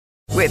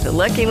With the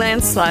Lucky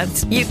Land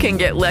Slots, you can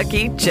get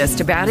lucky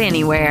just about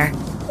anywhere.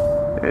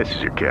 This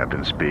is your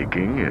captain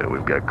speaking.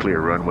 We've got clear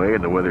runway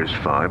and the weather's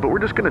fine, but we're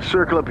just going to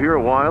circle up here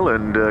a while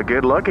and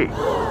get lucky.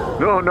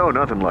 No,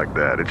 nothing like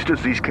that. It's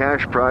just these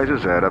cash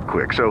prizes add up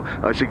quick. So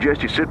I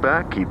suggest you sit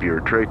back, keep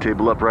your tray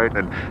table upright,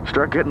 and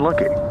start getting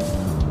lucky.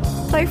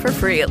 Play for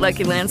free at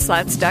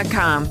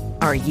LuckyLandSlots.com.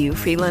 Are you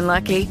feeling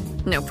lucky?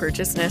 No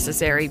purchase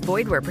necessary.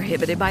 Void where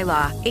prohibited by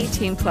law.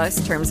 18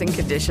 plus terms and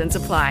conditions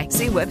apply.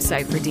 See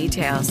website for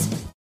details.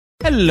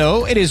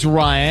 Hello, it is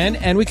Ryan,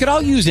 and we could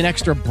all use an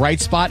extra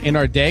bright spot in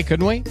our day,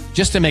 couldn't we?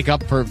 Just to make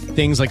up for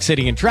things like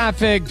sitting in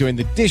traffic, doing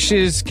the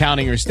dishes,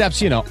 counting your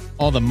steps,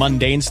 all the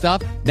mundane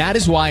stuff. That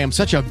is why I'm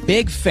such a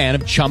big fan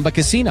of Chumba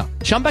Casino.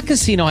 Chumba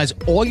Casino has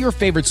all your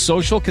favorite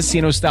social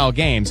casino-style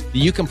games that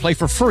you can play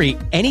for free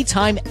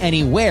anytime,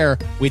 anywhere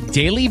with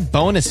daily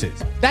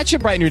bonuses. That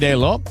should brighten your day a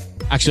little.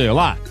 Actually, a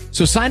lot.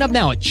 So sign up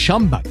now at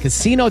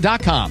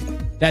ChumbaCasino.com.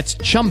 That's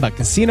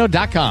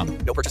ChumbaCasino.com.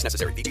 No purchase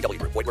necessary. VGW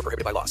Group. Void where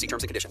prohibited by law. See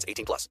terms and conditions.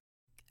 18 plus.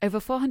 Over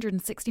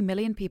 460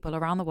 million people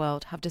around the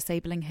world have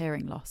disabling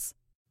hearing loss.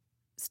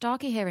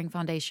 Starkey Hearing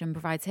Foundation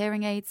provides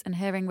hearing aids and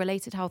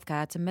hearing-related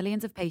healthcare to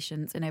millions of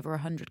patients in over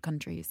 100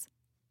 countries.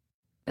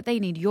 But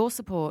they need your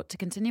support to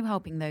continue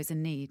helping those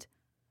in need.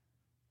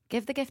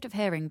 Give the gift of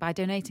hearing by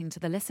donating to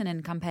the Listen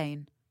In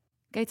campaign.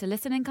 Go to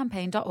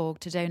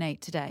listenincampaign.org to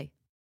donate today.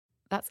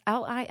 That's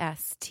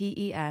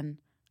listenincampaign.org.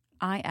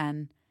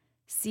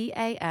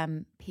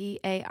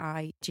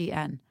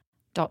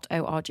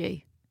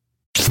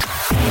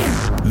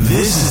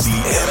 This is the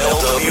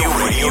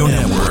MLW Radio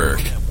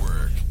Network.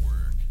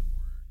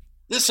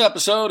 This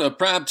episode of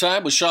Prime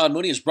Time with Sean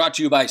Mooney is brought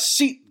to you by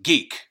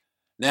SeatGeek.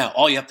 Now,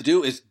 all you have to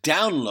do is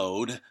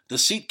download the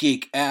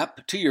SeatGeek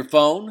app to your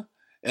phone,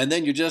 and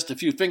then you're just a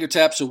few finger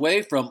taps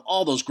away from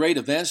all those great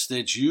events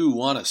that you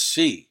want to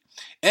see.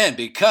 And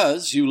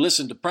because you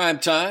listen to Prime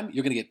Time,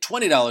 you're going to get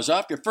 $20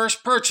 off your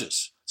first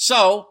purchase.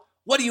 So,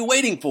 what are you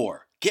waiting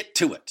for? Get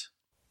to it.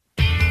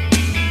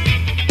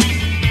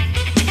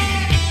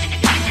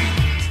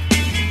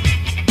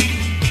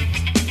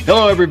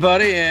 Hello,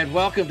 everybody, and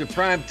welcome to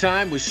Prime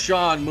Time with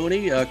Sean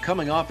Mooney,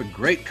 coming off a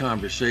great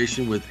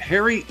conversation with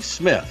Harry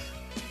Smith,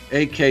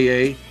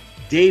 a.k.a.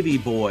 Davy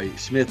Boy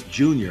Smith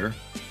Jr.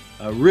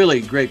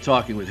 Really great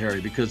talking with Harry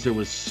because there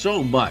was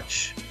so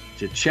much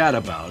to chat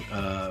about.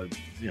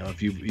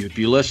 If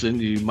you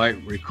listened, you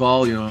might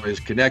recall, his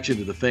connection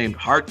to the famed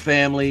Hart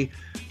family,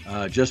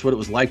 just what it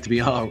was like to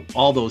be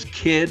all those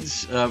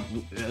kids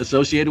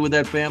associated with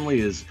that family,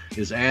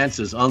 his aunts,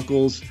 his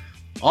uncles,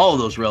 all of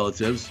those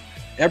relatives.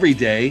 Every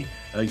day,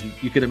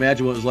 you can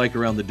imagine what it was like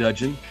around the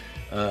dungeon.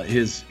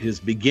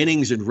 His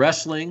beginnings in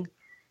wrestling,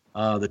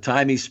 the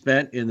time he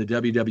spent in the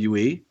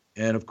WWE,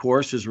 and of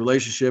course his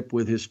relationship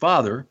with his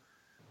father,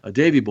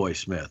 Davy Boy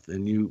Smith.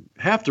 And you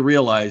have to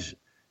realize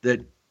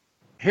that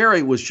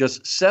Harry was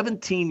just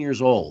 17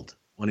 years old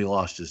when he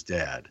lost his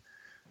dad.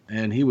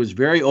 And he was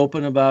very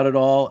open about it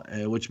all,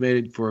 which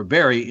made it for a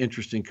very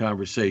interesting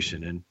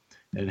conversation.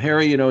 And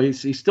Harry,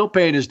 he's still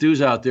paying his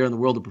dues out there in the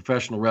world of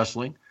professional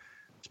wrestling,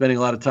 spending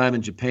a lot of time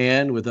in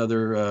Japan with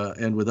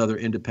other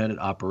independent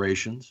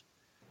operations.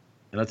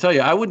 And I'll tell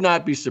you, I would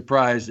not be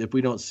surprised if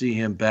we don't see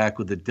him back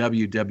with the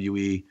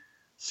WWE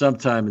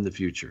sometime in the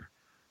future.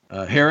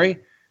 Harry,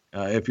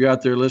 if you're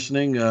out there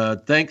listening,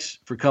 thanks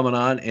for coming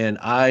on, and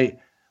I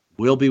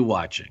will be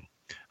watching.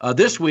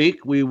 This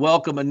week, we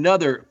welcome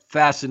another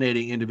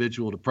fascinating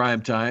individual to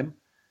Primetime,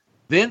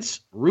 Vince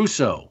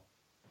Russo.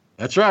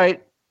 That's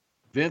right.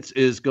 Vince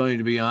is going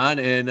to be on.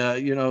 And,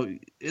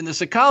 in the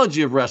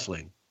psychology of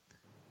wrestling,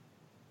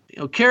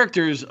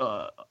 characters'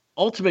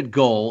 ultimate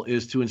goal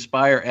is to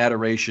inspire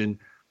adoration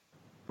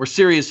or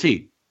serious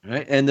heat,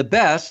 right? And the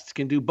best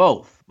can do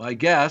both. My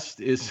guest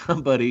is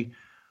somebody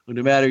who,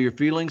 no matter your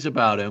feelings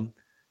about him,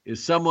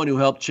 is someone who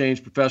helped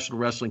change professional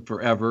wrestling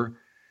forever.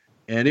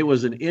 And it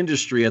was an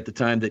industry at the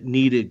time that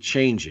needed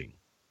changing.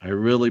 I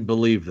really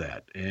believe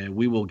that. And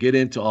we will get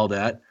into all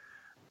that.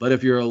 But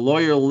if you're a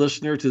loyal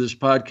listener to this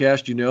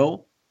podcast,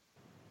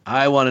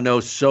 I want to know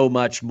so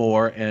much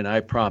more. And I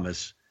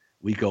promise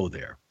we go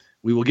there.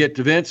 We will get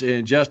to Vince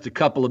in just a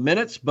couple of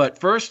minutes. But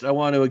first, I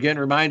want to again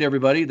remind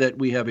everybody that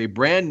we have a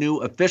brand new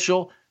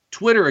official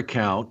Twitter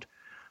account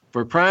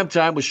for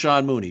Primetime with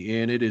Sean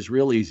Mooney. And it is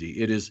real easy.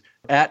 It is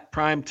at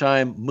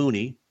Primetime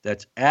Mooney.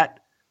 That's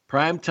at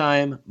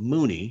Primetime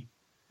Mooney.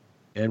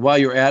 And while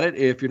you're at it,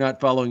 if you're not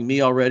following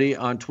me already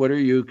on Twitter,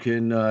 you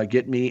can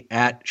get me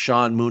at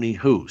Sean Mooney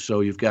Who.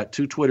 So you've got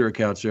two Twitter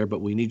accounts there,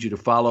 but we need you to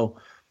follow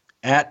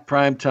at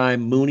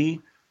Primetime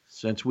Mooney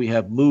since we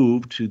have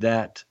moved to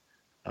that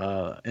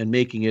and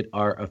making it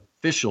our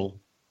official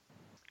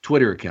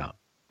Twitter account.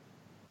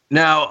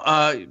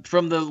 Now,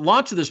 from the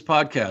launch of this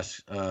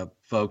podcast,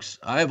 folks,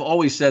 I've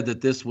always said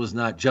that this was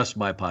not just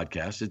my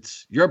podcast.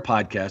 It's your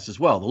podcast as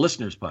well, the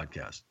listeners'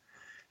 podcast.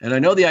 And I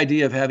know the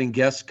idea of having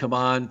guests come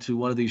on to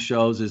one of these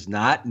shows is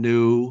not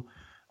new.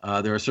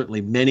 There are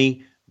certainly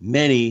many,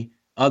 many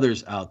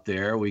others out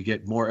there. We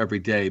get more every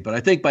day. But I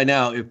think by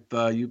now, if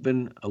you've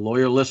been a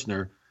loyal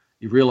listener,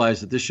 you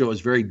realize that this show is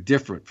very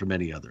different from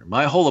any other.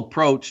 My whole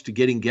approach to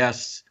getting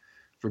guests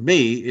for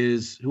me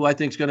is who I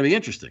think is going to be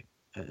interesting.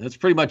 That's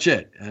pretty much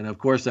it. And of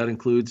course, that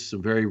includes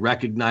some very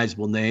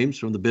recognizable names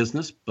from the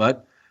business,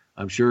 but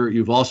I'm sure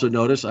you've also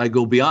noticed I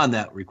go beyond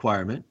that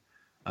requirement.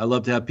 I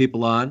love to have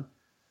people on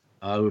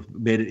who've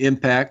made an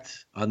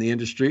impact on the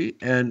industry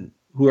and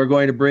who are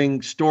going to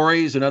bring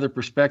stories and other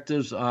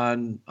perspectives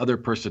on other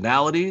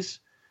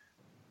personalities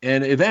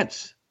and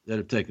events that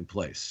have taken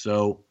place.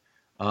 So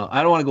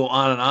I don't want to go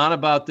on and on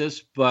about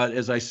this, but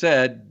as I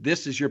said,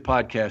 this is your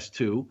podcast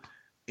too.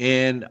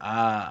 And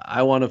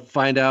I want to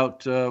find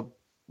out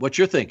what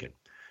you're thinking.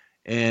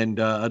 And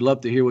I'd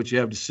love to hear what you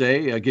have to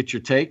say, get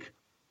your take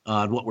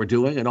on what we're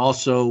doing. And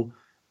also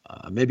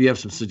maybe you have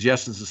some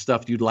suggestions of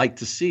stuff you'd like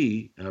to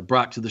see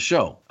brought to the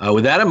show.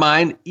 With that in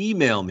mind,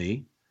 email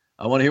me.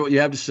 I want to hear what you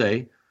have to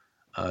say.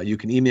 You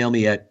can email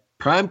me at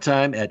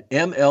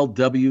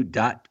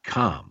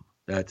primetime@mlw.com.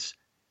 That's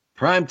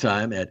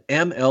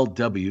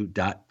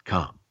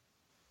primetime@mlw.com.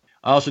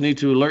 I also need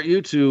to alert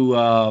you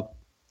to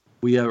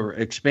we are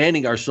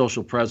expanding our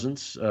social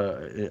presence,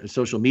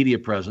 social media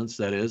presence,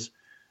 that is.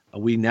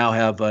 We now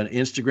have an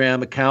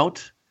Instagram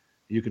account.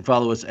 You can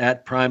follow us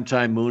at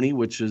Primetime Mooney,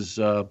 which is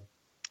the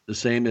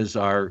same as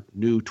our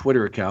new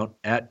Twitter account,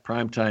 at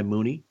Primetime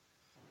Mooney.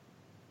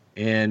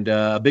 And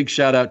a big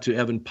shout out to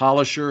Evan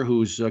Polisher,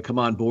 who's come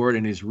on board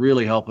and he's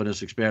really helping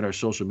us expand our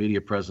social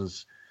media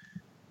presence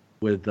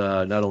with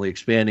not only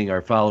expanding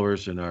our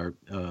followers and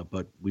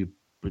but we've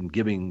been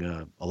giving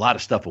a lot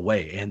of stuff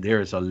away, and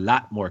there's a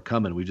lot more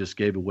coming. We just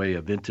gave away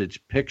a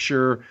vintage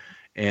picture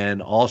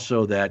and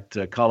also that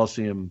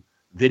Coliseum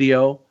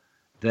video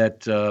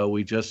that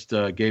we just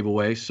gave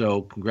away.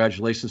 So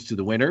congratulations to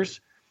the winners.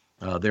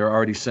 They're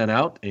already sent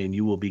out, and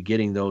you will be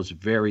getting those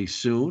very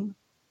soon.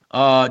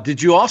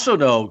 Did you also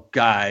know,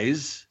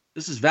 guys,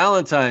 this is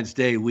Valentine's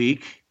Day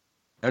week.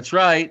 That's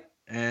right.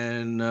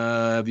 And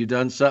have you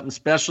done something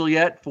special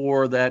yet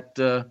for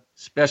that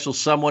special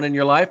someone in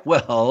your life?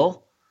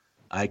 Well,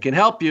 I can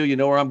help you. You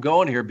know where I'm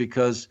going here,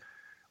 because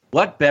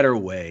what better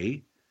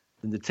way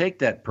than to take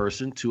that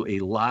person to a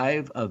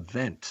live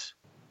event?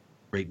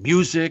 Great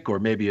music or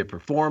maybe a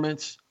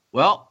performance.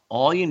 Well,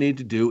 all you need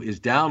to do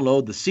is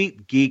download the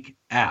SeatGeek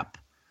app.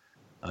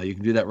 You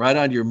can do that right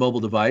on your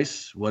mobile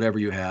device, whatever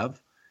you have.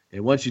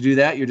 And once you do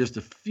that, you're just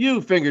a few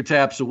finger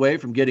taps away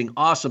from getting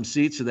awesome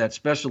seats to that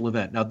special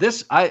event. Now,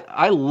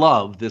 I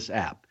love this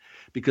app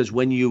because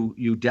when you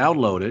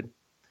download it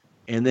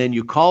and then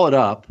you call it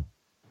up,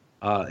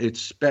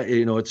 it's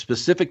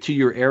specific to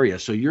your area.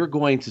 So you're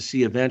going to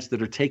see events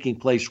that are taking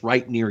place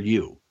right near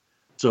you.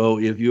 So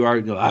if you are,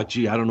 I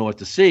don't know what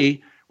to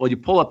see. Well, you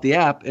pull up the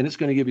app and it's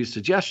going to give you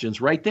suggestions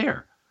right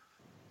there.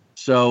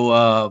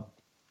 So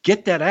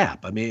get that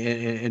app.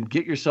 And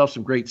get yourself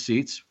some great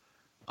seats.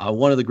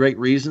 One of the great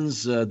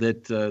reasons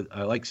that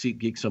I like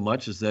SeatGeek so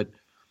much is that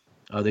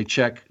they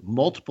check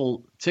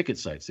multiple ticket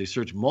sites. They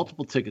search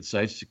multiple ticket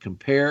sites to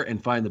compare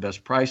and find the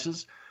best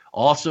prices.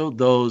 Also,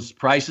 those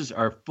prices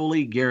are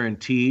fully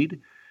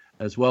guaranteed,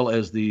 as well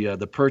as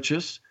the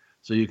purchase.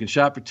 So you can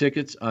shop for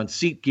tickets on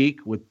SeatGeek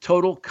with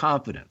total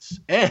confidence.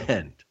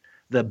 And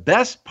the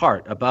best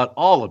part about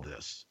all of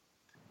this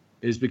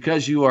is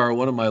because you are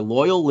one of my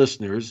loyal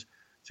listeners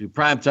to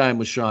Primetime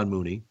with Sean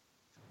Mooney.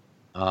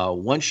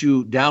 Once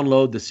you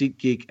download the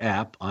SeatGeek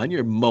app on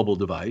your mobile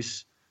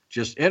device,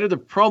 just enter the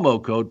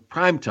promo code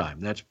Primetime.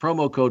 That's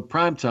promo code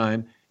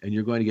Primetime, and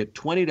you're going to get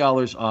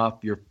 $20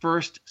 off your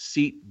first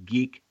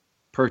SeatGeek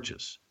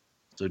purchase.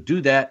 So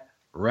do that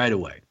right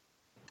away.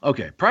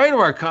 Okay, prior to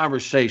our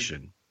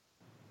conversation,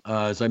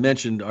 as I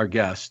mentioned, our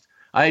guest,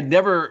 I had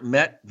never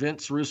met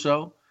Vince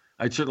Russo.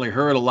 I'd certainly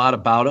heard a lot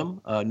about him,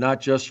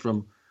 not just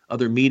from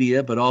other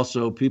media, but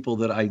also people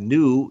that I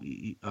knew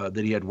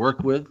that he had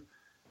worked with.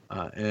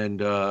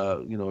 And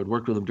had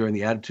worked with him during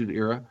the Attitude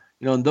Era.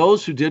 And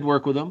those who did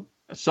work with him,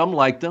 some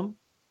liked him,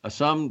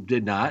 some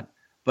did not.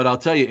 But I'll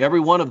tell you, every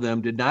one of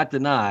them did not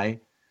deny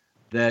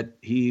that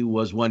he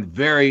was one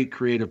very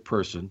creative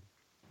person,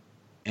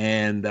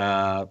 and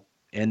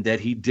that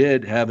he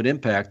did have an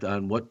impact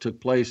on what took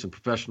place in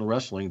professional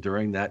wrestling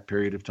during that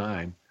period of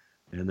time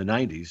in the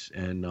 90s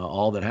and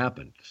all that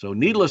happened. So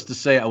needless to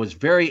say, I was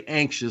very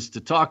anxious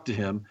to talk to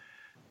him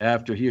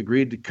after he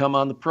agreed to come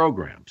on the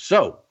program.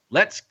 So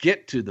let's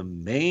get to the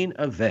main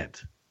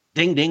event.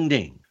 Ding, ding,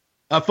 ding.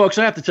 Folks,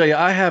 I have to tell you,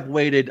 I have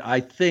waited,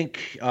 I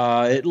think,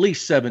 at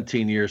least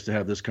 17 years to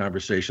have this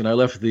conversation. I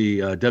left the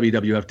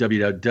WWF,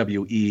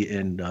 WWE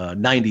in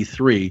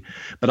 93,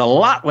 but a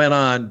lot went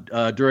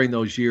on during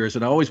those years,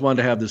 and I always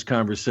wanted to have this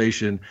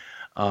conversation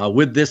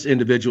with this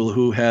individual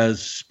who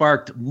has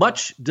sparked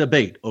much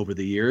debate over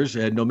the years.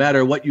 And no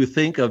matter what you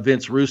think of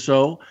Vince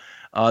Russo,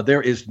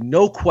 there is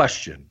no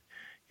question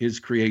his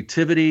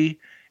creativity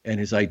and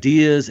his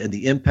ideas and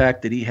the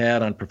impact that he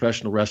had on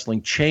professional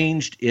wrestling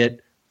changed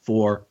it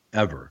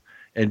forever.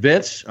 And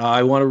Vince,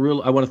 I want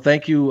to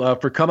thank you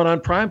for coming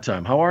on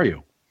Primetime. How are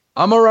you?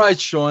 I'm all right,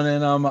 Sean,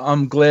 and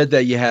I'm glad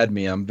that you had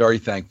me. I'm very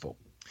thankful.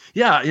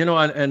 Yeah,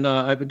 and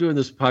I've been doing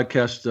this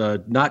podcast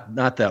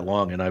not that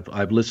long, and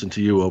I've listened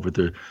to you over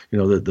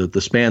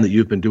the span that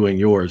you've been doing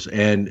yours,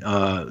 and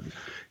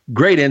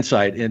great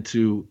insight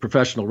into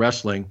professional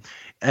wrestling.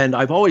 And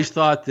I've always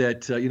thought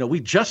that we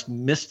just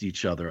missed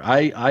each other.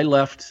 I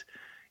left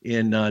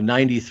in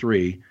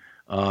 '93,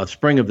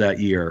 spring of that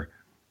year,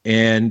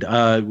 and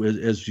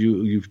as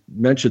you've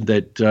mentioned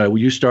that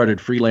you started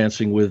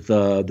freelancing with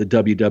the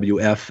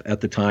WWF at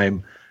the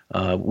time.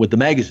 With the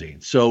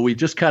magazine. So we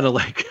just kind of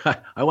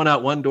I went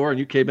out one door and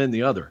you came in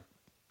the other.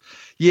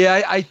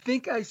 Yeah, I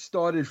think I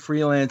started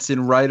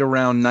freelancing right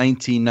around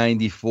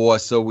 1994.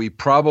 So we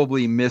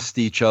probably missed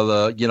each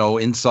other,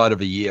 inside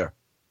of a year.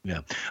 Yeah.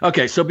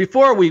 Okay. So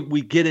before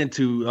we get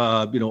into,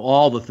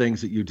 all the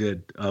things that you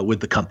did with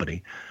the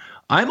company,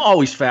 I'm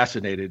always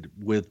fascinated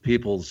with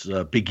people's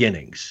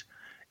beginnings.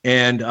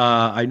 And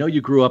I know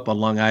you grew up on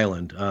Long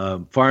Island,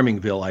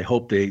 Farmingville. I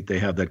hope they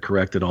have that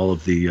correct in all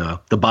of the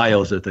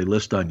bios that they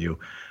list on you.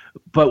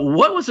 But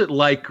what was it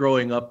like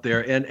growing up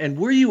there? And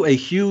were you a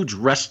huge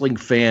wrestling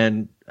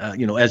fan,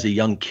 as a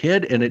young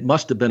kid? And it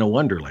must have been a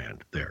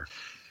wonderland there.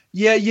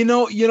 Yeah,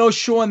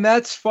 Sean,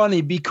 that's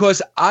funny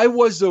because I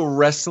was a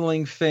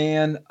wrestling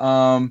fan.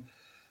 But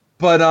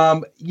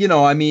I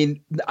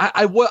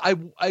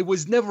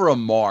was never a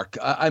mark.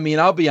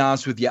 I'll be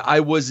honest with you.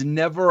 I was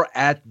never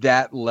at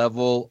that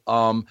level.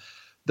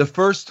 The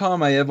first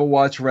time I ever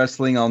watched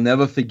wrestling, I'll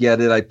never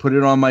forget it. I put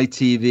it on my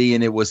TV,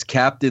 and it was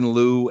Captain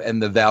Lou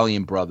and the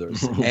Valiant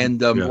Brothers.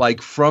 And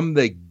from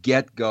the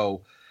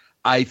get-go,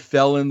 I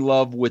fell in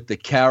love with the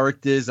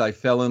characters. I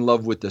fell in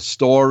love with the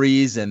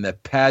stories and the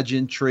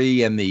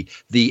pageantry and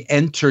the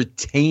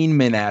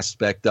entertainment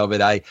aspect of it.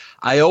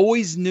 I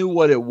always knew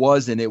what it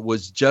was, and it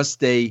was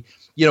just it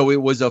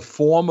was a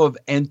form of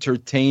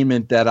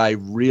entertainment that I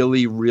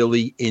really,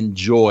 really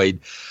enjoyed.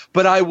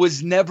 But I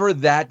was never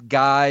that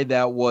guy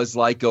that was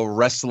like a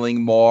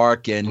wrestling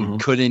mark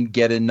and couldn't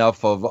get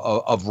enough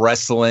of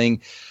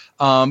wrestling.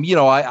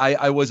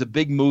 I was a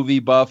big movie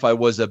buff. I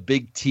was a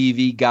big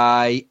TV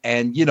guy,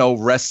 and,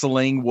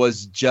 wrestling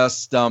was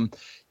just,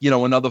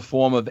 another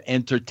form of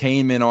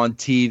entertainment on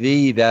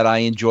TV that I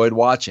enjoyed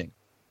watching.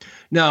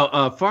 Now,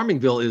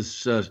 Farmingville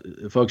is,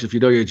 folks, if you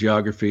know your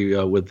geography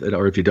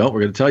or if you don't, we're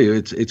going to tell you,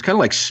 it's kind of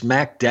like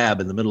smack dab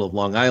in the middle of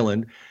Long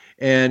Island.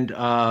 And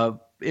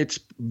it's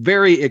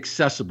very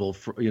accessible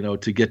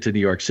to get to New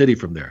York City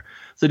from there.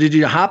 So did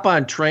you hop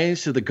on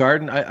trains to the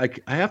Garden? I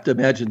have to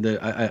imagine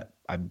that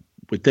I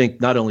would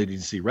think not only did you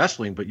see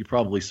wrestling, but you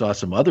probably saw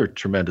some other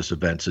tremendous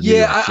events in New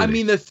York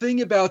City. The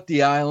thing about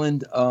the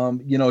island,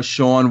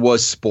 Sean,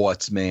 was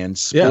sports, man.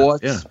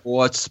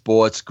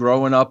 Sports.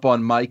 Growing up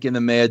on Mike and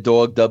the Mad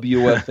Dog,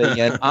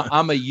 WFAN,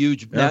 I'm a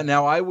huge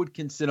now I would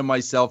consider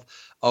myself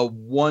a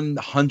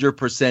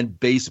 100%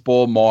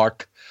 baseball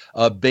mark.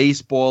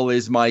 Baseball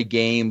is my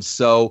game.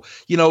 So,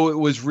 it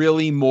was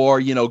really more,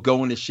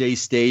 going to Shea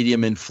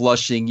Stadium and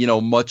Flushing,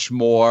 much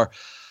more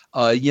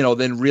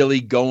than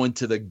really going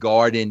to the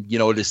Garden,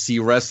 to see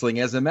wrestling.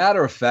 As a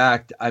matter of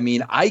fact,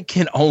 I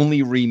can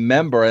only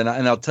remember, and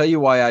I'll tell you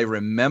why I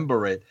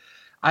remember it.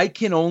 I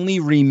can only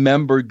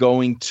remember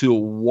going to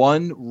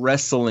one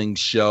wrestling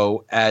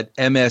show at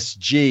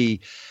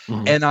MSG,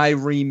 and I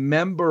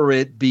remember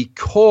it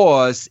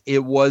because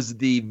it was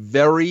the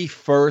very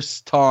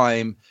first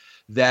time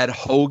that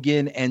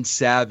Hogan and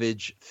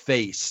Savage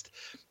faced.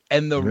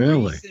 And the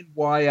reason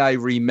why I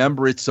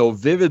remember it so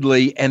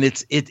vividly, and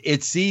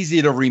it's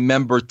easy to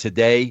remember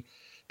today,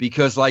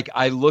 because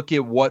I look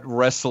at what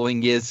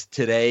wrestling is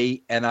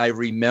today, and I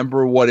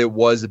remember what it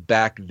was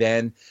back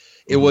then.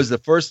 It was the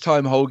first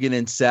time Hogan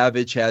and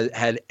Savage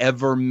had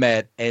ever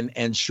met,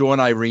 and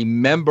Sean, I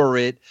remember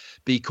it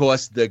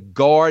because the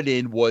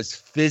Garden was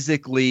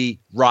physically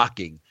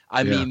rocking.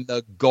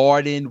 The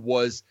Garden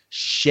was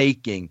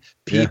shaking.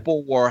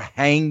 People were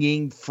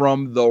hanging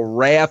from the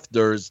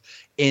rafters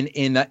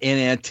in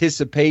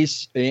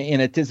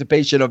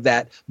anticipation of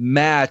that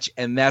match,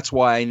 and that's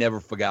why I never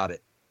forgot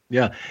it.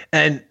 Yeah,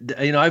 and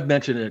I've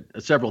mentioned it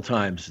several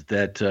times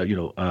that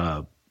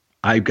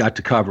I got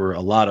to cover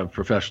a lot of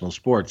professional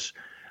sports.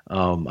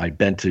 I'd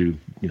been to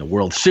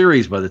World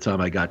Series by the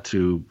time I got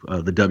to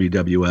the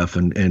WWF,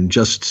 and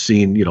just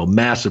seen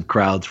massive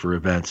crowds for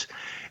events.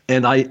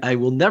 And I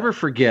will never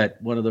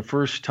forget one of the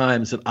first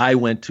times that I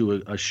went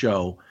to a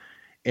show,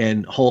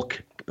 and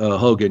Hulk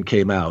Hogan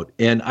came out,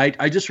 and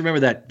I just remember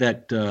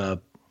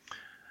that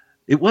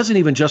it wasn't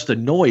even just a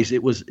noise;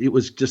 it was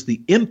just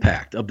the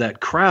impact of that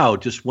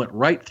crowd just went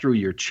right through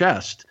your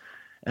chest,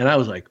 and I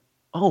was like,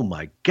 oh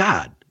my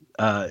God!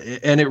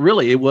 And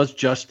it was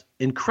just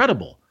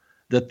incredible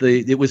that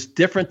it was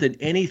different than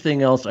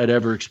anything else I'd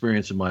ever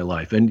experienced in my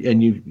life,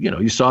 and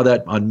you saw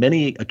that on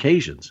many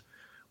occasions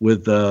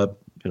with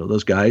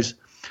those guys.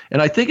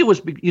 And I think it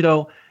was,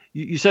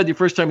 you said the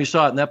first time you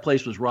saw it and that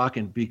place was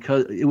rocking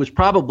because it was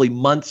probably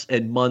months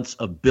and months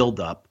of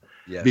buildup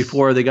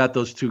before they got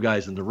those two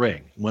guys in the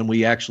ring, when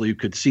we actually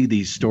could see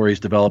these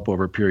stories develop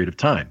over a period of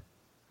time.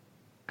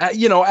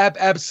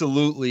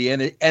 Absolutely.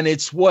 And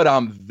it's what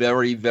I'm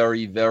very,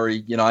 very,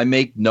 very, I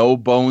make no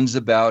bones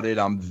about it.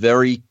 I'm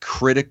very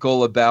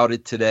critical about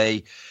it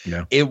today.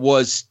 Yeah. It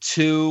was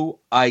two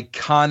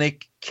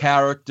iconic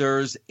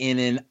characters in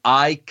an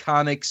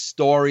iconic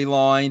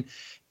storyline.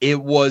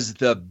 It was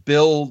the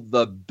build,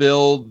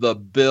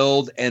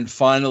 and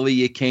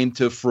finally it came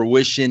to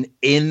fruition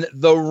in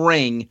the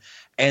ring.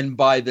 And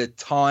by the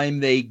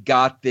time they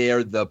got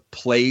there, the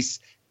place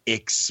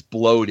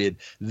exploded.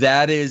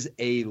 That is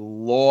a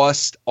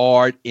lost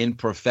art in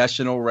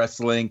professional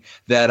wrestling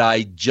that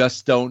I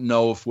just don't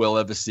know if we'll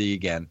ever see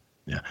again.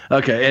 Yeah.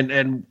 Okay.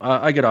 And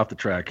I get off the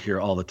track here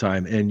all the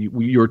time. And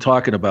you were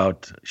talking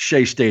about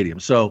Shea Stadium.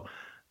 So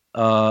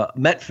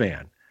Met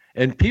fan.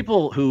 And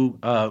people who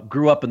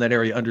grew up in that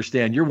area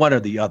understand you're one or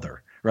the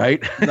other,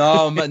 right?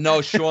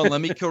 No, Sean.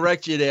 Let me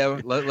correct you there.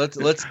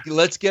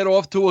 Let's get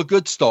off to a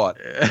good start.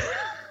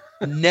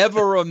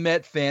 Never a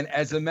Met fan.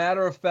 As a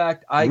matter of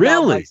fact, I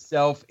got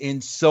myself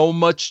in so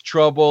much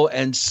trouble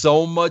and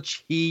so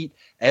much heat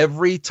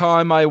every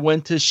time I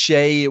went to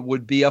Shea. It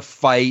would be a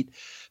fight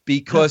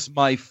because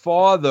my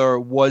father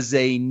was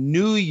a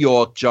New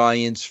York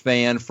Giants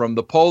fan from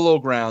the Polo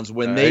Grounds.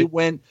 When they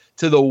went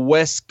to the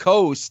West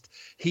Coast,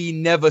 he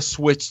never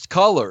switched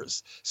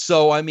colors.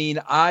 So, I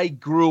mean, I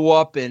grew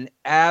up an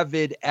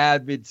avid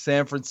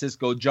San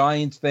Francisco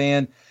Giants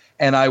fan,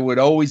 and I would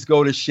always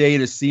go to Shea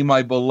to see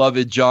my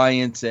beloved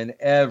Giants, and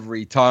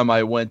every time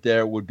I went there,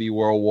 it would be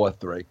World War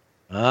III.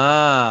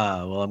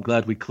 Well, I'm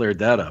glad we cleared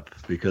that up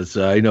because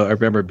I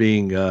remember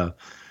being,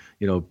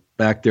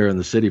 back there in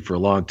the city for a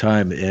long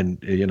time,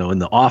 and in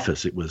the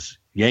office it was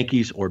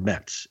Yankees or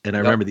Mets, and I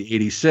remember the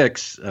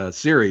 '86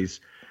 series.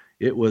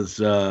 It was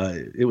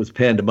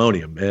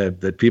pandemonium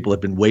that people have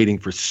been waiting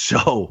for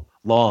so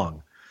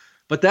long.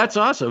 But that's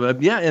awesome.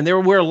 And there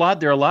are a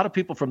lot of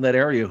people from that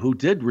area who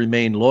did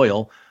remain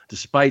loyal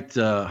despite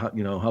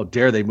how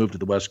dare they move to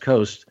the West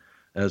Coast,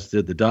 as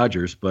did the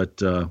Dodgers. But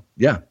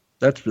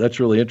that's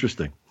really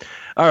interesting.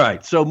 All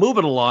right, so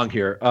moving along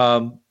here.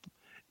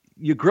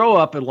 You grow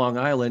up in Long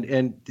Island,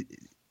 and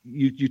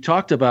you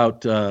talked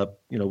about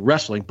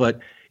wrestling,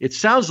 but it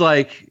sounds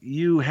like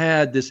you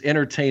had this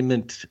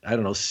entertainment,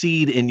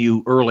 seed in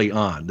you early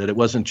on, that it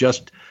wasn't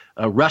just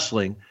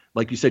wrestling.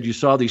 Like you said, you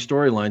saw these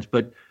storylines,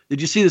 but did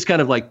you see this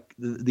kind of like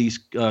these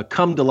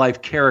come to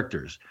life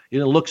characters? You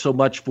didn't look so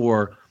much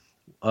for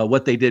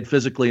what they did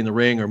physically in the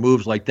ring or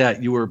moves like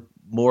that. You were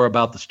more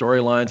about the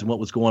storylines and what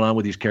was going on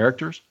with these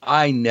characters?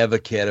 I never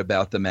cared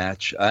about the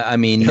match. I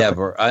mean,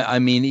 never. I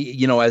mean,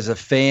 as a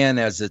fan,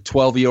 as a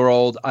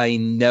 12-year-old, I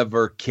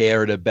never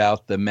cared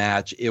about the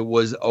match. It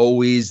was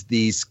always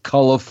these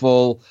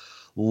colorful,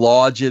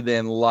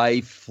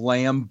 larger-than-life,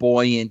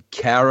 flamboyant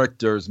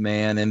characters,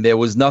 man, and there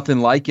was nothing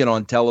like it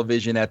on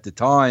television at the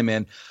time.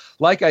 And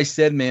like I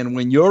said, man,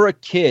 when you're a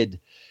kid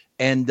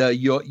and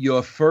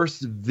your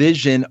first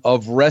vision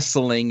of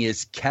wrestling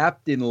is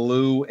Captain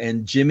Lou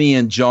and Jimmy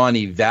and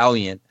Johnny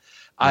Valiant,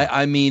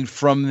 I mean,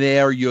 from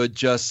there you're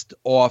just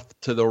off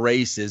to the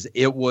races.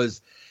 It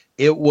was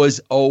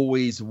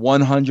always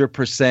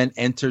 100%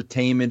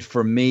 entertainment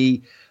for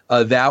me.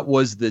 That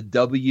was the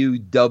WWWF,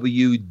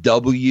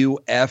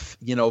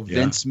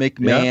 Vince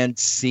McMahon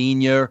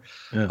Sr.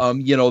 Yeah.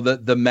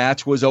 The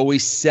match was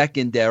always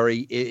secondary.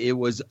 It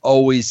was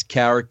always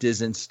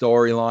characters and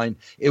storyline.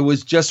 It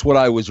was just what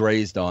I was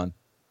raised on.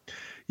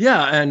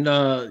 Yeah, and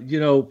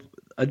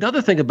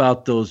another thing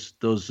about those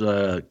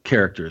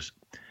characters,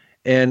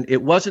 and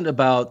it wasn't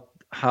about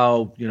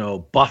how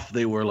buff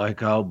they were, like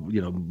how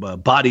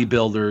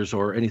bodybuilders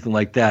or anything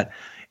like that.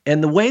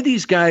 And the way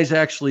these guys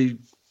actually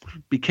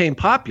became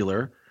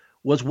popular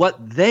was what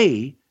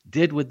they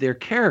did with their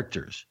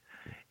characters.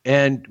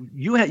 And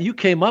you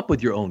came up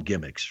with your own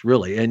gimmicks,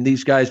 really. And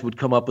these guys would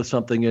come up with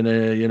something and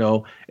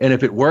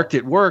if it worked,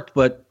 it worked.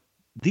 But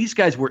these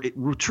guys were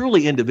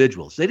truly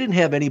individuals. They didn't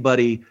have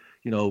anybody,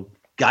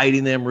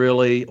 guiding them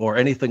really or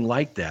anything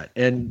like that.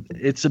 And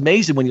it's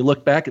amazing when you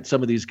look back at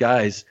some of these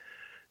guys,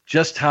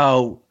 just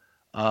how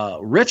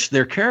rich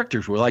their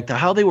characters were, like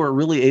how they were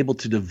really able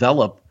to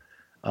develop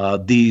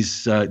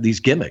these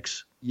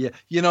gimmicks. Yeah.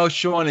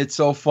 Sean, it's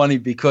so funny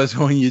because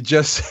when you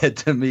just said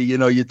to me,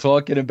 you're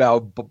talking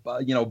about,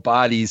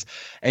 bodies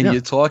and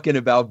you're talking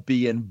about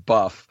being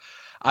buff.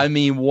 I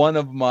mean, one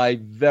of my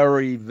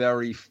very,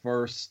 very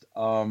first,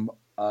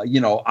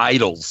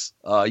 idols,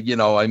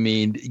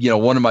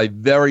 one of my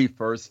very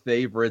first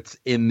favorites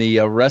in the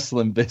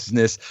wrestling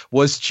business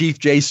was Chief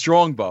Jay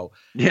Strongbow.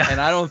 Yeah. And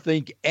I don't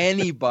think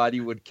anybody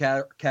would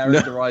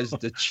characterize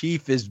the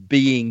Chief as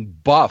being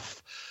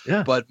buff.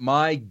 Yeah. But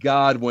my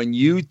God, when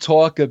you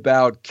talk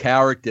about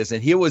characters,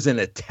 and he was an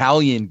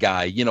Italian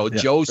guy,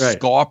 Joe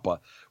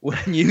Scarpa,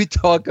 when you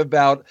talk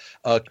about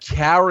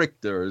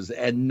characters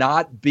and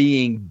not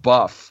being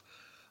buff,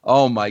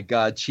 oh my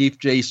God, Chief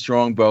Jay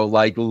Strongbow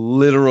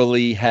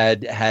literally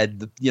had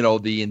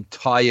the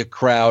entire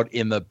crowd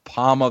in the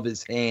palm of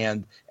his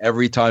hand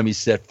every time he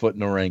set foot in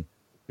the ring.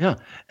 Yeah.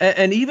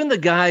 And even the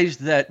guys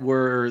that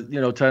were,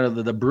 kind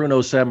of the Bruno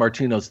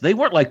Sammartinos, they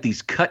weren't like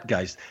these cut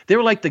guys. They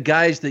were like the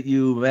guys that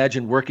you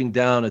imagine working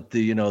down at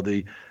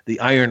the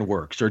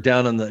ironworks or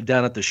down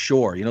at the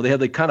shore. They had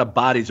the kind of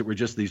bodies that were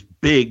just these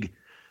big,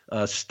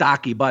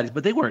 stocky bodies,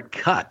 but they weren't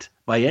cut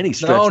by any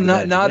stretch. No, of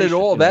the not at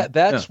all.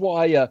 That's yeah.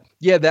 why.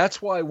 That's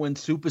why when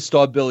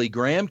superstar Billy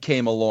Graham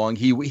came along,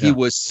 he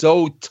was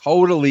so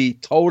totally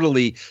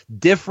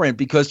different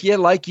because,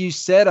 like you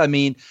said, I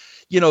mean,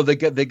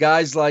 the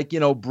guys like,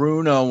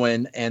 Bruno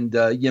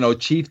and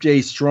Chief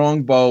J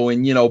Strongbow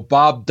and,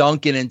 Bob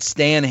Duncan and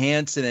Stan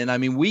Hansen. And I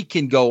mean, we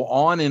can go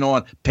on and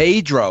on.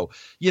 Pedro,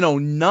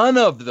 none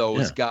of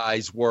those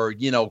guys were,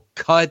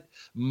 cut,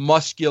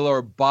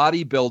 muscular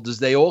bodybuilders.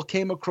 They all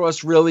came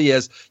across really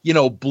as,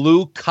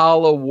 blue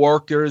collar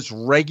workers,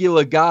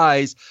 regular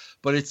guys.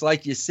 But it's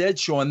like you said,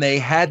 Sean, they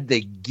had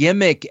the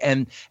gimmick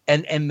and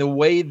the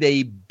way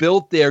they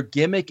built their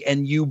gimmick,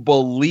 and you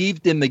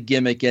believed in the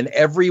gimmick, and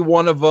every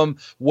one of them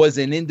was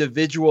an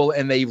individual,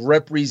 and they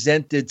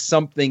represented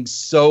something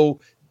so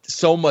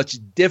much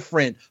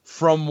different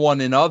from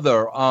one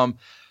another.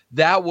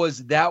 That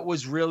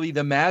was really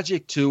the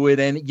magic to it.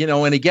 And,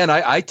 and again,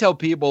 I tell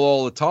people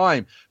all the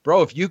time,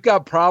 bro, if you've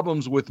got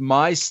problems with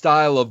my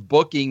style of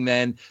booking,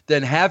 then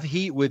have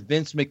heat with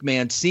Vince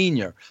McMahon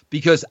Sr.,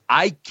 because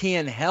I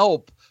can't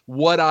help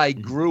what I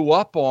grew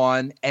up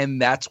on,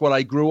 and that's what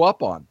I grew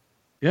up on.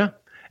 Yeah.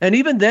 And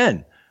even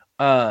then,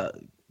 they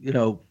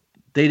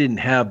didn't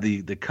have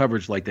the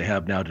coverage like they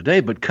have now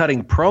today, but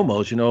cutting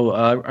promos,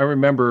 I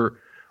remember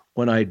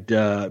when I'd,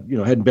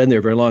 hadn't been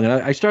there very long, and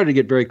I started to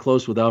get very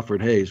close with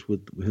Alfred Hayes,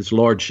 with his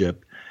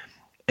lordship.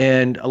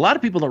 And a lot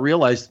of people don't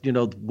realize,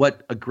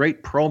 what a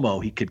great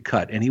promo he could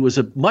cut. And he was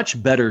a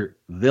much better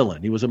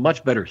villain. He was a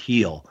much better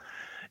heel.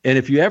 And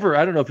I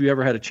don't know if you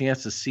ever had a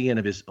chance to see any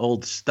of his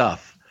old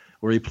stuff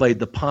where he played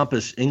the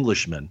pompous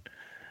Englishman.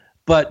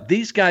 But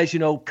these guys,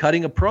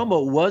 cutting a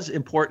promo was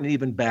important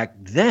even back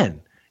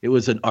then. It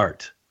was an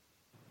art.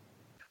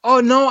 Oh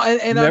no!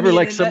 And remember,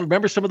 I mean,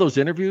 remember some of those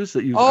interviews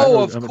that you?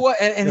 Oh, of course.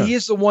 And he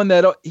is the one,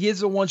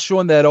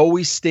 Sean, that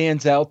always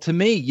stands out to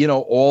me.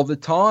 All the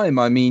time.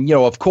 I mean,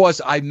 of course,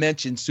 I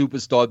mentioned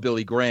superstar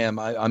Billy Graham.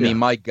 I mean,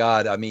 my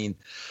God, I mean,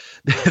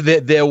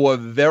 there were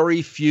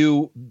very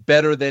few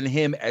better than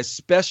him,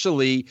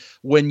 especially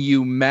when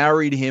you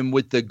married him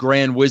with the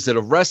Grand Wizard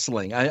of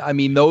Wrestling. I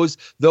mean, those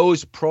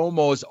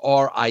promos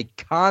are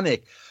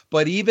iconic.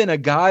 But even a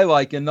guy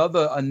like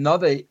another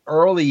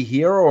early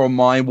hero of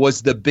mine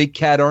was the Big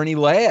Cat Ernie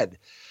Ladd.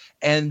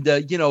 And,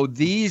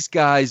 these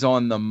guys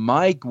on the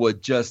mic were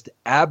just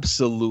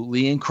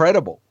absolutely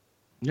incredible.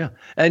 Yeah.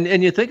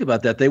 And you think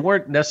about that. They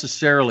weren't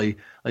necessarily,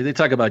 like they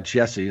talk about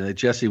Jesse.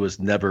 Jesse was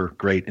never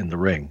great in the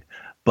ring,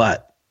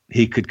 but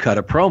he could cut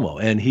a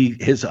promo. And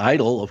his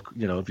idol,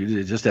 if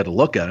you just had to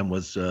look at him,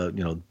 was,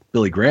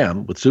 Billy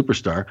Graham with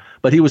Superstar,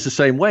 but he was the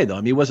same way though. I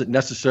mean, he wasn't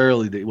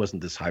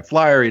this high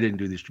flyer. He didn't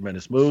do these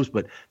tremendous moves,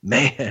 but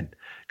man,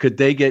 could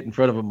they get in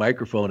front of a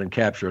microphone and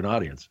capture an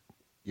audience?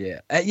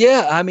 Yeah.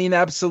 I mean,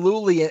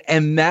 absolutely.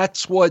 And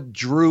that's what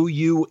drew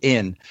you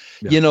in.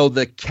 Yeah.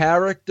 The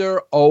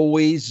character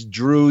always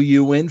drew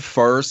you in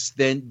first.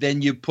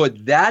 Then you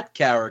put that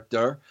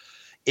character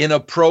in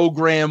a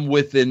program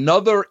with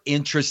another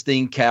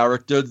interesting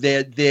character.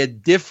 Their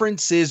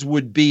differences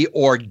would be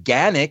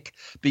organic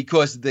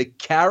because the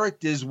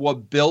characters were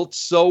built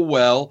so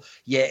well.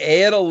 You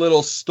add a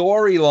little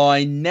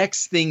storyline.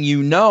 Next thing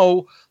you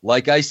know,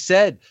 like I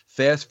said,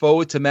 fast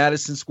forward to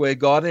Madison Square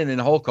Garden and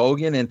Hulk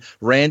Hogan and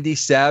Randy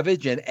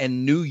Savage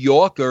and New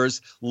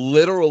Yorkers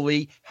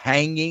literally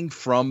hanging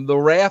from the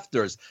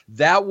rafters.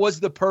 That was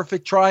the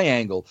perfect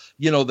triangle.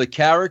 The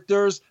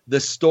characters, the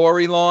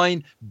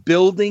storyline,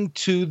 building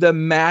to the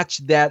match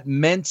that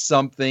meant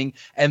something,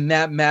 and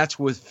that match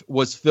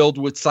was filled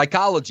with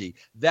psychology.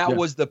 That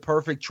was the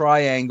perfect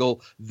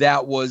triangle.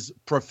 That was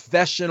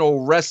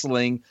professional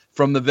wrestling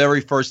from the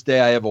very first day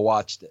I ever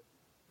watched it.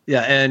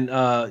 Yeah, and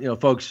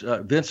folks,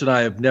 Vince and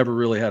I have never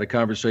really had a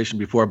conversation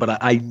before, but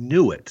I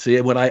knew it.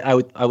 See, when I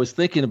was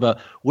thinking about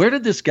where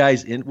did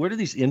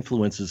these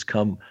influences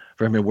come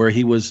from him, where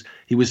he was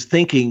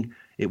thinking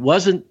it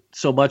wasn't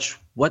so much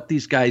what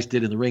these guys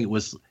did in the ring, it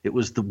was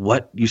the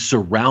what you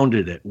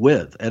surrounded it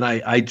with. And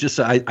I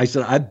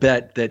said I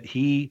bet that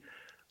he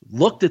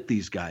looked at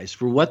these guys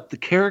for what the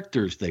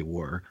characters they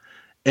were,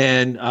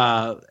 and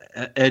I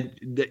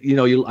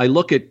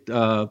look at.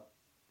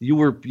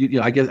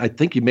 I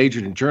think you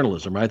majored in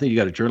journalism, right? I think you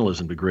got a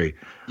journalism degree.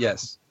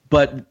 Yes.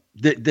 But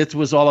this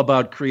was all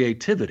about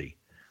creativity.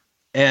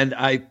 And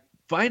I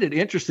find it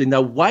interesting. Now,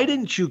 why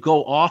didn't you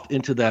go off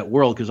into that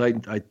world? Because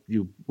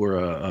you were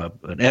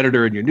an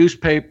editor in your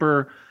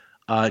newspaper.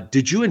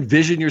 Did you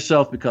envision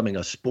yourself becoming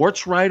a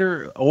sports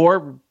writer?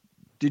 Or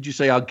did you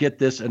say, I'll get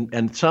this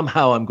and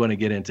somehow I'm going to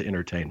get into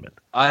entertainment?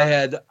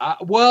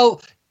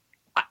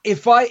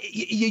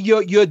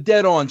 You're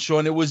dead on,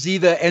 Sean. It was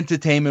either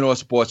entertainment or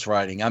sports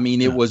writing. I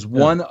mean, it was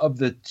one of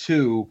the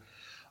two.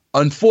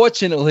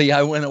 Unfortunately,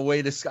 I went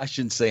away to, I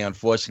shouldn't say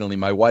unfortunately,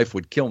 my wife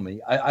would kill me.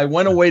 I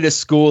went away to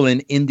school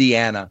in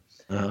Indiana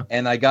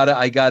and I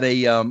got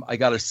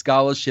a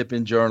scholarship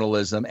in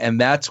journalism, and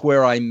that's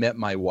where I met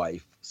my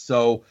wife.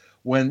 So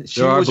when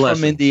she was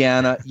from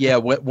Indiana,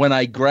 when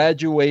I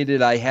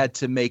graduated, I had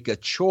to make a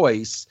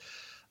choice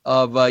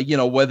of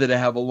whether to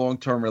have a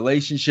long-term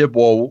relationship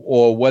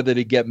or whether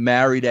to get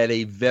married at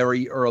a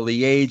very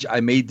early age.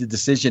 I made the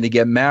decision to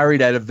get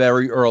married at a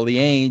very early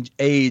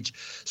age.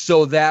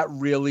 So that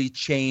really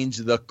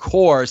changed the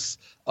course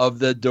of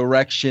the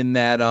direction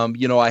that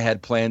I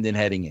had planned in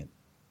heading in.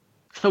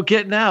 So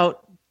getting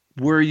out,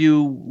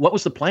 what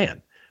was the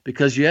plan?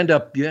 Because you end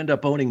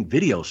up owning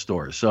video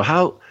stores. So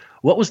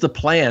what was the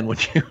plan when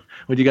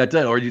you got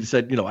done? Or you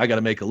said, I got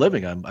to make a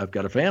living. I've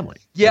got a family.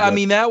 Yeah,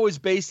 that was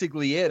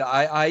basically it.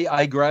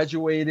 I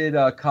graduated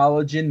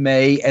college in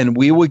May, and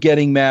we were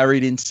getting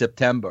married in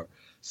September.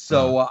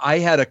 So I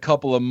had a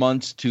couple of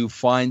months to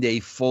find a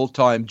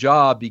full-time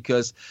job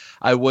because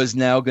I was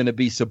now going to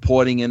be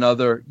supporting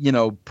another,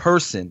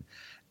 person.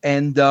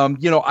 And,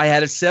 I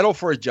had to settle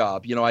for a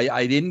job.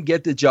 I didn't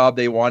get the job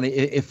they wanted.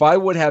 If I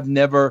would have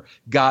never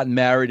gotten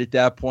married at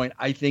that point,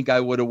 I think I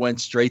would have went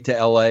straight to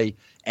L.A.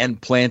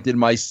 and planted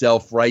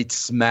myself right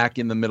smack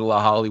in the middle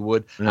of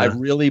Hollywood. Yeah. I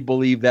really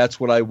believe that's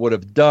what I would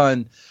have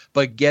done.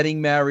 But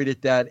getting married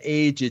at that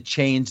age, it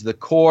changed the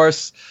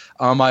course.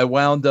 I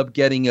wound up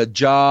getting a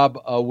job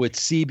with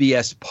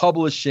CBS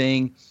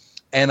Publishing,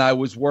 and I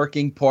was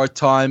working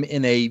part-time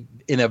in a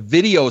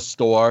video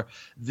store.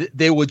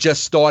 They were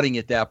just starting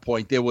at that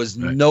point. There was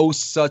no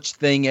such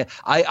thing.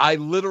 I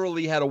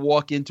literally had to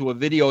walk into a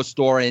video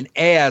store and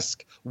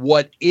ask,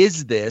 what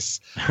is this?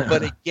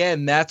 But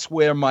again, that's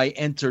where my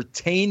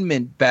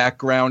entertainment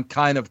background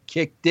kind of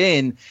kicked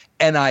in,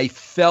 and I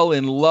fell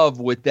in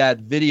love with that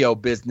video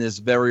business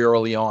very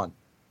early on.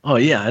 Oh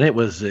yeah, and it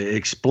was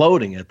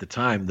exploding at the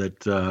time.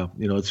 That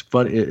it's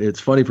funny. It's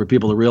funny for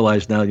people to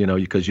realize now,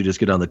 because you just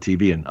get on the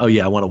TV and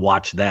I want to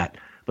watch that.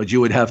 But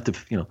you would have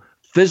to,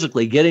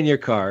 physically get in your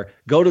car,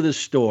 go to the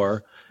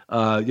store,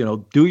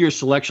 do your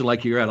selection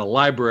like you're at a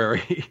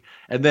library,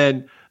 and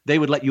then they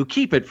would let you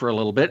keep it for a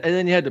little bit, and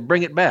then you had to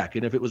bring it back.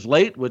 And if it was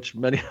late, which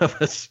many of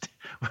us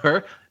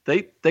were,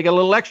 they got a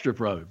little extra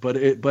from it. But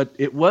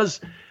it was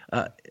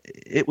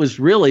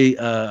really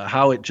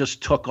how it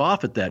just took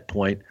off at that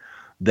point.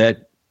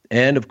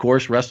 And of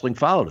course, wrestling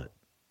followed it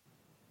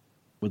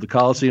with the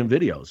Coliseum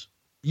videos.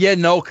 Yeah,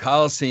 no,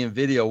 Coliseum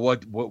video.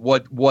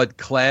 What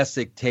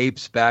classic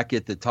tapes back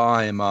at the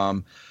time?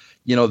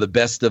 The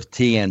Best of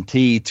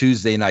TNT,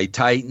 Tuesday Night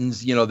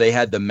Titans. They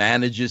had the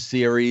Manager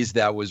series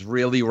that was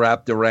really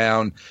wrapped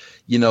around,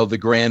 the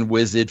Grand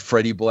Wizard,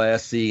 Freddie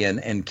Blassie,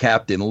 and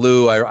Captain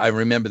Lou. I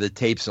remember the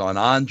tapes on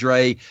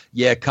Andre.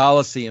 Yeah,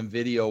 Coliseum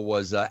video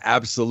was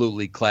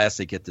absolutely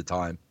classic at the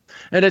time.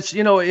 And it's,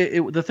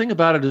 the thing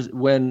about it is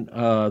when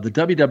the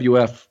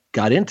WWF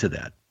got into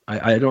that,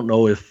 I don't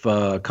know if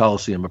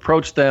Coliseum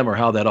approached them or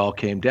how that all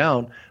came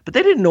down, but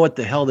they didn't know what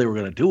the hell they were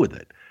going to do with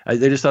it.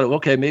 They just thought,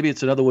 okay, maybe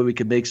it's another way we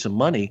could make some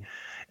money.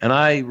 And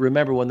I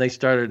remember when they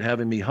started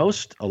having me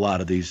host a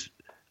lot of these,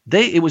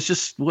 it was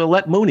just, we'll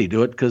let Mooney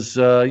do it because,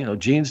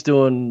 Gene's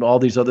doing all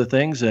these other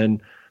things,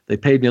 and they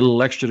paid me a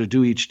little extra to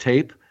do each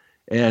tape.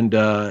 And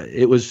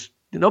it was,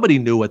 nobody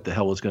knew what the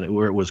hell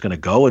where it was going to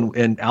go.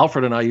 And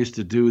Alfred and I used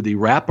to do the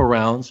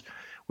wraparounds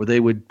where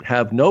they would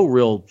have no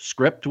real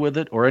script with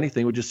it or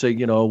anything. We'd just say,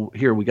 here,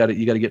 you got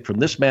to get from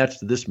this match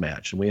to this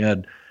match. And we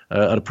had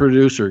a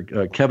producer,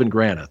 Kevin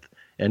Granith,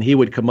 and he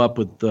would come up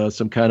with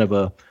some kind of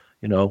a,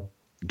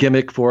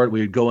 gimmick for it.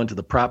 We would go into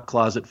the prop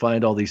closet,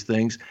 find all these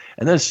things.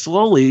 And then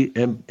slowly,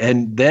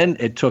 and then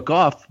it took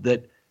off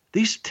that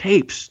these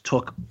tapes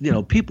took,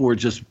 people were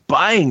just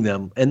buying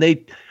them. And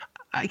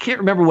I can't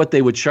remember what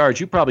they would charge.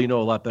 You probably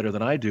know a lot better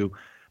than I do,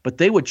 but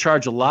they would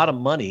charge a lot of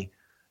money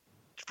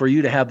for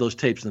you to have those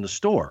tapes in the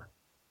store.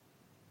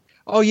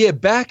 Oh yeah,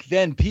 back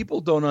then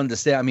people don't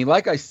understand. I mean,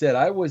 like I said,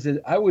 I was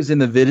in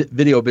the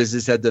video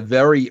business at the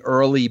very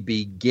early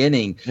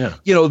beginning. Yeah.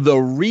 The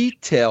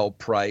retail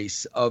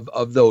price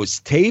of those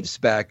tapes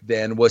back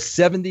then was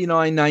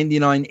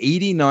 $79.99,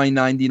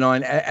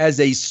 $89.99. As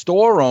a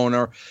store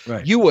owner,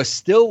 right, you were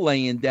still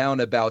laying down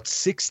about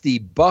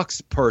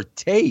 $60 per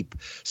tape.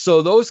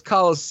 So those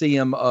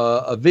Coliseum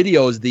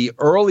videos, the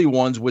early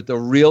ones with the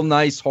real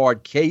nice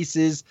hard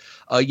cases,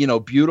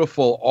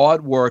 beautiful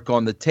artwork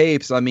on the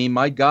tapes. I mean,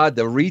 my God,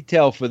 the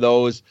retail for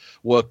those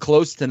were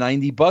close to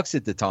 $90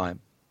 at the time.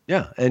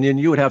 Yeah, and then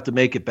you would have to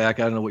make it back.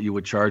 I don't know what you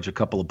would charge, a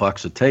couple of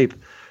bucks a tape,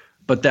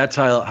 but that's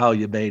how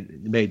you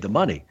made the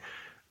money.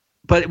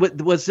 But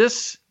was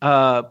this?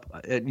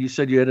 You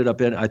said you ended up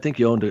in. I think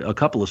you owned a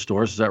couple of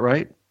stores. Is that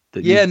right?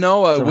 I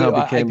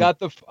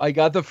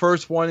got the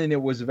first one, and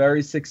it was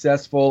very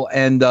successful,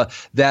 and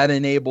that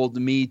enabled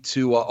me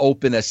to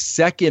open a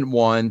second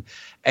one.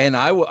 And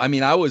I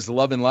was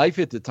loving life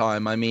at the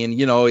time. I mean,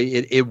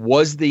 it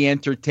was the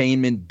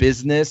entertainment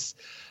business.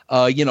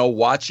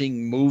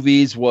 Watching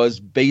movies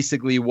was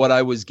basically what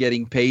I was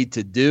getting paid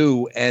to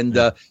do, and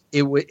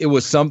it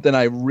was something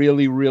I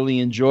really, really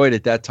enjoyed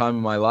at that time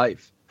of my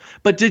life.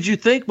 But did you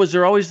think, was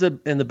there always in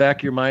the back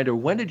of your mind, or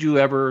when did you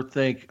ever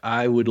think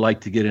I would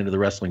like to get into the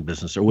wrestling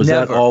business? Or was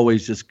that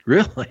always just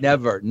really?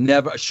 Never.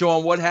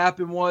 Sean, what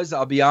happened was,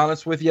 I'll be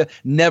honest with you,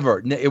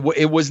 never.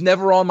 It was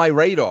never on my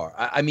radar.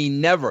 I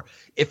mean, never.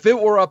 If it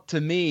were up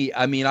to me,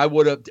 I mean, I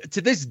would have,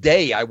 to this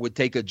day, I would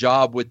take a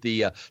job with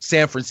the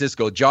San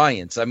Francisco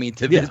Giants. I mean,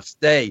 to this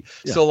day.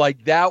 Yeah. So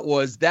like that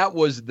was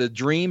the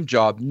dream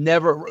job.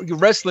 Never,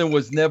 wrestling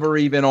was never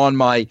even on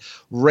my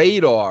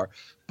radar.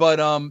 But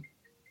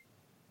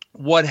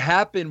what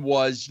happened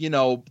was,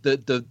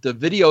 the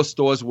video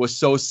stores were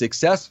so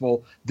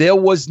successful, there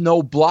was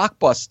no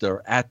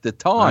Blockbuster at the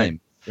time.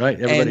 Right.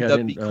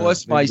 And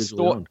because my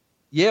store,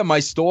 my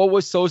store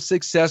was so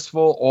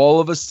successful, all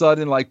of a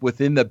sudden, like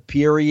within the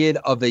period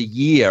of a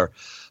year,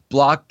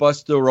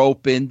 Blockbuster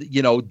opened,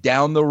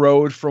 down the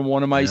road from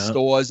one of my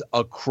stores,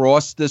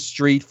 across the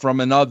street from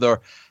another,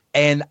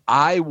 and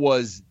I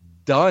was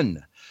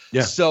done.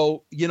 Yeah.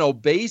 So,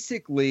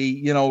 basically,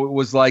 it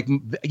was like,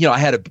 I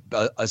had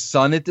a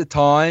son at the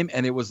time,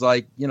 and it was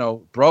like,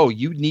 bro,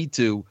 you need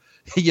to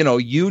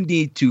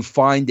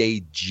find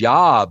a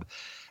job.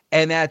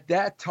 And at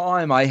that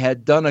time, I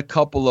had done a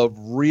couple of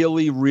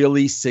really,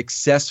 really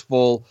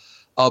successful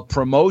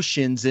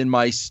promotions in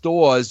my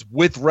stores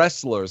with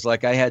wrestlers.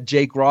 Like I had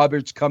Jake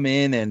Roberts come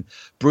in and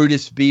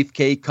Brutus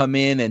Beefcake come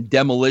in and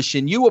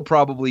Demolition. You were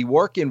probably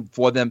working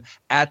for them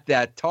at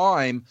that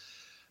time.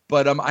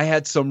 But I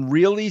had some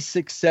really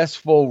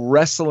successful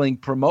wrestling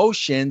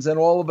promotions, and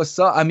all of a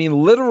sudden, I mean,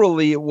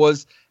 literally, it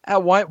was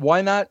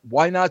why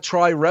not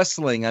try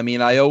wrestling? I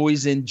mean, I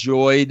always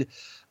enjoyed,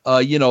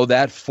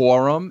 that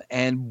forum,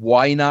 and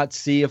why not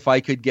see if I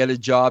could get a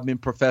job in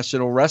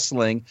professional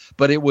wrestling?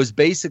 But it was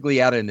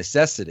basically out of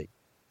necessity.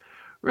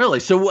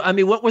 Really? So, I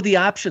mean, what were the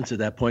options at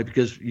that point?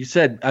 Because you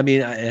said, I mean,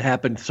 it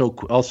happened so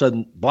all of a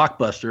sudden,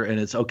 Blockbuster, and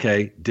it's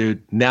okay,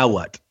 dude. Now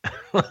what?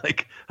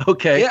 Like,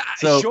 okay. Yeah,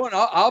 so, Sean,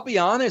 I'll be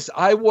honest.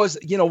 I was,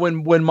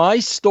 when my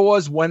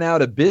stores went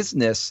out of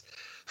business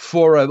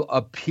for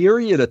a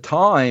period of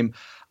time,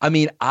 I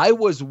mean, I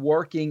was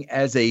working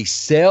as a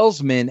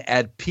salesman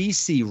at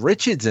PC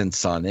Richards and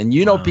Son, and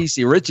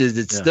PC Richards.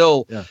 It's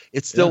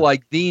still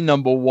like the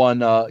number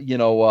one,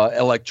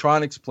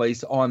 electronics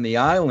place on the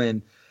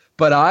island.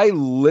 But I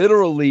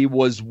literally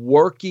was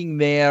working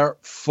there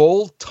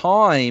full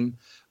time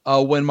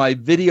when my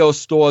video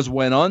stores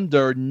went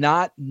under,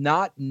 not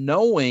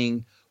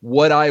knowing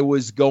what I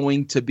was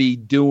going to be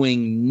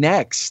doing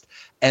next.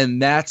 And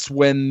that's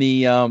when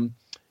the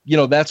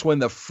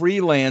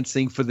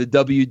freelancing for the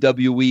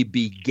WWE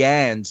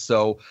began.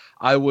 So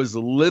I was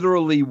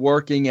literally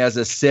working as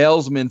a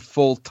salesman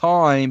full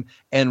time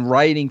and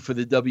writing for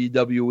the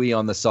WWE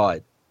on the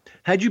side.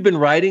 Had you been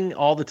writing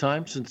all the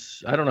time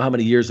since, I don't know how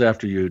many years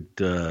after you'd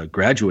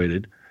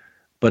graduated,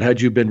 but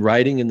had you been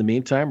writing in the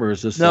meantime, or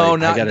is this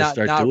not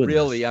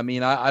really. This? I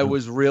mean, I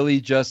was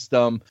really just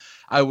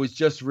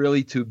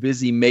really too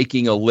busy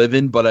making a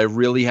living, but I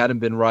really hadn't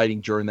been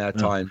writing during that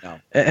time. No.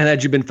 And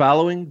had you been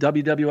following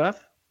WWF?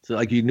 So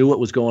like you knew what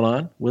was going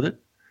on with it?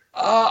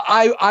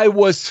 I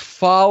was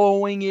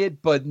following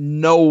it, but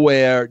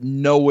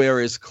nowhere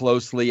as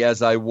closely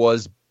as I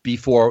was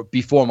before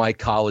my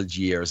college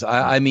years.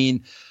 I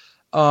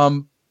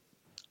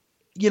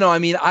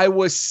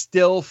was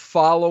still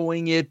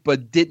following it,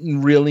 but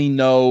didn't really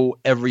know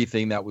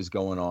everything that was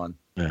going on.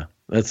 Yeah,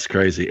 that's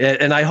crazy.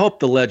 And I hope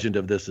the legend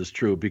of this is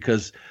true,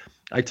 because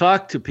I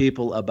talked to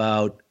people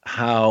about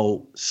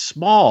how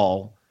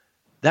small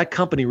that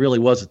company really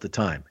was at the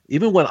time,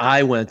 even when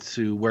I went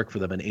to work for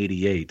them in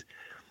 '88.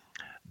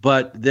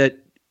 But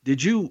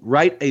did you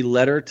write a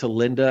letter to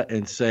Linda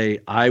and say,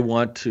 I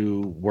want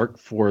to work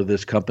for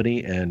this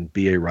company and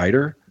be a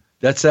writer?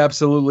 That's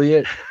absolutely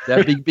it.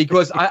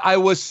 Because I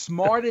was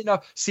smart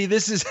enough. See,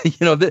 this is,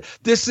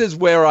 this is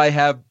where I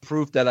have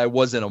proof that I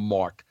wasn't a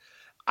mark.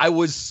 I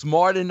was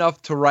smart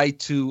enough to write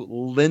to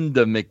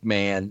Linda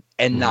McMahon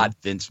and not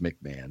Vince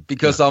McMahon,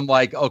 because I'm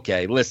like,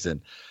 okay,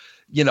 listen,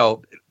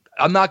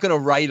 I'm not going to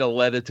write a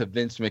letter to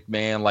Vince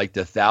McMahon like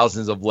the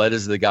thousands of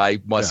letters the guy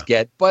must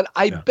get, but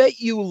I bet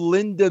you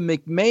Linda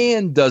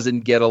McMahon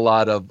doesn't get a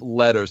lot of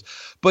letters.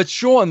 But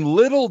Sean,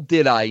 little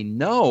did I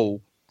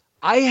know,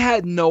 I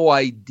had no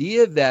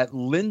idea that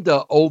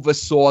Linda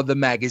oversaw the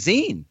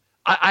magazine.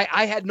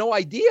 I had no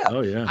idea.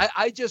 Oh, yeah.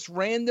 I just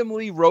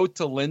randomly wrote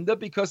to Linda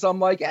because I'm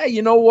like, hey,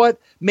 you know what?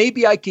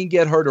 Maybe I can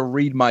get her to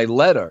read my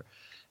letter.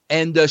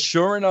 And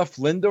sure enough,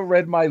 Linda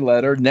read my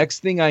letter.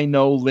 Next thing I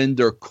know,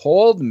 Linda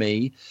called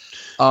me.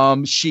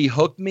 She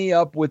hooked me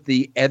up with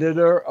the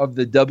editor of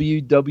the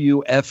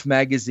WWF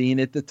magazine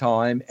at the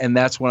time, and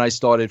that's when I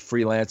started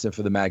freelancing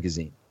for the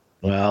magazine.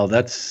 Well,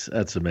 that's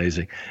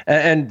amazing.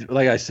 And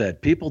like I said,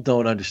 people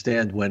don't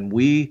understand when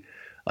we,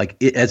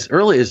 like as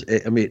early as,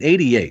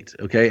 '88,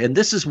 okay? And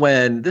this is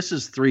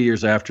 3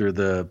 years after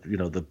the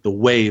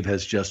wave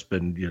has just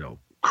been,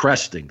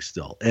 cresting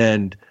still.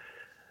 And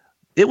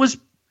it was,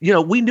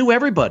 we knew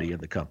everybody in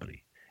the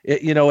company.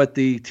 At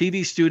the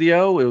TV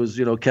studio, it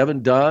was,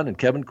 Kevin Dunn and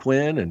Kevin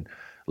Quinn and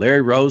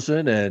Larry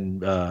Rosen,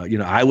 and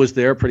I was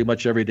there pretty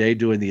much every day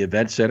doing the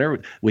event center.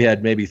 We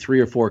had maybe 3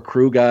 or 4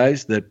 crew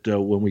guys that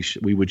when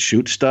we would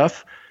shoot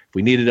stuff. If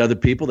we needed other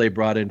people, they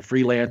brought in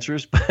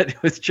freelancers, but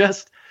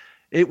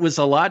it was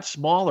a lot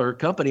smaller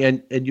company.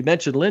 And you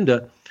mentioned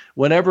Linda.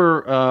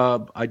 Whenever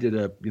I did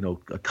a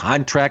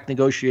contract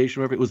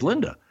negotiation, whatever, it was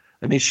Linda.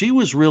 I mean, she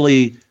was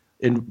really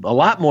a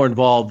lot more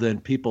involved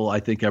than people I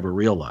think ever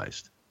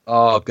realized.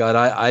 Oh, God,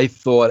 I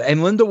thought,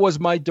 and Linda was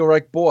my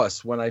direct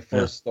boss when I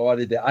first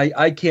started.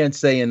 I can't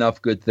say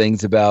enough good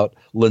things about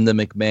Linda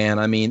McMahon.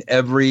 I mean,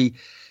 every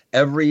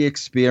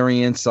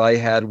experience I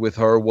had with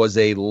her was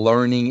a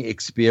learning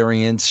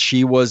experience.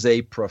 She was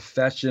a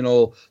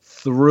professional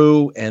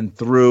through and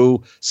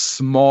through,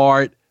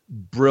 smart,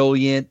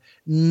 brilliant,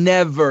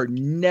 never,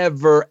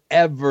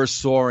 ever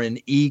saw an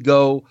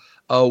ego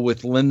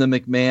with Linda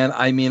McMahon.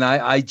 I mean,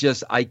 I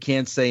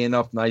can't say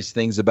enough nice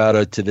things about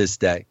her to this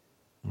day.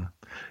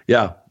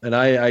 Yeah, and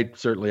I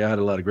certainly had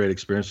a lot of great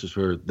experiences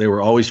with her. They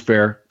were always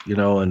fair,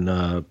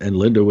 and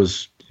Linda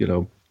was,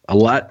 had a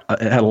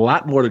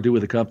lot more to do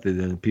with the company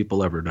than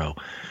people ever know.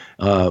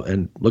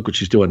 And look what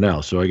she's doing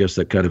now. So I guess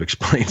that kind of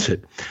explains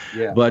it.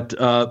 Yeah. But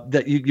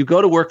that you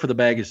go to work for the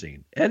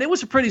magazine, and it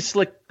was a pretty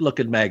slick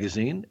looking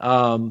magazine.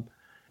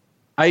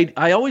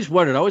 I always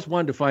wanted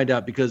to find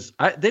out, because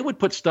they would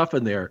put stuff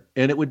in there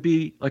and it would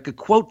be like a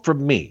quote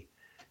from me.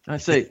 And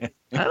I'd say,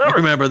 I don't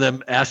remember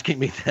them asking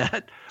me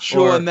that.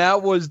 Sure, and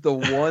that was the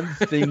one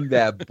thing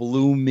that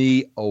blew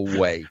me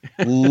away.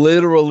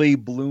 Literally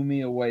blew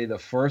me away the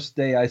first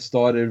day I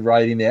started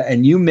writing there.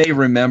 And you may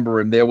remember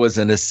him. There was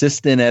an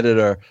assistant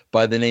editor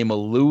by the name of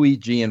Louis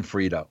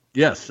Gianfrido.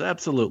 Yes,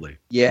 absolutely.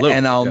 Yeah, Lou,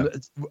 and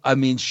I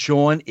mean,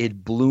 Sean,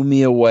 it blew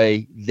me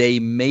away. They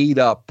made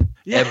up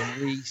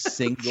every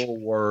single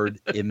word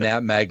in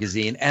that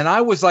magazine. And I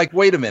was like,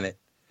 wait a minute.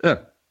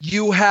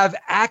 You have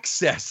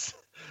access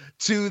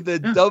to the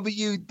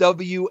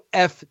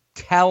WWF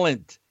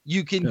talent.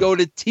 You can go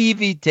to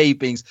TV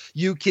tapings.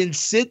 You can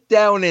sit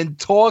down and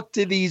talk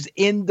to these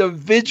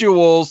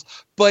individuals,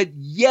 but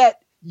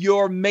yet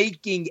you're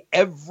making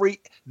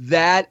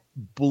that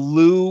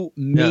blew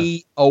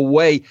me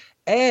away.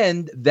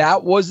 And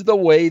that was the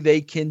way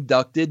they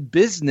conducted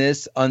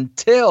business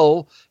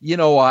until,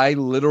 I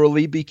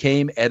literally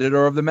became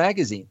editor of the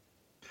magazine.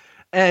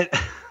 And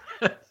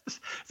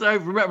so I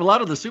remember a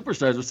lot of the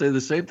superstars would say the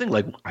same thing,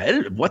 like,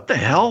 what the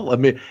hell? I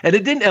mean, and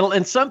it didn't,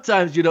 and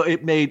sometimes,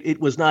 it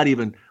was not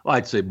even,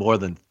 I'd say more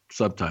than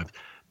sometimes,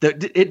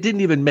 it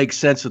didn't even make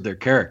sense of their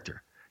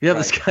character. You have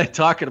this guy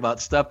talking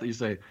about stuff that you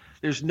say,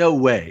 there's no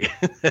way.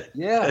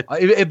 Yeah,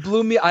 it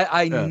blew me.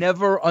 I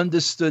never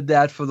understood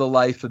that for the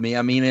life of me.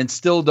 I mean, and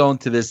still don't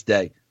to this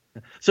day.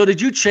 So did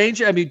you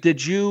change it? I mean,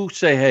 did you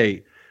say,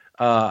 hey,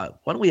 why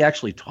don't we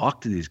actually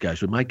talk to these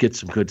guys? We might get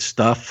some good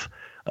stuff.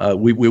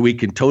 We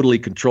can totally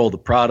control the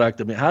product.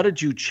 I mean, how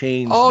did you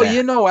change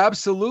that?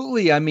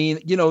 Absolutely. I mean,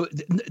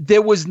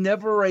 there was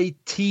never a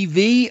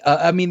TV.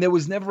 There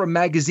was never a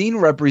magazine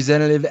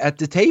representative at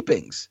the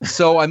tapings.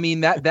 So, I mean,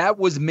 that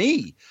was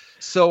me.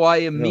 So I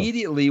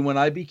immediately, when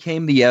I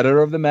became the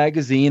editor of the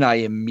magazine, I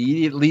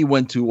immediately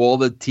went to all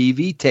the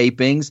TV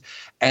tapings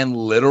and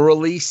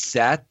literally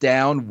sat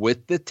down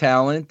with the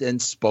talent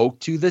and spoke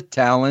to the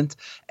talent.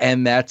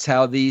 And that's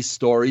how these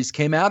stories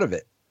came out of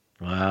it.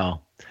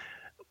 Wow.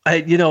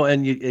 And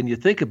you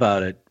think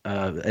about it,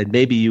 and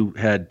maybe you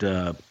had,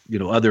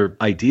 other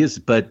ideas,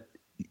 but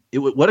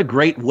what a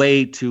great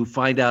way to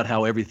find out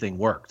how everything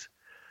worked.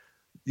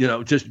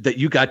 Just that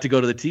you got to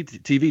go to the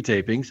TV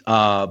tapings.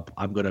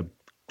 I'm going to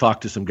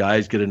talk to some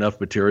guys, get enough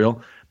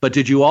material. But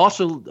did you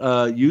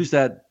also use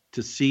that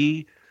to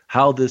see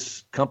how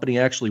this company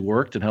actually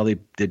worked and how they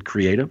did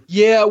creative?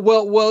 Yeah,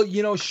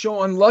 well,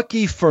 Sean,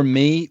 lucky for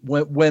me,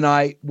 when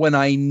I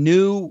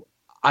knew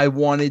I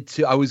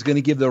was going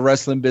to give the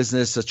wrestling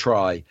business a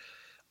try.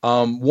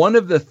 One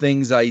of the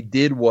things I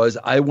did was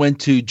I went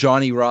to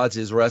Johnny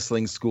Rodz'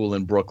 wrestling school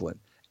in Brooklyn,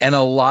 and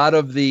a lot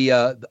of the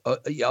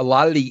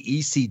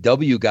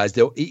ECW guys,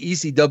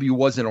 ECW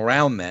wasn't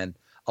around then.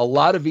 A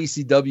lot of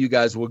ECW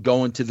guys were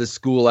going to the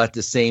school at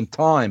the same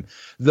time.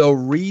 The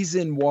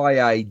reason why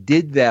I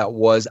did that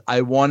was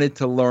I wanted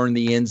to learn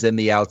the ins and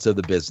the outs of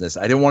the business.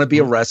 I didn't want to be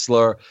a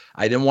wrestler.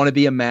 I didn't want to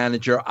be a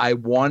manager. I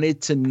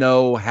wanted to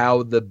know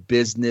how the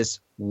business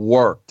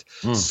worked.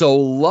 So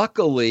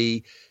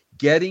luckily,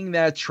 getting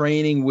that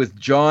training with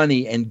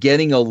Johnny and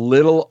getting a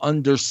little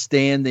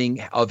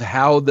understanding of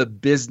how the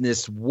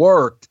business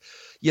worked,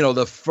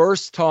 the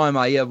first time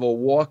I ever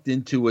walked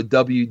into a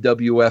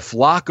WWF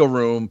locker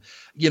room,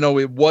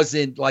 it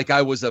wasn't like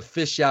I was a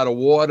fish out of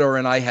water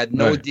and I had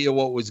no idea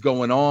what was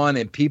going on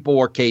and people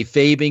were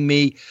kayfabing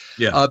me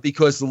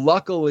because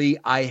luckily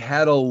I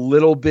had a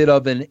little bit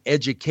of an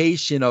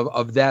education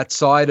of that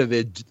side of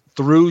it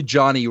through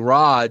Johnny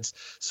Rodz.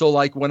 So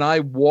like when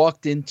I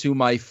walked into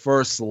my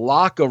first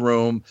locker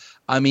room,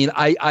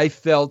 I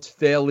felt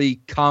fairly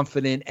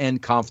confident and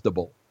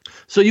comfortable.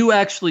 So you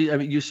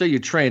actually, you say you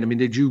trained.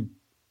 Did you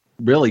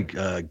really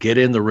get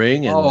in the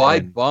ring and I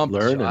bumped.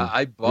 learn?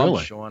 I bumped,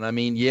 really? Sean. I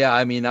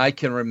mean, I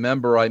can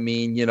remember.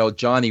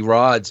 Johnny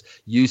Rods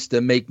used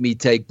to make me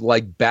take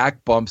like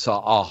back bumps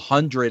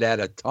 100 at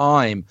a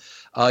time.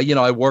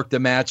 I worked a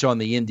match on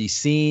the indie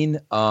scene.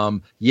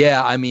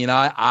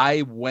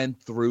 I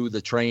went through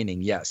the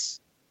training. Yes.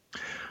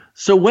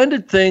 So when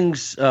did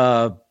things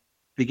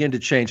begin to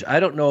change? I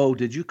don't know.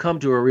 Did you come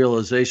to a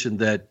realization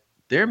that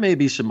there may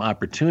be some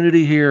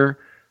opportunity here?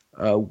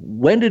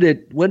 When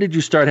did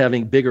you start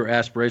having bigger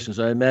aspirations?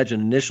 I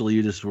imagine initially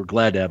you just were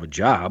glad to have a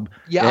job.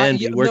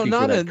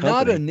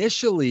 Not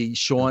initially,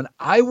 Sean.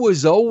 I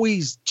was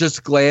always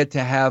just glad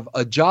to have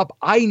a job.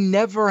 I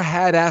never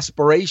had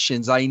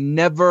aspirations. I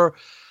never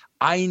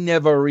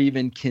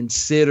even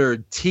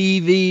considered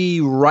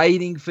TV,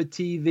 writing for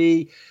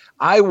TV.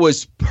 I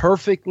was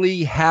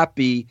perfectly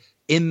happy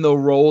in the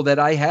role that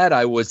I had.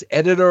 I was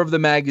editor of the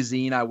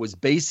magazine. I was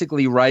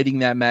basically writing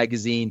that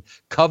magazine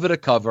cover to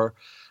cover.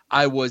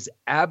 I was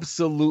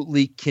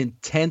absolutely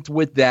content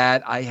with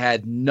that. I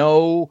had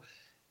no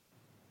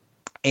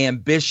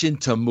ambition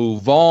to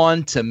move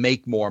on, to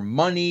make more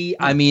money.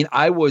 I mean,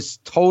 I was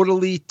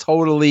totally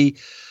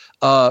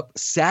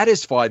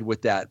satisfied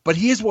with that. But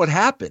here's what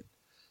happened.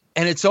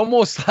 And it's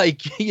almost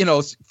like,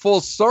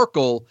 full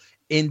circle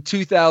in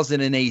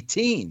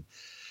 2018.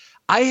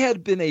 I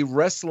had been a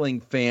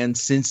wrestling fan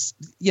since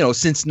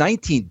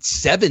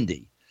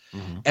 1970.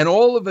 Mm-hmm. And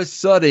all of a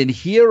sudden,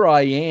 here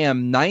I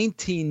am,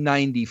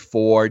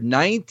 1994,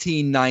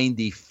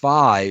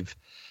 1995,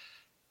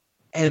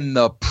 and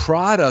the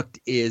product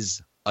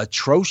is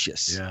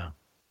atrocious. Yeah.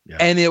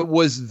 And it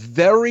was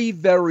very,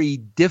 very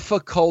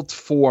difficult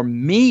for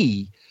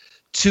me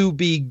to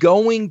be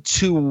going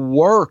to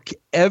work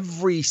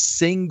every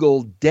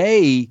single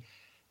day,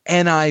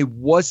 and I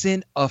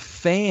wasn't a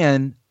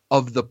fan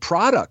of the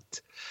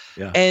product.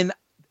 Yeah. And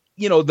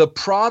the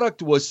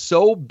product was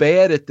so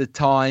bad at the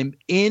time,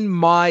 in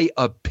my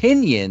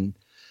opinion,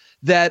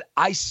 that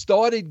I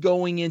started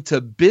going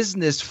into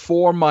business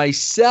for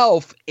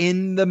myself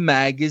in the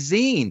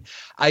magazine.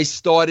 I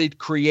started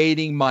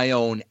creating my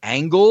own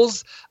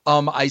angles.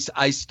 I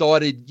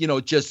started,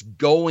 just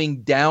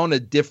going down a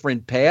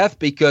different path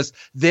because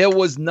there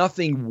was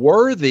nothing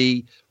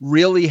worthy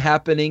really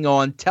happening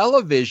on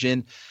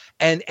television.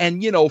 And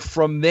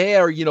from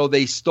there,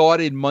 they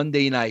started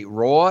Monday Night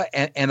Raw,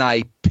 and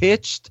I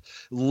pitched,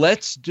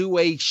 let's do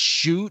a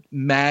shoot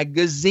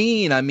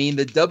magazine. I mean,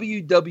 the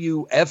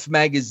WWF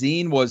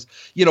magazine was,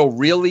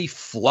 really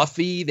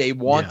fluffy. They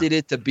wanted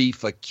it to be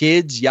for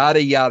kids,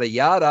 yada, yada,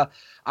 yada.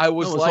 I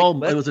was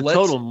it was a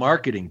total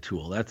marketing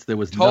tool. There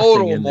was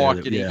total nothing in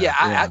marketing. There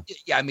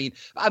I mean,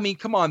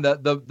 come on.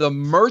 The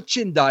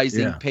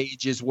merchandising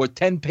pages were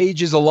 10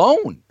 pages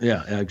alone.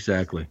 Yeah,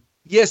 exactly.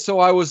 Yeah, so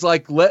I was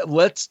like,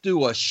 let's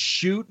do a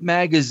shoot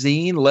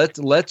magazine.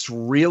 Let's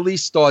really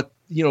start,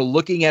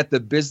 looking at the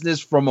business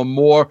from a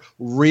more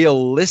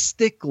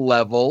realistic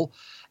level.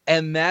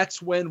 And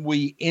that's when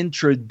we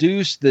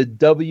introduced the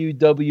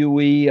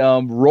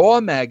WWE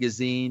Raw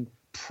magazine,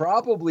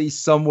 probably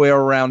somewhere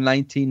around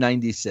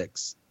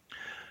 1996.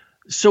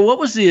 So what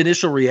was the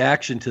initial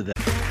reaction to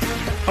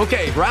that?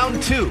 Okay,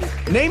 round two.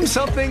 Name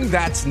something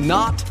that's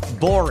not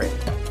boring.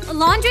 A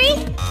laundry?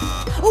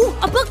 Ooh,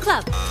 a book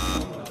club.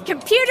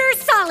 Computer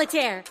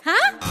solitaire,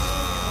 huh?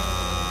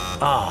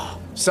 Ah,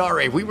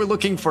 sorry, we were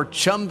looking for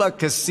Chumba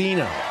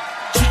Casino.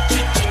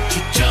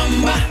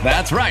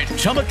 That's right,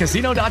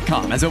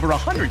 ChumbaCasino.com has over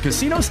 100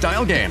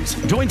 casino-style games.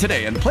 Join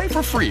today and play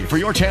for free for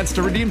your chance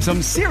to redeem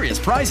some serious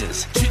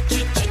prizes.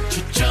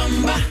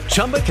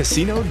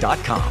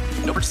 ChumbaCasino.com.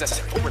 No purchase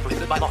necessary. Void where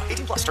prohibited by law.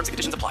 18+ terms and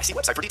conditions apply. See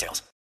website for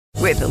details.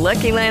 With the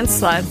Lucky Land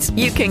Slots,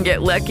 you can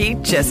get lucky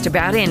just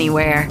about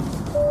anywhere.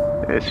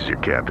 This is your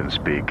captain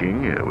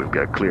speaking. We've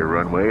got clear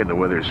runway and the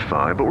weather's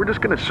fine, but we're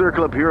just going to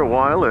circle up here a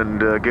while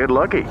and get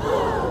lucky.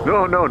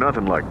 No,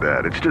 nothing like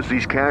that. It's just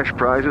these cash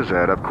prizes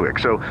add up quick.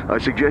 So I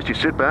suggest you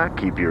sit back,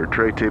 keep your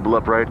tray table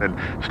upright, and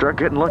start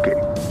getting lucky.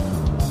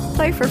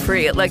 Play for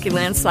free at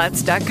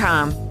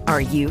LuckyLandSlots.com.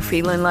 Are you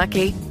feeling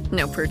lucky?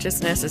 No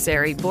purchase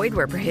necessary. Void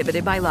where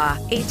prohibited by law.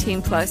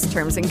 18+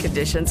 terms and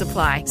conditions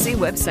apply. See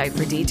website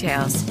for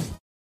details.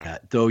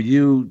 Though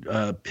you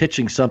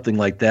pitching something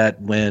like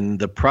that when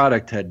the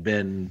product had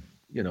been,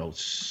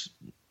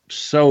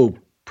 so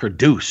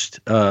produced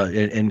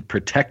and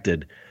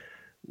protected,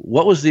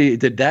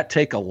 did that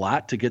take a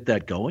lot to get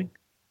that going?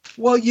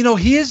 Well,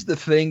 here's the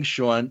thing,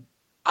 Sean.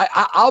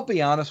 I'll be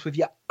honest with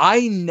you.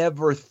 I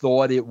never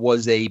thought it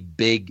was a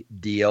big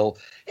deal.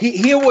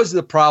 Here was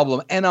the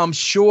problem, and I'm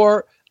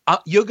sure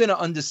you're going to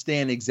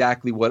understand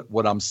exactly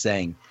what I'm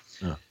saying.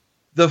 Yeah.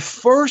 The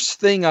first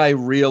thing I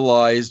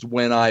realized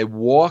when I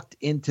walked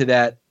into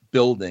that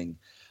building,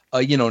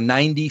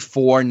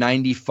 94,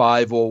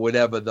 95 or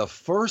whatever, the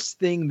first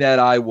thing that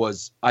I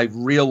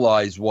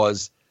realized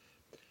was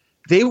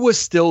they were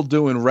still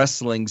doing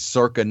wrestling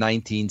circa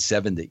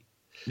 1970.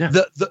 Yeah.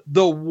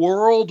 The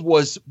world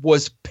was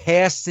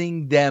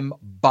passing them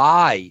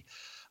by.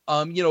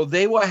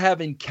 They were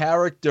having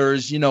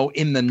characters, in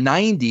the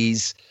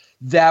 90s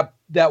that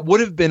would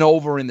have been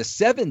over in the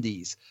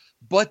 70s.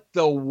 but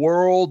the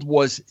world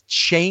was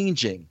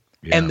changing.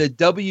 Yeah. And the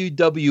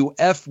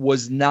WWF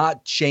was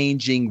not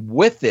changing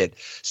with it.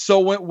 So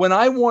when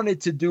I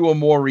wanted to do a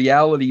more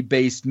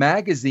reality-based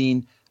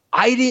magazine,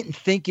 I didn't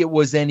think it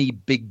was any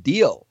big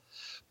deal.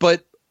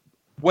 But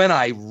when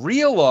I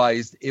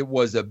realized it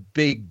was a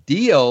big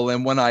deal,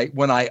 and when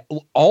I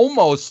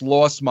almost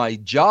lost my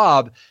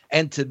job,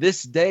 and to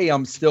this day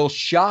I'm still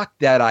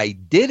shocked that I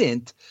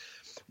didn't,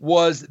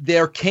 was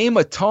there came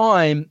a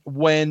time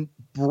when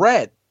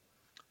Brett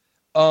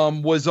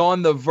was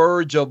on the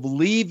verge of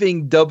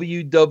leaving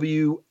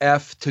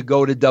WWF to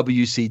go to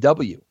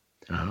WCW.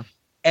 Uh-huh.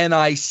 And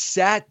I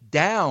sat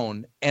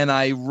down and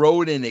I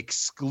wrote an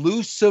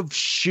exclusive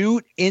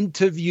shoot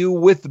interview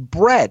with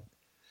Brett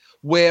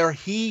where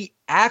he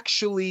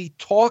actually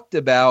talked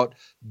about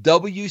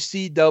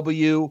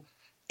WCW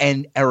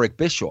and Eric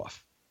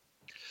Bischoff.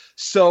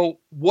 So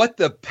what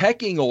the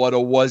pecking order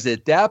was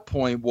at that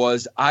point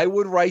was I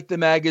would write the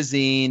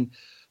magazine.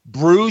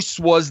 Bruce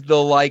was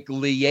the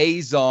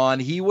liaison.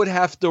 He would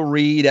have to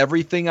read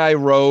everything I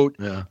wrote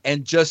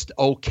and just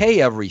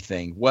okay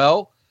everything.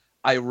 Well,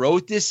 I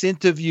wrote this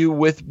interview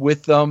with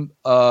Brett,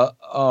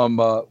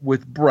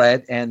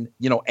 and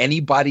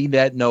anybody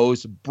that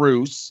knows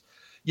Bruce,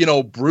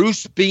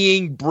 Bruce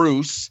being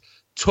Bruce,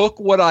 took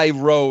what I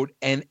wrote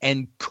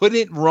and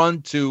couldn't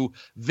run to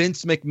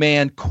Vince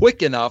McMahon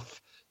quick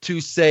enough to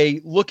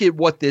say, look at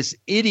what this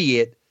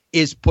idiot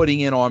is putting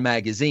in our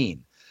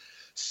magazine.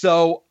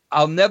 So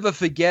I'll never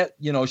forget,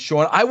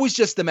 Sean, I was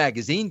just a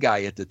magazine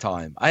guy at the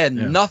time. I had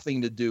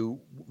nothing to do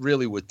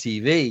really with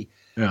TV.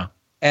 Yeah.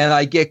 And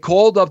I get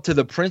called up to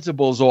the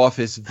principal's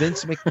office,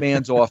 Vince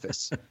McMahon's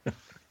office.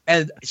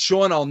 And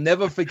Sean, I'll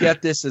never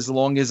forget this as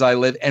long as I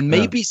live. And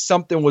maybe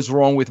something was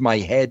wrong with my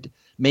head.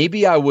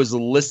 Maybe I was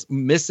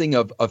missing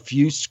a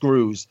few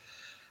screws.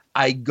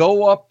 I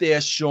go up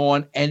there,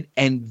 Sean, and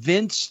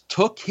Vince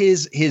took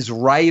his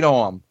right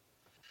arm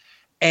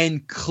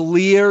and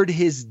cleared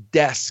his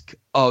desk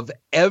of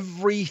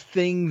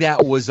everything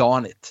that was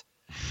on it.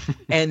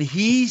 And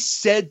he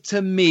said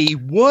to me,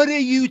 what are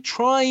you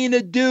trying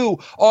to do?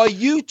 Are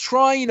you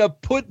trying to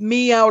put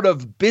me out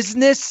of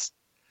business?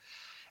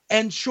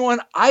 And Sean,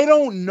 I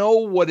don't know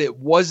what it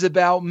was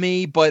about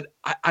me, but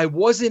I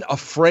wasn't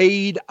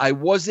afraid. I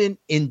wasn't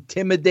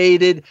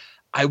intimidated.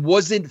 I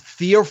wasn't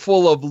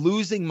fearful of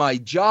losing my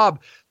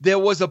job. There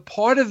was a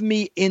part of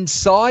me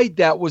inside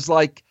that was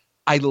like,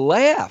 I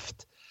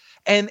laughed.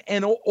 And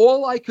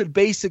all I could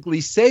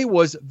basically say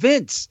was,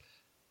 Vince,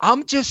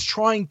 I'm just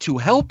trying to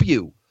help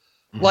you.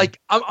 Mm-hmm. Like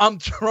I'm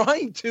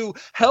trying to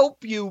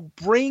help you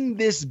bring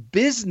this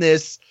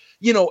business,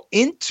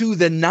 into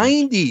the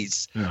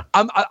 90s. Yeah.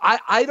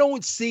 I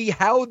don't see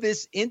how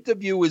this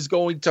interview is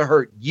going to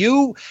hurt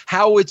you,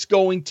 how it's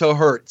going to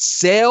hurt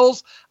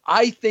sales.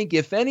 I think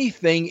if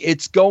anything,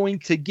 it's going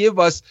to give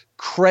us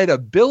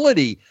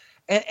credibility.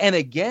 And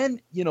again,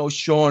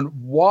 Sean,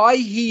 why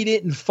he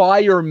didn't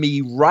fire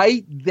me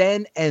right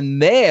then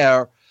and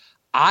there,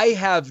 I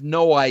have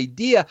no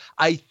idea.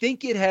 I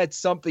think it had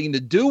something to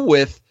do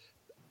with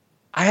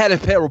I had a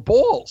pair of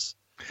balls,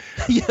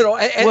 and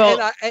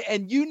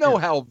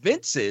how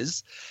Vince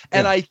is.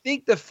 And I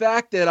think the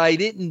fact that I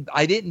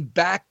didn't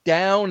back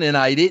down, and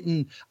I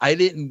didn't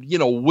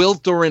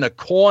wilter in a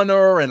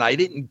corner, and I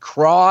didn't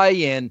cry,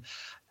 and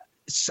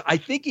I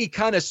think he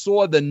kind of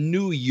saw the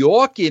New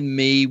York in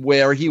me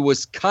where he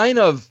was kind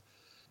of,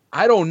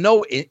 I don't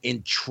know,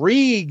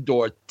 intrigued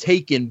or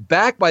taken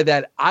back by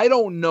that. I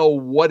don't know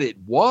what it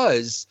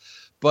was,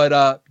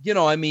 but,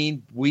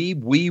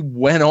 we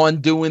went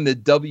on doing the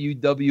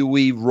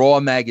WWE Raw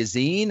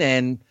magazine,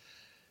 and,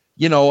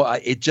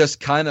 it just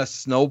kind of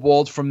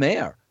snowballed from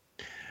there.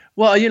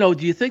 Well,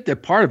 do you think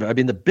that part of it, I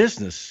mean, the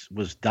business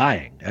was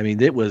dying. I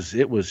mean, it was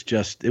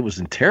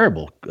in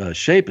terrible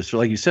shape. It's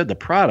like you said, the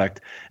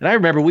product. And I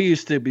remember we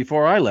used to,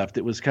 before I left,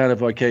 it was kind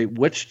of, okay,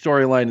 which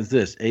storyline is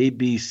this? A,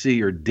 B,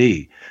 C, or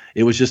D?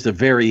 It was just a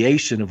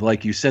variation of,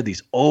 like you said,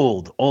 these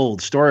old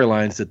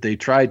storylines that they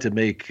tried to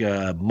make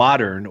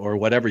modern or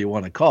whatever you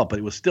want to call it, but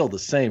it was still the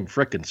same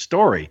frickin'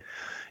 story.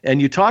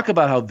 And you talk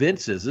about how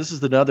Vince is. This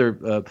is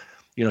another,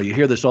 you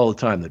hear this all the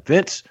time, that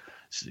Vince,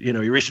 he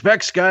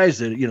respects guys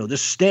that,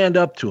 just stand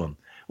up to him.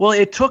 Well,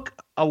 it took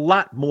a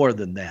lot more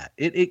than that.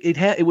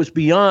 It was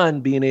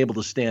beyond being able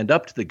to stand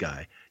up to the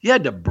guy. You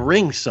had to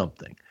bring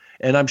something.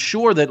 And I'm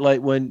sure that,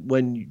 like,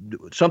 when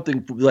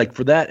something like,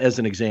 for that as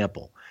an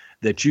example,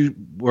 that you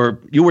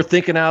were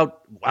thinking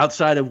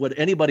outside of what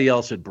anybody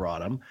else had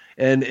brought him,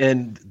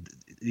 and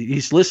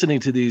he's listening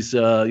to these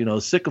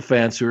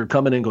sycophants who are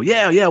coming in and go,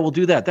 yeah, we'll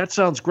do that. That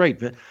sounds great.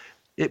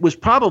 It was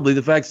probably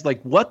the fact, like,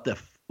 what the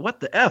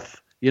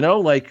F,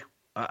 like,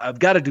 I've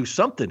got to do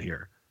something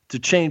here to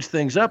change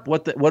things up.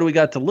 What do we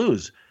got to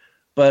lose?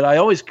 But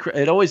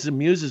it always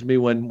amuses me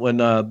when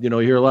you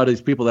hear a lot of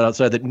these people that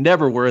outside that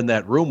never were in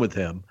that room with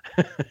him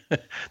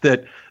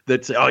that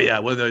say, oh yeah,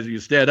 well, you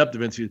stand up to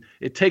Vince.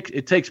 It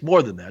takes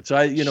more than that. So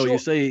you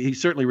say he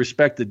certainly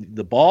respected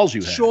the balls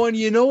you had. Sean,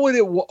 you know what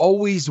it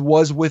always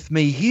was with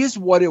me? Here's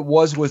what it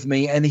was with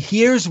me, and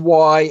here's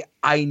why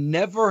I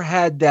never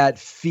had that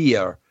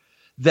fear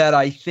that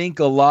I think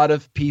a lot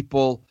of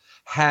people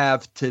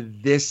have to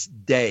this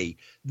day.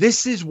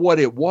 This is what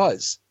it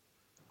was.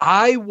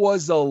 I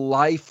was a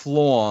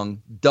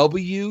lifelong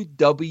WWF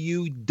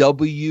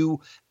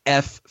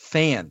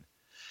fan.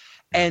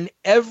 And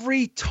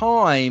every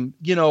time,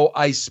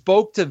 I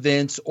spoke to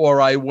Vince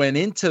or I went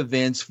into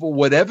Vince, for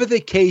whatever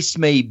the case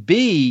may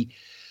be,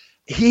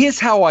 here's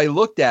how I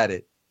looked at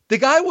it. The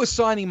guy was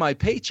signing my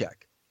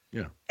paycheck.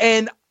 Yeah.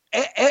 And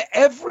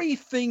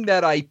everything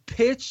that I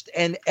pitched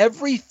and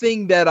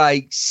everything that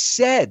I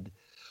said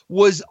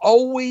was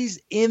always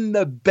in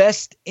the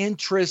best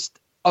interest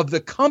of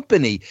the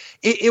company.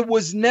 It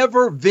was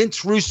never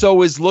Vince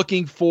Russo is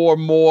looking for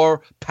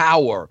more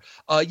power.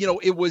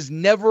 It was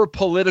never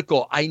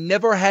political. I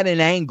never had an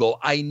angle.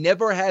 I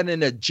never had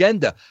an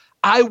agenda.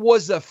 I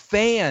was a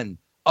fan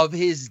of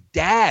his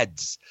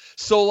dad's.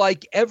 So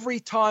like every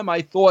time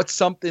I thought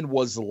something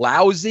was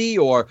lousy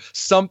or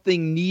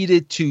something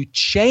needed to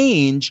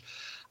change,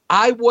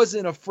 I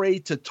wasn't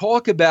afraid to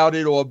talk about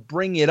it or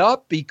bring it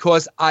up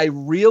because I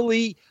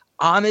really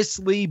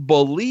honestly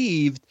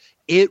believed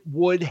it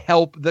would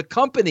help the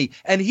company.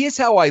 And here's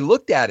how I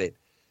looked at it.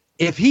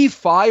 If he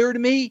fired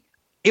me,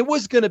 it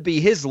was going to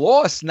be his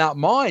loss, not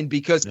mine,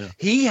 because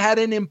he had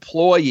an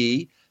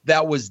employee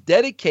that was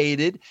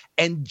dedicated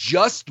and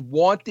just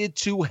wanted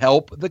to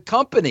help the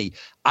company.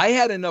 I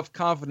had enough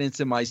confidence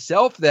in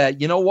myself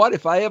that, you know what,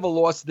 if I ever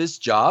lost this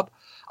job,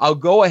 I'll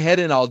go ahead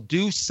and I'll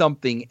do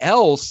something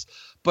else.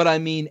 But I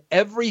mean,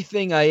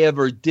 everything I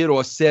ever did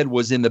or said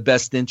was in the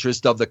best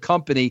interest of the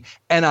company.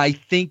 And I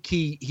think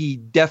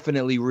he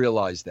definitely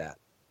realized that.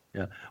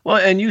 Yeah. Well,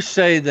 and you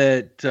say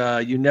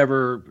that you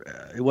never,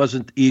 it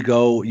wasn't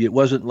ego. It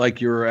wasn't like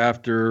you were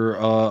after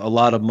a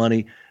lot of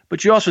money.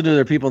 But you also knew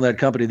there are people in that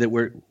company that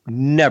were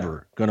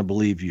never going to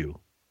believe you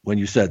when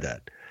you said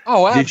that.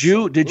 Oh,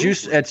 absolutely. Did you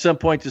at some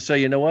point to say,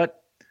 you know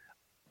what?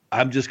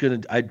 I just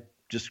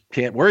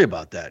can't worry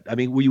about that. I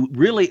mean, were you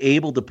really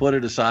able to put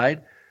it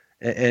aside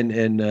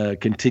and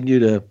continue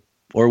to,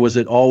 or was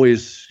it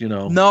always,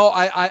 No,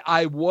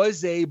 I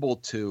was able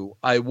to.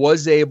 I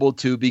was able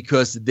to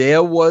because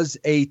there was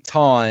a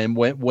time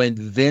when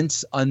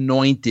Vince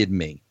anointed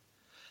me.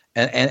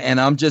 And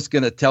I'm just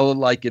going to tell it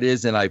like it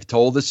is, and I've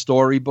told the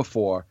story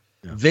before.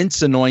 Yeah.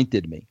 Vince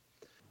anointed me.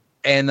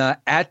 And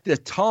at the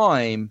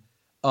time,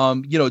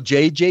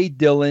 J.J.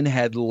 Dillon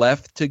had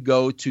left to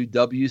go to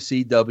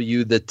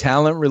WCW. The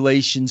talent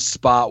relations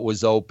spot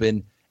was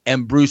open,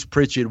 and Bruce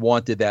Pritchard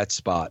wanted that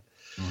spot.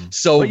 Mm-hmm.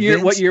 So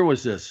what year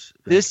was this?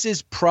 This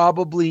is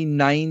probably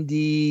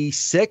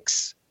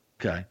 96.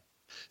 Okay.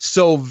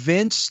 So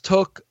Vince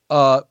took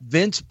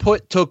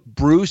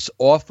Bruce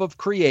off of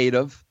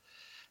creative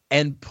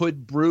and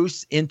put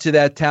Bruce into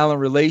that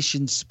talent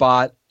relations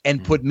spot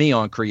and put me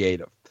on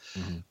creative.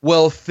 Mm-hmm.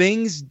 Well,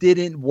 things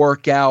didn't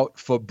work out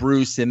for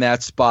Bruce in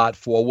that spot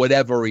for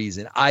whatever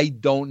reason. I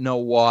don't know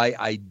why.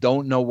 I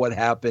don't know what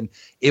happened.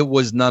 It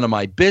was none of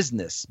my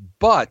business.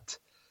 But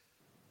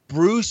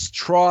Bruce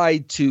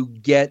tried to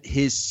get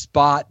his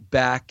spot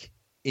back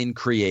in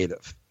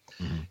creative.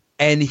 Mm-hmm.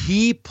 And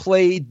he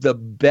played the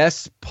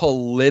best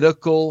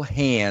political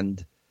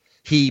hand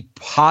he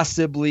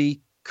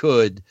possibly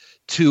could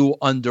to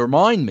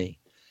undermine me.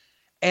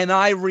 And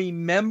I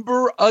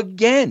remember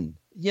again,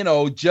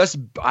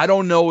 I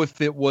don't know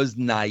if it was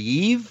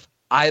naive.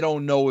 I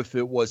don't know if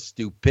it was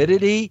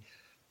stupidity.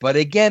 But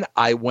again,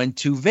 I went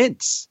to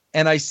Vince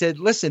and I said,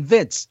 listen,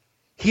 Vince,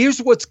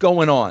 here's what's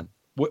going on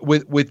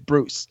with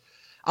Bruce.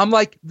 I'm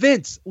like,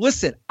 Vince,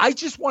 listen, I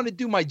just want to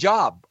do my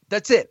job.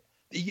 That's it.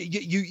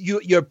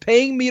 You're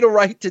paying me to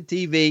write to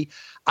TV.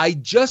 I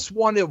just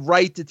want to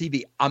write to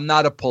TV. I'm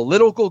not a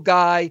political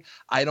guy.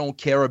 I don't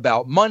care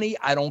about money.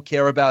 I don't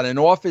care about an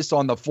office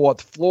on the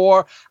 4th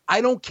floor. I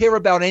don't care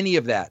about any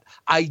of that.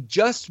 I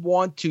just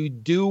want to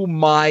do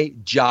my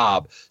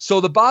job.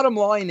 So the bottom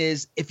line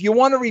is, if you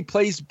want to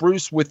replace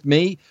Bruce with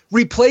me,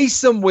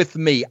 replace him with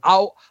me.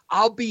 I'll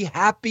be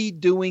happy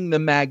doing the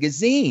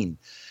magazine.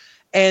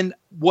 And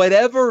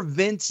whatever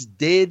Vince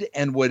did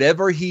and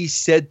whatever he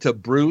said to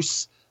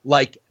Bruce,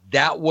 like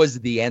that was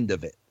the end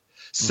of it.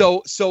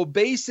 So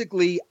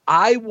basically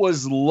I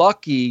was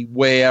lucky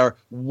where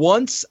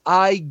once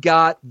I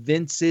got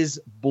Vince's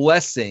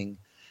blessing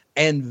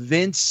and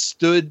Vince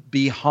stood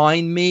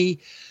behind me,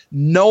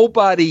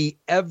 nobody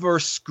ever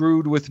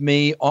screwed with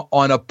me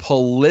on a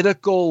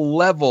political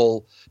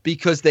level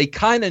because they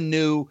kind of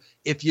knew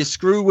if you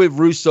screw with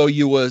Russo,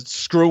 you were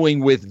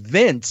screwing with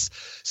Vince.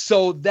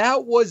 So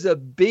that was a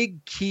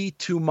big key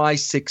to my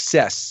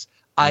success.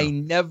 I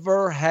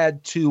never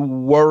had to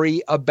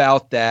worry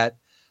about that.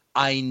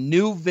 I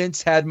knew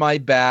Vince had my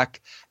back,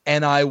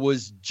 and I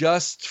was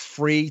just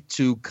free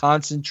to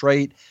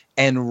concentrate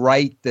and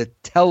write the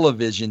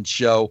television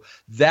show.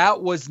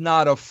 That was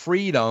not a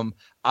freedom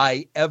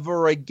I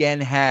ever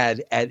again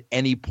had at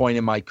any point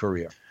in my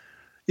career.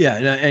 Yeah,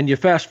 and you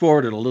fast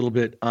forwarded a little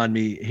bit on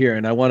me here,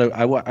 and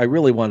I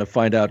really want to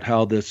find out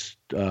how this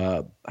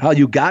how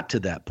you got to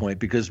that point,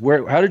 because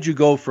how did you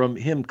go from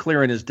him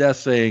clearing his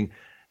desk saying,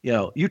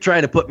 you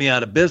trying to put me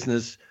out of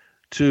business,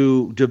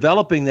 to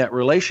developing that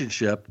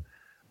relationship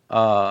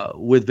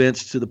with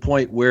Vince to the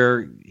point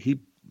where he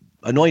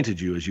anointed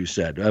you, as you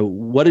said.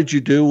 What did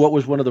you do? What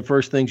was one of the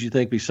first things you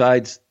think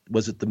besides,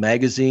 was it the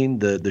magazine,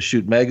 the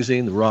Shoot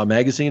magazine, the Raw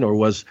magazine,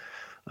 or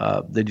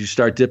did you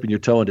start dipping your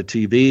toe into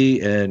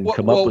TV and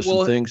come up with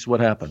some things? What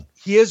happened?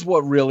 Here's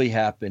what really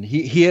happened.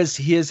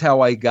 Here's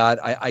how I got,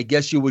 I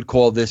guess you would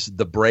call this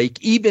the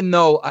break, even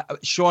though,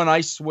 Sean,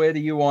 I swear to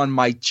you on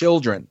my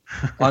children,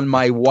 on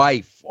my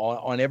wife,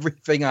 on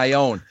everything I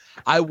own,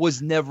 I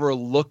was never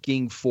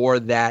looking for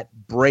that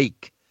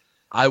break.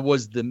 I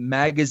was the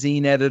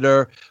magazine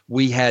editor.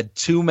 We had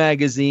 2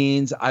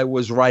 magazines. I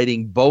was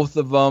writing both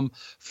of them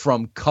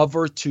from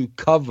cover to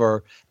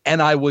cover,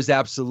 and I was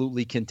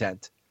absolutely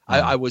content.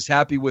 I was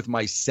happy with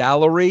my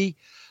salary.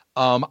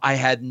 I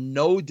had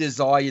no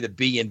desire to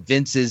be in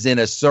Vince's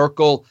inner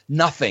circle.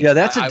 Nothing. Yeah,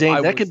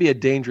 that can be a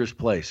dangerous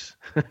place.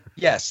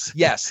 Yes.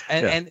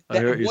 And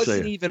that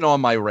wasn't even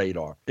on my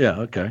radar. Yeah,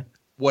 okay.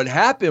 What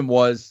happened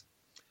was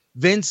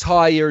Vince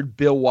hired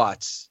Bill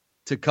Watts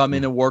to come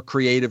in and work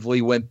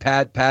creatively when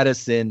Pat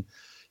Patterson,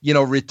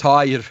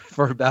 retired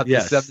for about the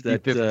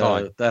 75th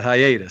time. That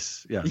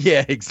hiatus. Yeah.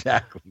 Yeah,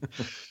 exactly.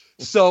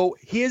 So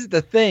here's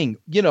the thing,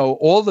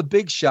 all the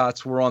big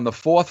shots were on the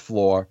 4th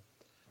floor.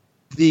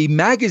 The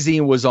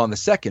magazine was on the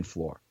 2nd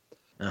floor.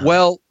 Uh-huh.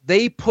 Well,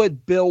 they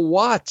put Bill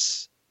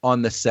Watts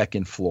on the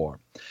 2nd floor.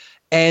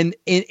 And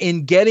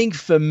in getting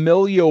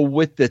familiar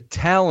with the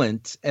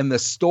talent and the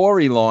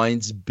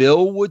storylines,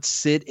 Bill would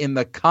sit in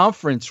the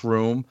conference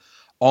room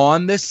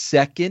on the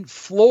 2nd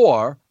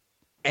floor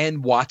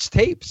and watch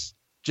tapes.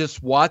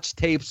 Just watch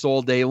tapes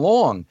all day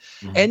long.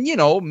 Mm-hmm.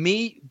 And,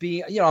 me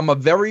being, I'm a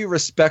very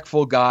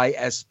respectful guy,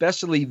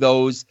 especially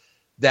those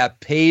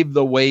that paved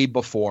the way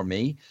before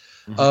me.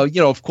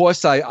 Mm-hmm. Of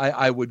course,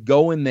 I would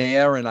go in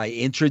there and I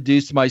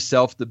introduced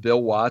myself to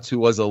Bill Watts, who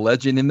was a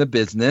legend in the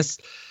business.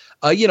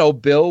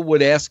 Bill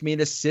would ask me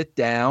to sit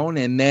down,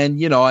 and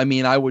then,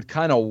 I would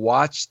kind of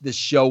watch the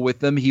show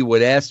with him. He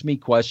would ask me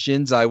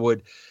questions. I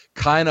would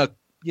kind of,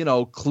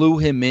 clue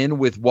him in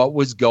with what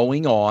was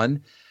going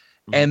on.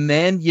 And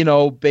then,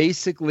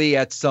 basically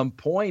at some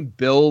point,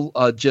 Bill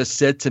just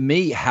said to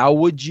me, how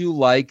would you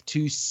like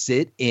to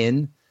sit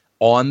in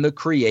on the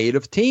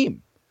creative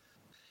team?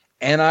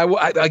 And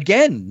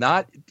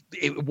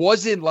it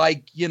wasn't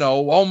like,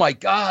 oh my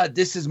God,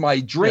 this is my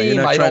dream.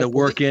 You're not trying to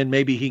work in,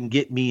 maybe he can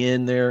get me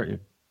in there.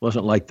 It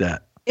wasn't like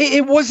that.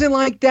 It wasn't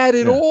like that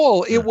at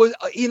all. It was,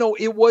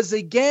 it was,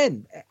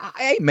 again,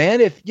 hey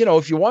man, if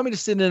you want me to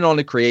sit in on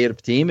the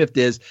creative team, if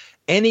there's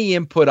any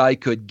input I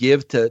could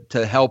give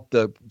to help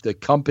the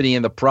company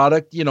and the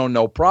product,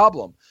 no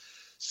problem.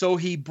 So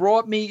he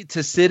brought me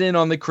to sit in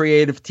on the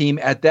creative team.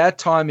 At that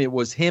time, it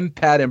was him,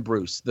 Pat, and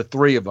Bruce, the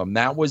 3 of them.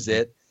 That was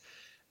it.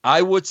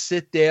 I would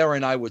sit there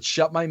and I would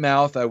shut my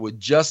mouth. I would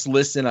just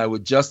listen. I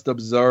would just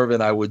observe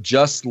and I would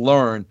just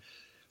learn.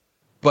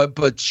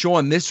 But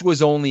Sean, this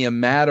was only a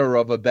matter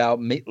of about,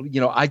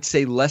 I'd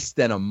say less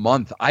than a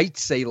month. I'd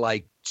say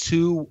like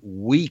 2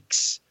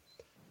 weeks.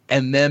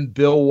 And then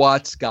Bill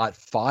Watts got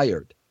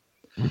fired.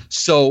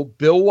 So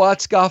Bill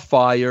Watts got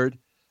fired.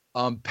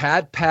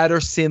 Pat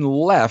Patterson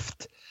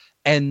left.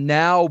 And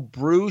now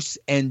Bruce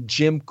and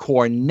Jim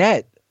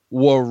Cornette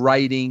were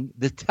writing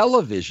the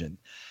television.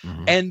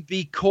 Mm-hmm. And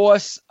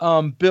because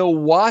Bill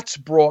Watts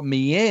brought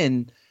me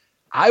in,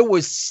 I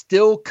was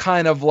still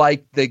kind of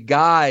like the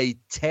guy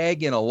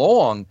tagging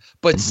along,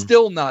 but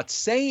still not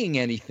saying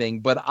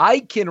anything. But I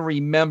can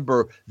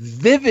remember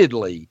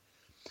vividly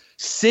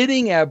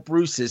sitting at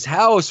Bruce's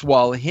house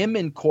while him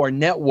and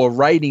Cornette were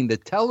writing the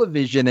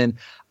television. And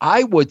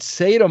I would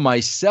say to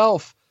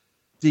myself,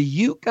 do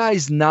you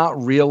guys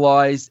not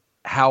realize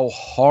how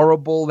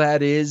horrible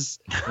that is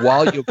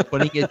while you're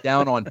putting it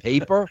down on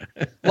paper?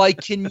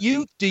 Like, do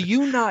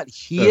you not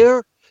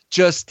hear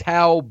just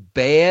how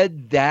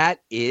bad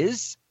that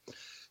is?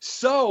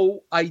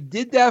 So I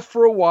did that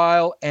for a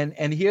while,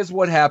 and here's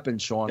what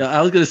happened, Sean.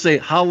 I was going to say,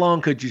 how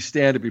long could you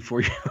stand it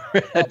before you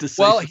had to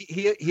say? Well,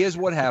 here's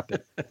what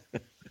happened.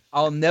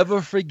 I'll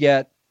never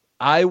forget.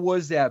 I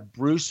was at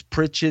Bruce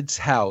Pritchard's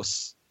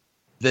house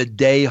the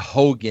day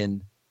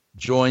Hogan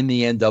joined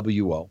the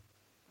NWO.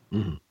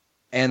 Mm-hmm.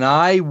 And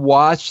I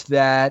watched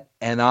that,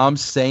 and I'm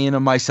saying to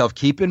myself,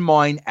 keep in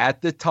mind,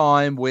 at the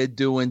time, we're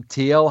doing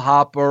T.L.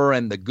 Hopper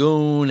and the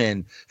Goon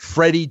and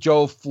Freddie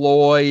Joe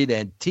Floyd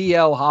and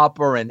T.L.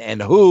 Hopper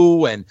and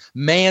Who and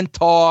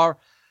Mantar.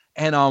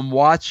 And I'm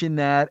watching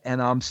that, and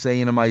I'm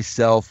saying to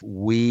myself,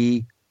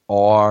 we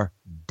are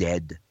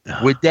dead.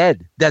 We're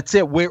dead. That's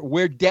it.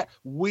 We're dead.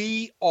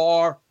 We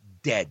are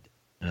dead.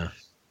 Yeah.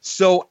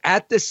 So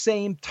at the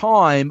same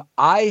time,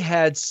 I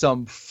had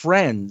some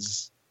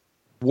friends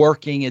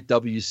working at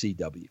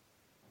WCW.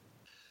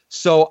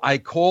 So I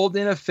called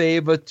in a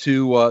favor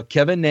to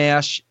Kevin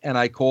Nash, and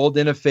I called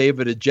in a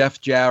favor to Jeff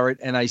Jarrett,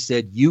 and I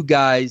said, you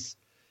guys,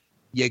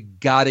 you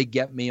got to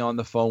get me on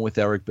the phone with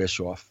Eric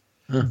Bischoff.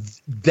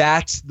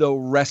 That's the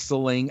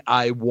wrestling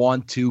I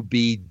want to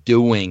be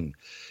doing.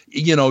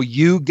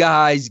 You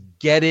guys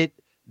get it.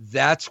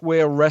 That's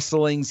where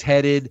wrestling's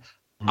headed.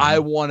 I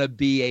want to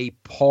be a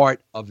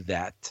part of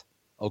that.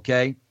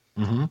 Okay?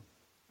 Mm-hmm.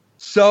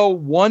 So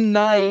one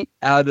night,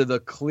 out of the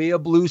clear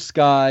blue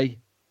sky,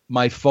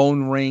 my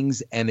phone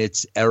rings and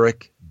it's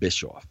Eric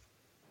Bischoff.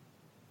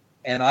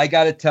 And I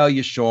got to tell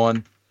you,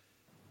 Sean,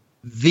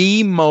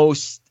 the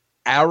most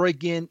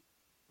arrogant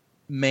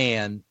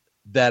man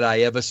that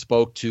I ever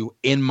spoke to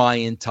in my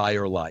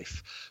entire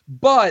life.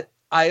 But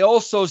I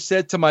also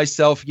said to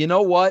myself, you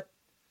know what?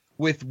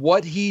 With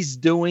what he's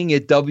doing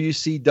at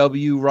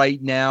WCW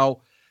right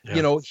now,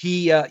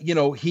 he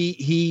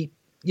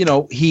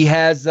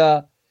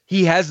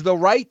has the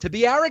right to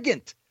be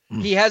arrogant.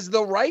 He has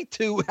the right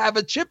to have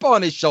a chip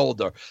on his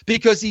shoulder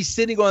because he's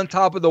sitting on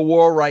top of the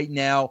world right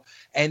now,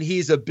 and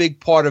he's a big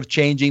part of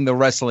changing the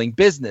wrestling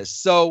business.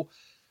 So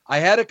I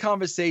had a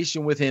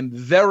conversation with him,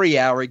 very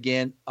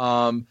arrogant.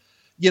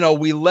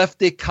 We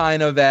left it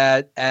kind of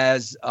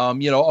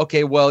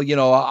okay,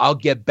 well, I'll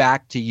get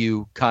back to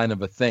you kind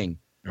of a thing.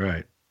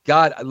 Right.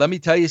 God, let me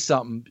tell you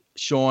something,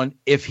 Sean.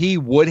 If he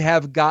would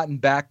have gotten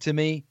back to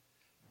me,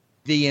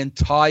 the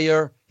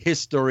entire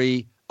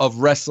history of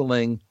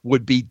wrestling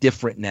would be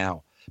different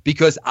now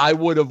because I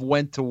would have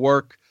went to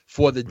work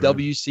for the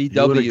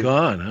WCW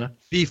gone,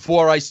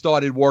 before I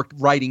started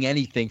writing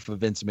anything for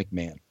Vince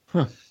McMahon.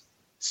 Huh.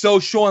 So,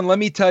 Sean, let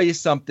me tell you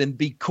something.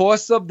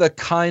 Because of the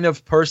kind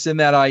of person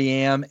that I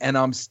am, and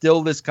I'm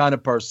still this kind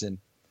of person,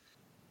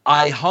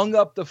 I hung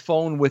up the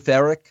phone with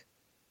Eric,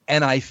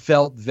 and I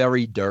felt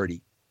very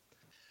dirty.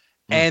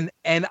 And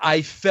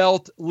I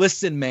felt,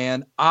 listen,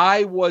 man,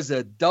 I was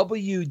a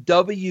WWF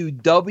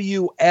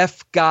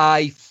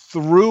guy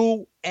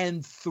through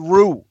and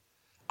through.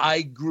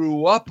 I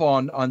grew up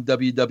on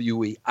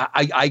WWE.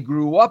 I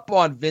grew up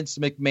on Vince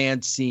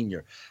McMahon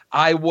Sr.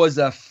 I was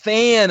a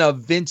fan of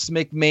Vince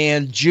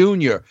McMahon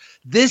Jr.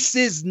 This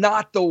is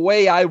not the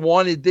way I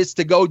wanted this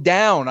to go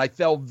down. I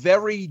felt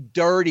very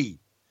dirty.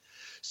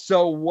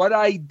 So what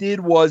I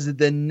did was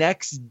the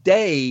next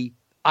day,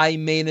 I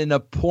made an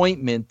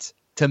appointment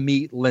to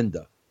meet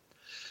Linda.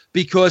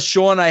 Because,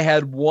 Sean, I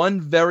had one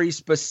very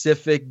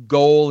specific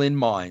goal in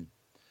mind.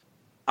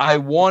 I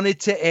wanted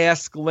to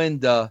ask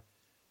Linda,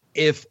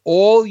 if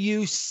all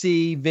you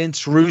see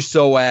Vince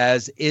Russo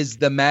as is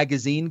the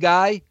magazine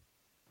guy,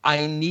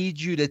 I need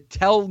you to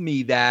tell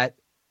me that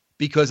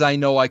because I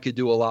know I could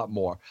do a lot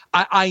more.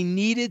 I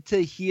needed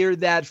to hear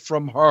that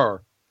from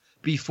her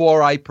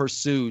before I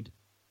pursued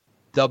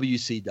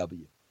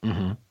WCW.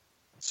 Mm-hmm.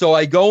 So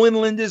I go in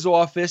Linda's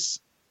office,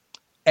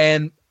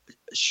 and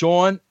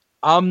Sean,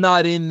 I'm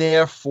not in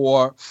there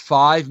for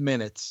 5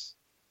 minutes.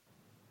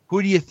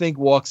 Who do you think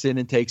walks in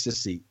and takes a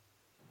seat?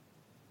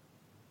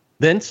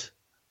 Vince.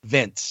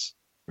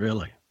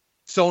 Really?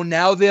 So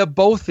now they're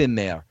both in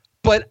there.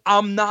 But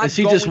I'm not. Is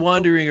he just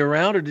wandering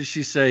around, or did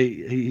she say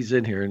he's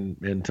in here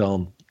and tell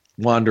him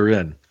wander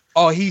in?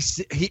 Oh,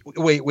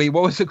 wait.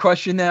 What was the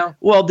question now?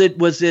 Well,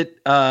 was it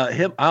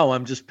him? Oh,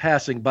 I'm just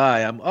passing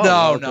by.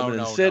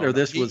 No. Sit, or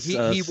this was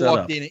he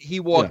walked in. He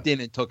walked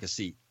in and took a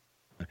seat.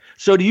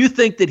 So, do you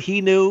think that he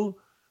knew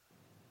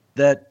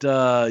that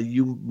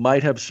you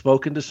might have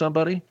spoken to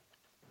somebody?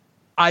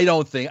 I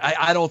don't think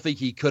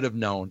he could have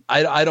known.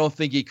 I don't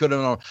think he could have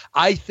known.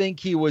 I think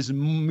he was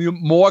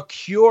more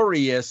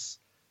curious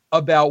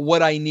about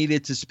what I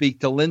needed to speak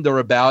to Linda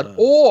about,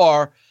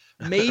 or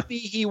maybe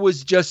he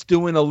was just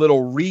doing a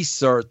little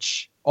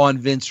research on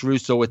Vince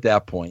Russo at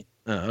that point.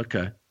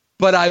 Okay.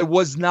 But I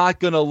was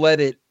not going to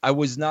let it.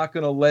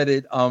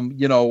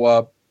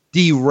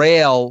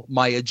 Derail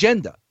my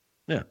agenda.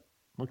 Yeah.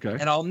 Okay.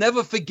 And I'll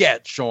never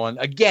forget, Sean.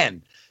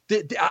 Again,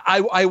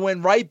 I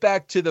went right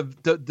back to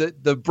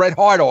the Bret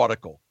Hart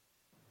article.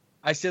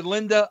 I said,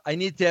 Linda, I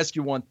need to ask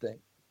you one thing.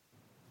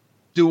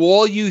 Do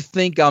all you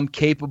think I'm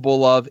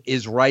capable of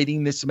is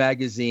writing this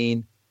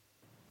magazine?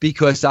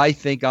 Because I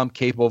think I'm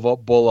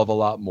capable of a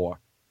lot more.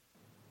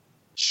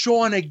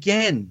 Sean,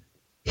 again,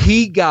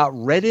 he got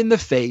red in the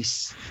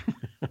face,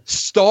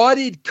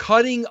 started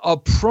cutting a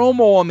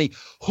promo on me.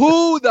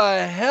 Who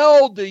the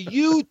hell do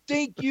you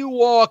think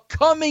you are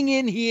coming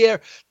in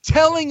here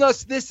telling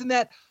us this and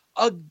that?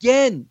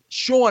 Again,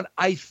 Sean,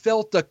 I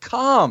felt a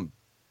calm,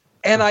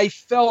 and I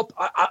felt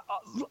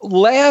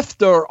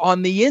laughter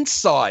on the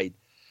inside.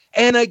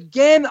 And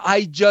again,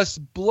 I just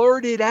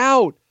blurted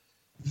out,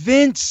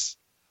 Vince,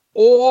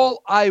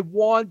 all I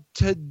want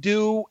to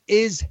do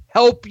is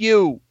help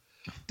you.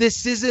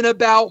 This isn't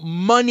about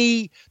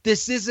money.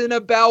 This isn't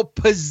about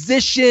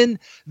position.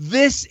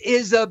 This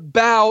is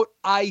about,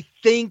 I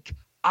think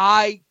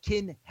I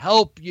can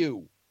help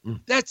you.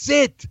 That's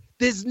it.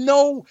 There's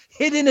no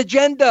hidden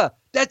agenda.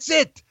 That's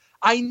it.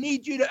 I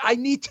need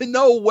to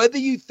know whether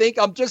you think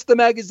I'm just a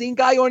magazine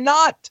guy or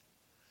not.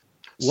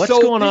 What's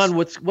going on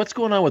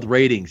with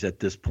ratings at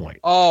this point?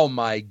 Oh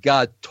my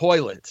God,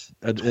 toilet.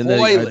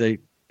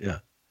 Toilet.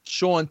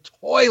 Sean,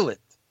 toilet.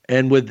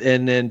 And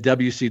then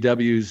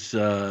WCW's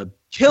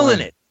killing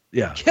it.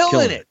 Yeah.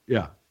 Killing it.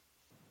 Yeah.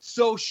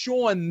 So,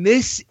 Sean,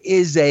 this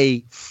is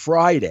a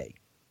Friday.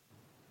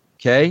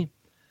 Okay?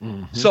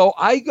 Mm-hmm. So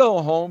I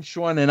go home,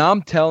 Sean, and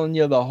I'm telling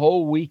you the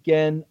whole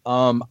weekend,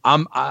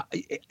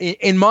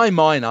 in my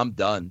mind, I'm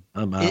done.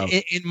 I'm out.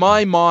 In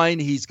my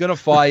mind, he's going to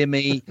fire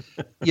me.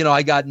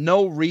 I got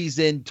no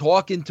reason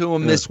talking to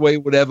him this way,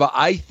 whatever.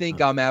 I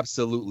think I'm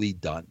absolutely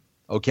done.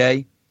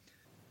 Okay.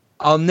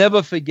 I'll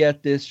never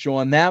forget this,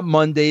 Sean. That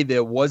Monday,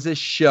 there was a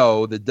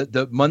show.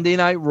 The Monday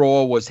Night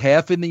Raw was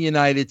half in the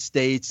United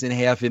States and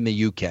half in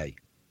the UK.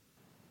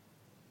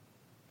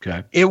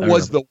 Okay. It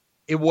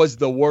was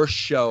the worst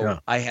show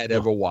I had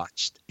ever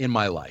watched in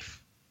my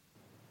life.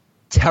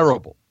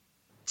 Terrible.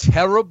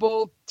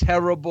 Terrible,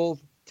 terrible,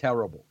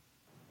 terrible.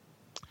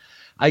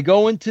 I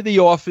go into the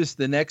office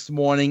the next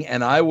morning,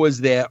 and I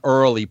was there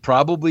early,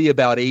 probably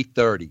about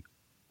 8:30.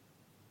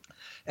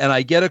 And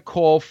I get a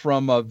call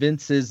from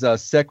Vince's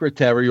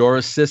secretary or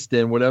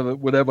assistant,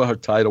 whatever her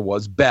title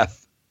was,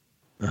 Beth.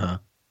 Uh-huh.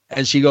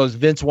 And she goes,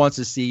 Vince wants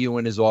to see you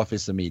in his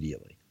office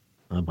immediately.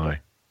 Oh, boy.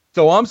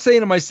 So I'm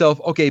saying to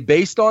myself, okay,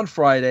 based on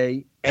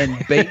Friday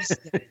and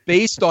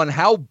based on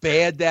how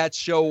bad that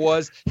show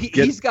was,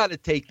 he's got to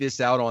take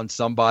this out on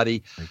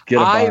somebody.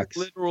 I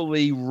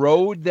literally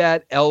rode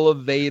that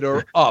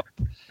elevator up.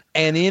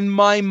 And in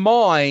my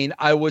mind,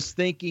 I was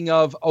thinking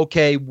of,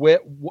 okay,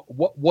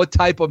 what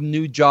type of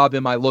new job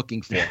am I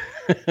looking for?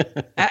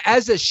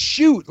 As a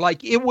shoot,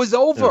 like it was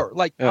over.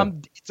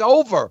 It's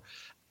over.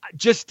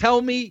 Just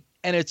tell me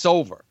and it's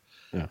over.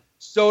 Yeah.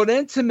 So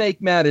then to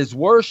make matters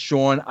worse,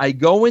 Sean, I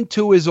go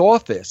into his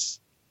office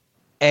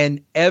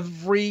and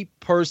every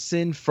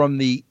person from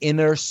the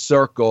inner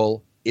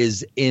circle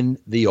is in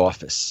the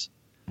office.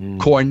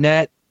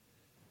 Cornette,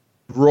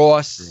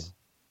 Ross,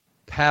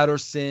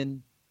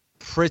 Patterson,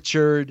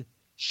 Pritchard,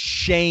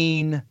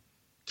 Shane,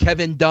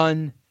 Kevin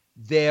Dunn,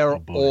 they're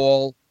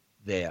all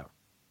there.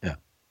 Yeah.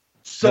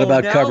 So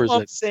now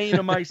I'm saying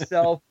to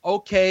myself,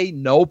 okay,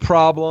 no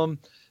problem.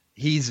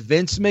 He's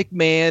Vince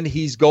McMahon.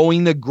 He's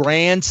going to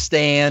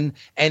grandstand,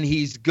 and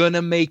he's going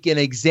to make an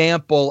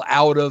example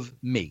out of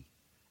me.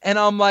 And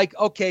I'm like,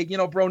 okay,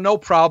 bro, no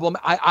problem.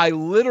 I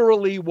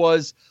literally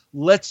was,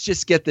 let's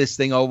just get this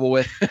thing over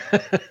with.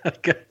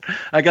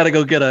 I got to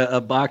go get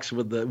a box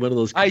with one of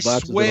those boxes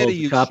that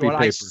holds copy paper.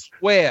 I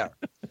swear.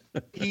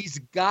 He's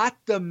got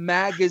the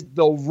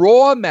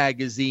Raw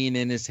magazine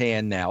in his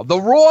hand now.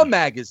 The Raw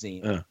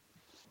magazine.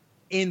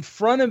 In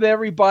front of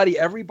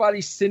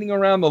everybody's sitting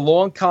around the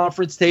long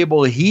conference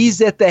table.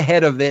 He's at the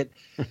head of it.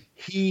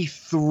 He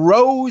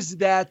throws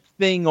that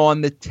thing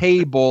on the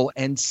table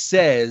and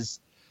says,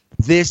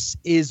 this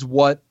is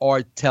what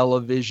our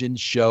television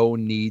show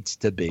needs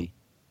to be.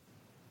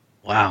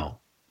 Wow.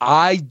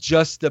 I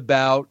just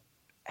about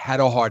had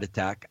a heart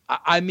attack.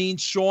 I mean,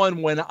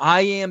 Sean, when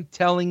I am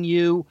telling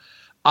you,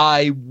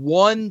 I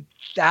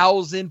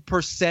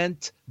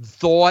 1000%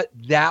 thought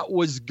that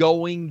was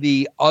going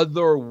the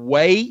other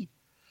way.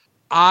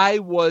 I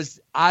was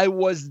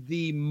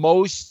the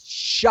most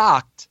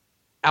shocked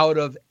out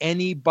of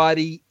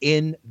anybody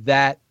in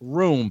that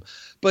room.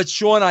 But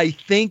Sean, I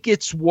think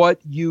it's what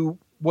you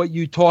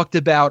talked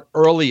about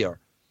earlier.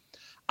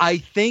 I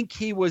think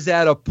he was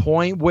at a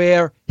point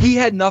where he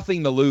had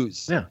nothing to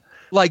lose. Yeah.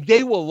 Like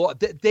they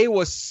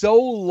were so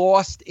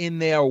lost in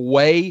their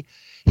way.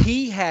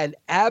 He had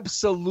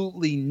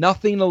absolutely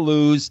nothing to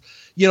lose.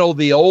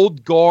 The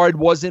old guard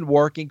wasn't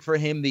working for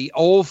him. The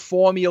old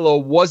formula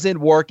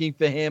wasn't working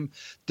for him.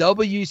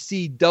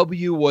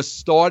 WCW was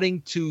starting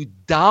to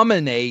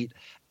dominate.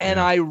 And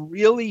I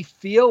really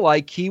feel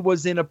like he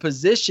was in a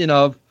position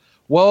of,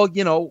 well,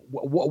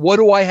 what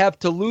do I have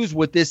to lose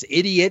with this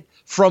idiot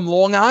from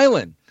Long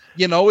Island?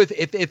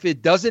 If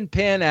it doesn't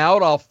pan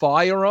out, I'll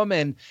fire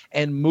him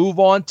and move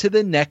on to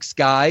the next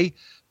guy.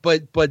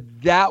 But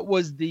that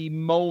was the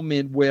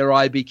moment where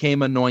I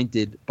became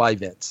anointed by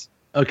Vince.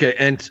 Okay,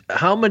 and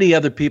how many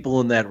other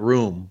people in that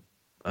room,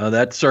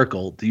 that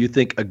circle, do you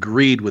think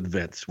agreed with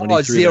Vince when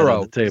he threw that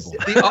on the table?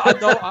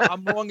 No,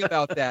 I'm wrong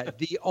about that.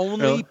 The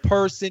only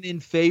person in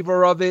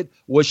favor of it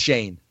was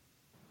Shane.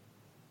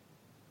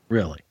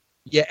 Really?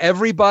 Yeah,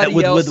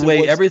 everybody else. With the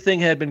way everything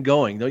had been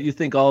going, don't you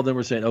think all of them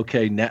were saying,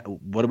 okay, now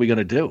what are we going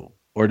to do?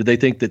 Or did they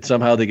think that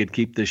somehow they could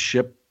keep this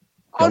ship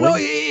going? Oh, no,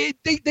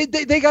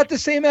 they got the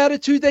same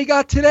attitude they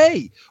got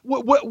today.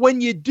 When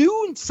you're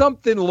doing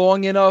something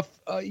long enough,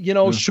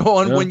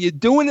 Sean, when you're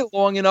doing it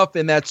long enough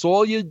and that's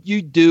all you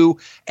do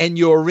and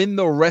you're in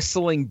the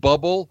wrestling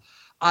bubble,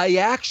 I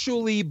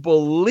actually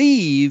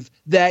believe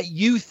that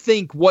you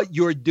think what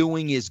you're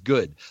doing is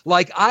good.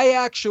 Like, I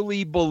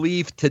actually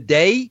believe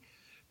today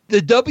the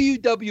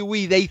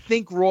WWE, they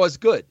think Raw's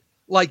good.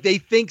 Like, they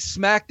think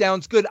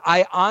SmackDown's good.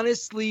 I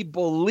honestly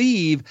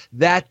believe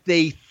that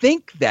they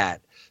think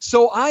that.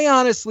 So I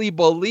honestly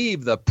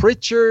believe the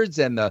Pritchards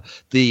and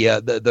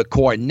the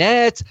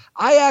Cornettes,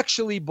 I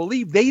actually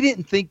believe they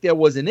didn't think there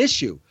was an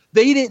issue.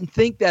 They didn't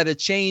think that a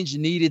change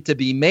needed to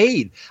be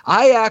made.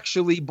 I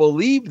actually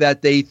believe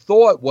that they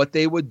thought what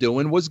they were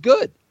doing was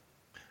good.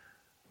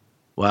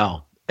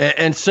 Wow.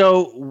 And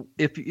so,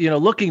 if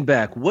looking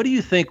back, what do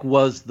you think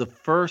was the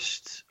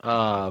first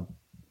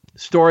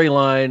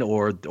storyline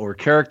or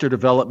character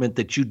development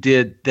that you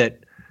did that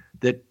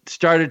that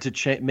started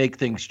to make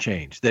things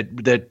change?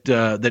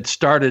 That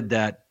started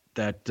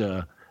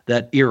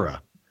that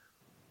era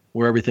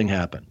where everything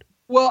happened.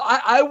 Well,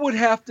 I would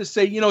have to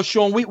say,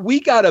 Sean, we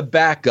got to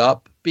back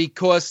up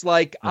because,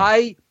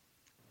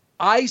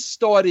 I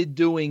started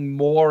doing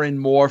more and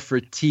more for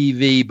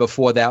TV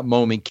before that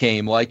moment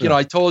came.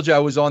 I told you I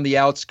was on the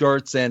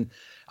outskirts and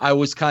I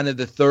was kind of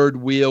the third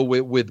wheel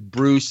with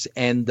Bruce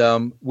and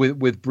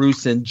with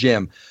Bruce and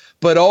Jim.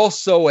 But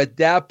also at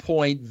that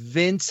point,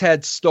 Vince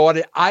had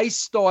started. I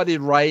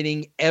started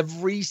writing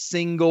every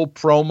single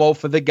promo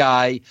for the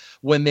guy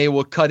when they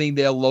were cutting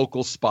their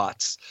local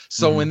spots.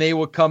 So when they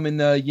were coming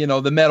to,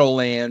 the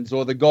Meadowlands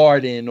or the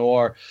Garden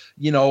or,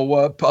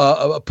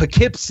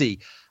 Poughkeepsie,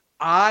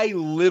 I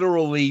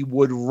literally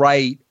would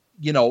write,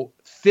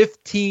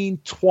 15,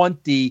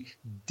 20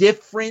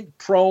 different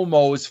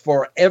promos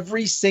for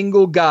every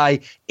single guy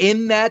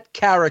in that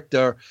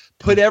character,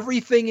 put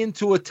everything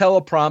into a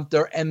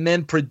teleprompter, and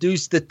then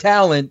produce the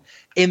talent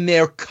in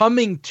their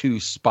coming to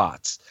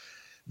spots.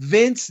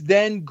 Vince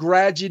then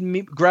graduated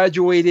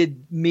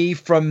me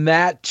from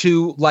that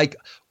to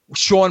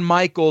Shawn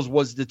Michaels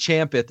was the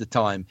champ at the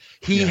time.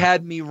 He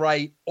had me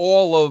write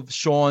all of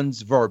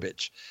Shawn's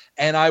verbiage.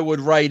 And I would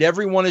write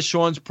every one of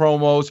Shawn's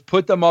promos,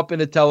 put them up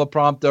in a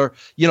teleprompter,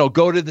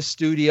 go to the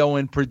studio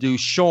and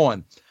produce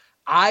Shawn.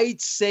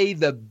 I'd say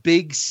the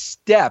big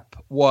step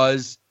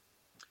was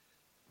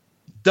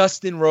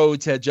Dustin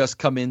Rhodes had just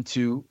come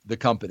into the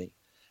company.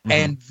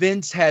 And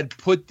Vince had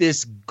put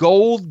this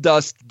gold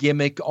dust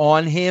gimmick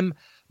on him,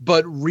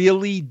 but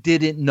really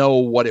didn't know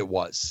what it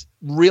was.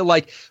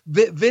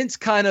 Vince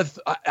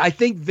I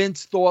think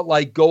Vince thought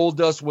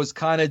Goldust was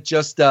kind of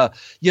just a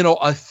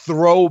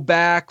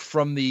throwback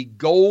from the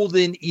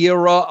golden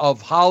era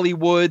of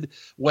Hollywood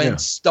when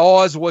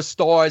stars were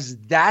stars,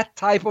 that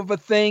type of a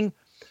thing.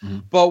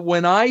 But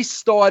when I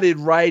started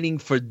writing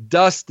for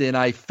Dustin,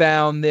 I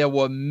found there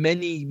were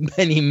many,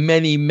 many,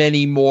 many,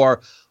 many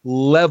more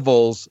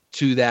levels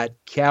to that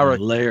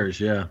character.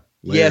 Layers, yeah.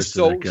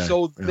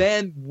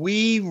 Then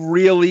we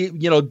really,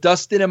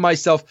 Dustin and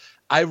myself,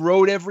 I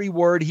wrote every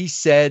word he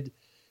said.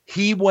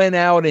 He went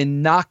out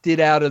and knocked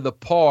it out of the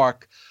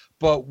park,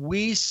 but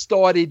we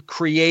started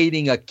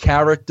creating a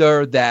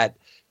character that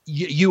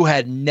you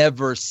had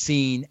never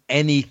seen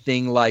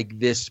anything like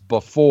this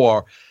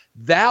before.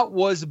 That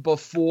was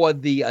before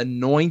the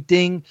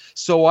anointing.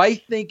 So I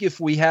think if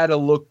we had to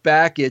look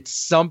back, it's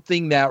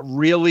something that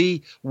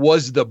really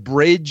was the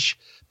bridge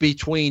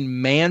between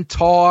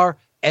Mantar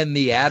and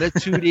the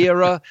Attitude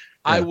Era.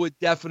 I would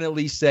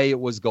definitely say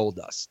it was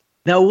Goldust.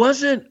 Now,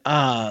 wasn't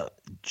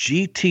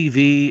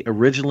GTV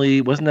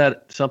originally, wasn't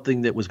that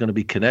something that was going to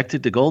be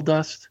connected to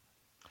Goldust?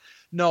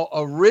 No,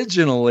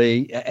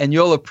 originally, and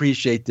you'll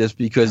appreciate this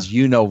because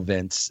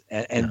Vince,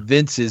 and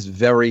Vince is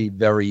very,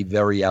 very,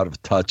 very out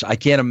of touch. I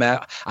can't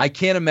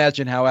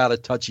imagine how out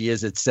of touch he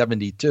is at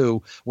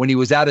 72 when he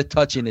was out of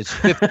touch in his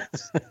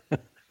 50s.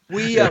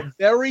 We are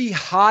very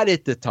hot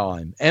at the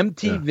time.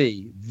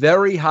 MTV,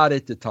 very hot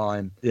at the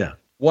time. Yeah.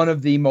 One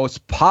of the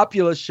most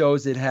popular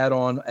shows it had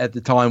on at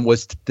the time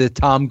was the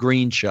Tom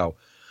Green Show.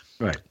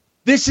 Right.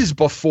 This is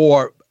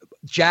before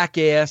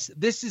Jackass.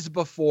 This is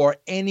before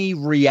any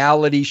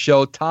reality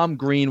show. Tom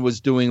Green was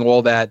doing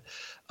all that,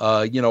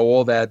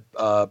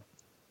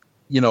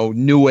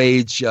 new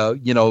age,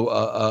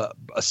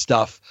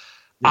 stuff.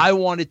 Yeah. I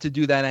wanted to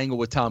do that angle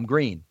with Tom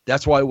Green.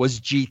 That's why it was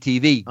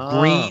GTV,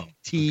 Green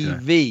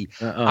TV.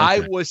 Okay. I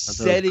was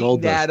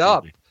setting that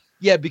up.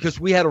 Yeah, because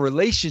we had a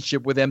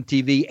relationship with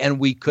MTV and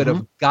we could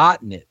have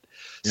gotten it.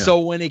 Yeah. So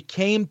when it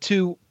came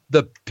to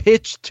the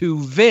pitch to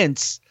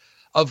Vince,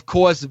 of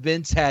course,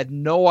 Vince had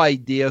no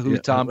idea who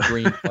Tom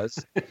Green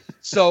was.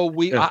 So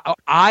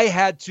I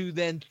had to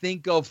then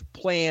think of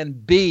plan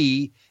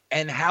B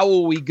and how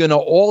are we going to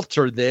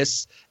alter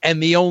this?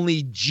 And the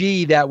only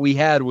G that we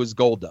had was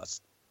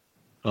Goldust.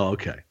 Oh,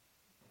 okay.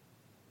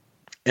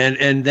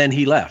 And then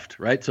he left,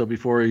 right? So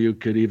before you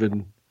could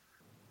even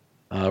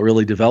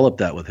really develop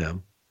that with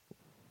him.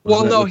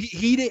 Well, no,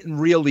 he didn't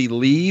really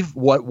leave.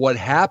 What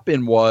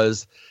happened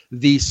was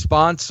the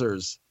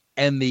sponsors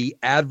and the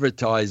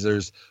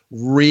advertisers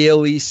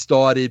really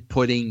started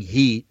putting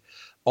heat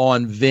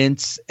on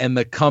Vince and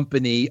the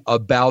company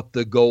about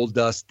the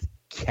Goldust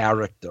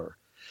character.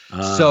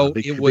 So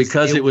it was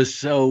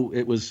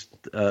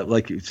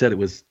like you said, there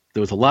was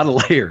a lot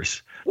of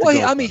layers.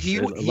 Well, I mean,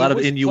 a lot of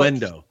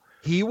innuendo.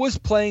 He was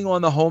playing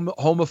on the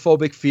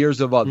homophobic fears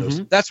of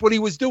others. That's what he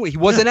was doing. He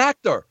was an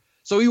actor.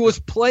 So he was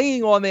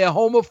playing on their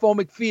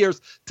homophobic fears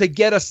to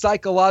get a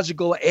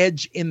psychological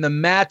edge in the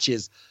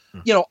matches.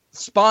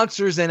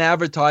 Sponsors and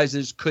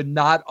advertisers could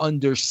not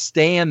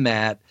understand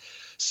that.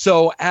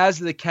 So as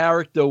the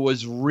character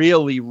was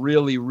really,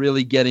 really,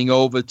 really getting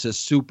over to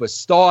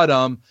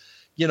superstardom,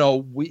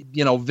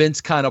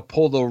 Vince kind of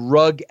pulled the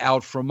rug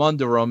out from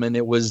under him, and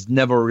it was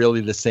never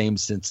really the same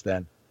since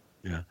then.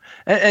 Yeah.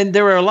 And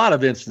there were a lot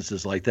of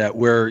instances like that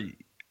where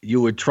you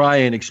would try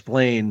and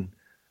explain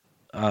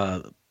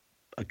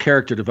a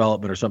character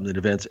development or something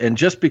in Vince, and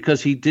just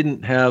because he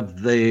didn't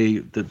have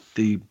the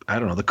I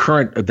don't know, the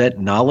current event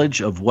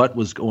knowledge of what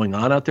was going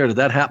on out there. Did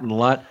that happen a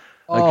lot?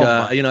 Like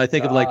I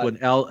think of like when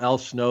Al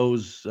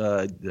Snow's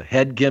the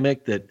head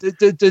gimmick that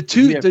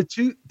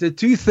the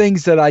two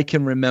things that I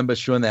can remember,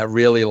 Sean, that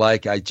really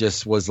I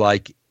just was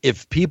like,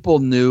 if people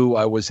knew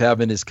I was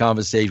having this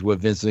conversation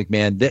with Vince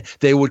McMahon,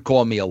 they would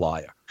call me a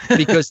liar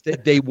because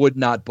they would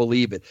not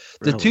believe it.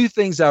 Really? The two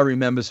things I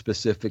remember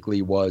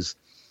specifically was,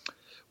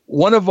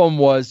 one of them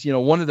was,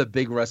 one of the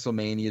big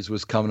WrestleManias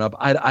was coming up.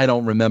 I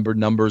don't remember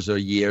numbers or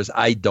years.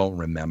 I don't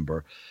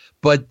remember.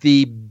 But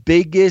the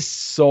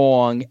biggest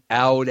song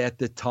out at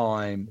the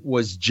time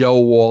was Joe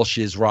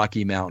Walsh's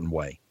Rocky Mountain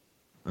Way.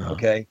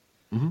 Okay?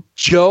 Mm-hmm.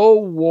 Joe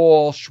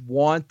Walsh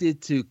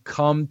wanted to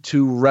come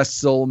to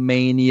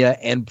WrestleMania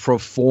and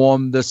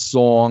perform the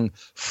song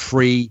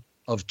free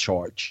of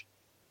charge.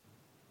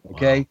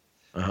 Okay? Wow.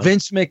 Uh-huh.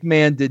 Vince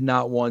McMahon did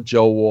not want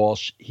Joe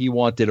Walsh. He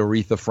wanted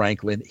Aretha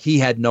Franklin. He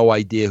had no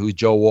idea who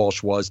Joe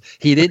Walsh was.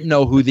 He didn't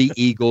know who the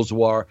Eagles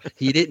were.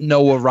 He didn't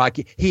know what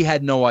Rocky. He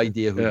had no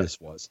idea who this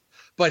was.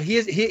 But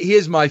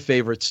here's my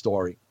favorite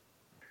story.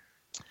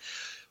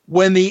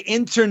 When the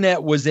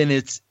internet was in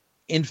its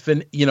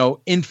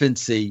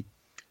infancy,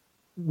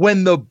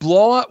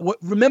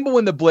 remember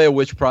when the Blair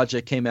Witch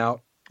Project came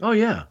out? Oh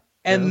yeah.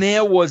 And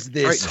there was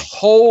this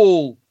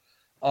whole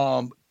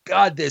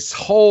this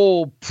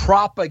whole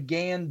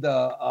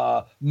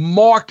propaganda,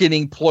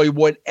 marketing ploy,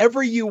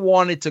 whatever you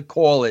wanted to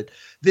call it.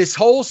 This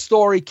whole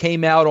story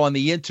came out on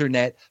the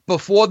internet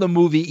before the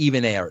movie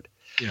even aired.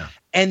 Yeah.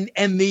 And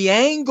the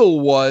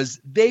angle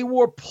was they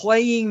were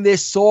playing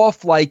this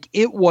off like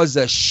it was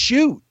a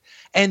shoot.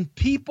 And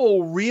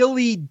people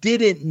really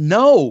didn't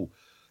know,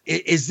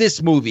 is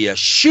this movie a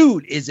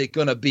shoot? Is it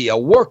going to be a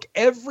work?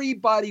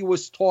 Everybody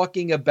was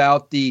talking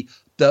about the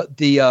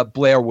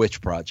Blair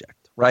Witch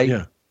Project, right?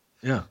 Yeah.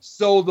 Yeah.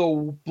 So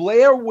the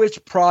Blair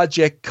Witch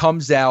Project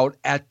comes out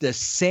at the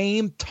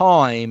same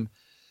time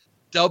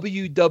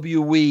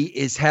WWE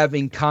is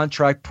having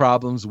contract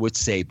problems with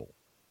Sable.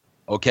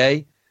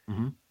 Okay?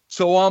 Mm-hmm.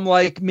 So I'm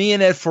like, me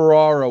and Ed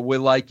Ferrara, we're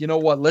like, you know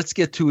what? Let's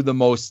get to the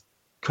most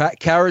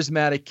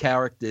charismatic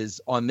characters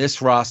on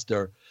this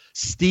roster,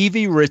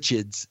 Stevie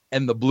Richards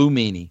and the Blue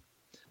Meanie.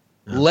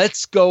 Yeah.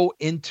 Let's go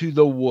into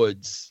the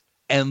woods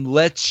and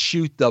let's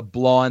shoot the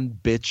Blonde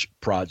Bitch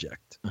Project.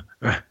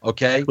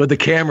 Okay? With the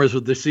cameras,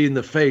 with the seeing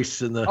the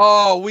face and the...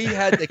 Oh, we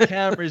had the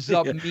cameras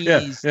up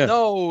Me's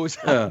nose.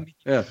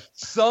 Yeah.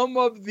 Some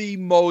of the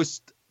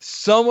most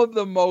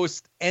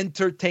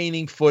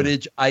entertaining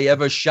footage I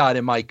ever shot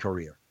in my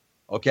career.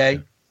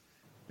 Okay.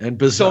 And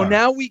bizarre. So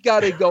now we got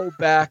to go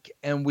back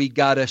and we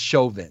got to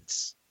show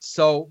Vince.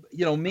 So,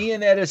 me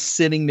and Ed are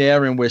sitting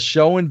there and we're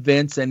showing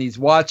Vince and he's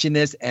watching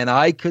this. And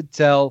I could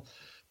tell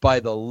by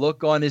the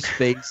look on his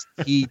face,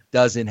 he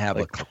doesn't have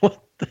a clue.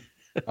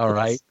 All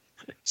right.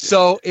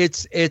 So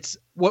it's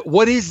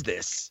what is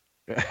this?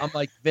 I'm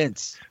like,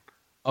 Vince,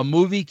 a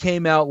movie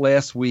came out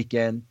last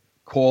weekend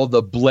called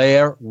The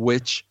Blair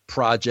Witch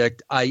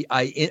Project. I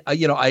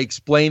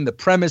explained the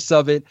premise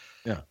of it.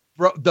 Yeah.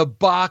 The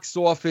box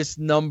office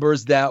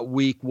numbers that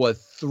week were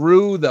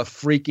through the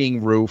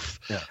freaking roof.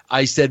 Yeah.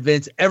 I said,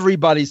 Vince,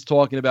 everybody's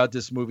talking about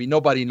this movie.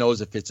 Nobody knows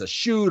if it's a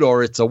shoot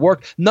or it's a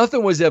work.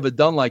 Nothing was ever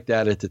done like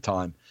that at the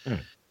time. Mm.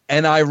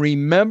 And I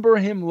remember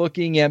him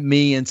looking at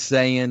me and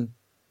saying,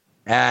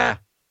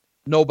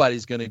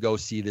 nobody's going to go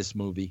see this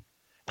movie.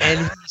 And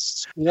he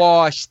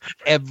squashed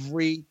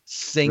every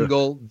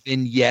single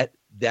vignette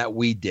that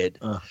we did.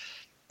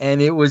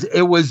 And it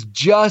was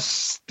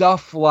just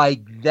stuff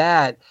like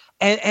that.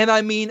 And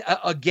I mean,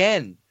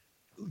 again,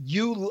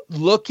 you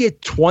look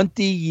at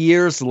 20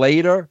 years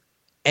later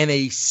and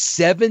a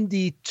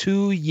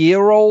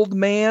 72-year-old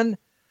man,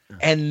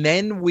 and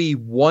then we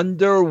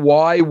wonder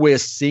why we're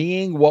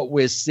seeing what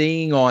we're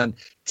seeing on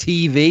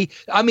TV.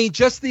 I mean,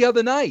 just the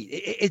other night,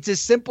 it's as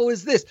simple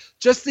as this.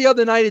 Just the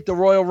other night at the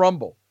Royal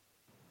Rumble,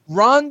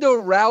 Ronda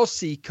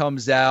Rousey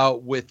comes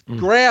out with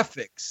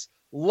graphics,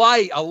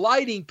 a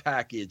lighting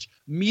package,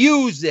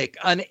 music,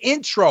 an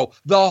intro,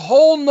 the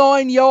whole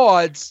 9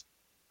 yards.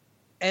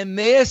 And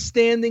they're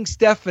standing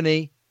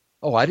Stephanie.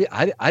 Oh, I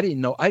didn't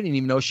know. I didn't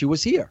even know she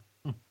was here.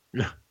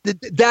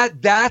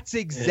 That's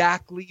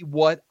exactly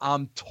what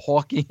I'm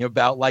talking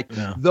about. Like,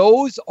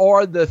 those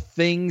are the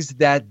things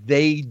that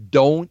they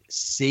don't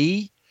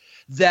see,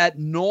 that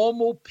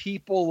normal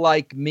people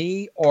like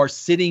me are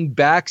sitting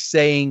back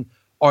saying,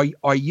 are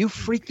you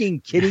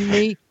freaking kidding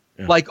me?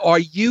 Like, are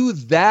you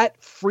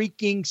that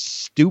freaking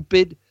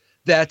stupid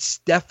that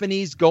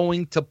Stephanie's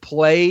going to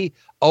play?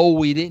 Oh,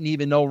 we didn't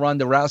even know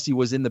Ronda Rousey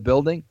was in the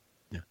building.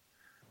 Yeah.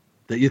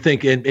 That you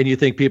think, and you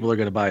think people are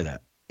going to buy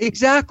that.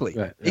 Exactly.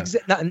 Right,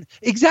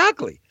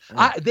 exactly.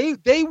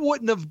 They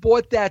wouldn't have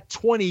bought that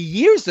 20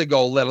 years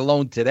ago, let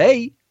alone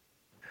today.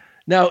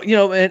 Now,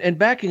 and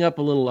backing up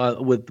a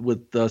little with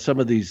some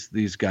of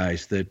these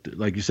guys that,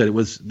 like you said, it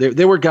was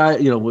they were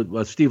guys,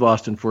 with Steve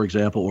Austin, for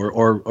example,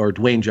 or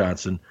Dwayne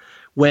Johnson,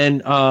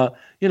 when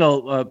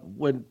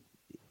when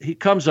he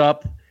comes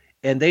up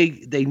and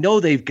they know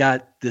they've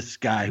got this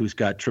guy who's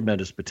got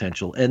tremendous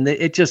potential, and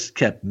it just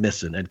kept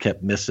missing and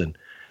kept missing.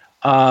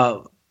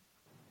 How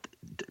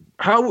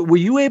were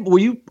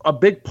you a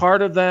big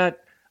part of that?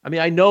 I mean,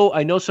 I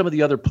know some of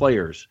the other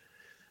players,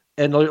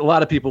 and a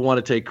lot of people want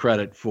to take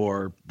credit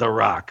for The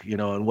Rock,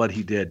 and what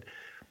he did.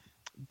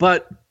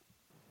 But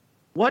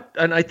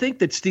and I think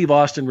that Steve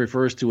Austin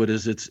refers to it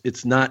as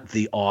it's not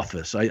The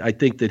Office. I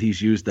think that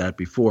he's used that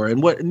before,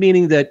 and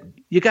meaning that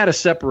you got to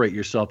separate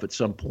yourself at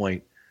some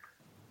point.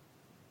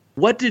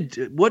 What did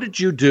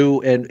you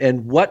do,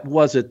 and what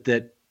was it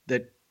that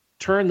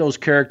turned those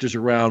characters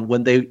around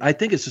when I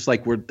think it's just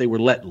like they were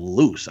let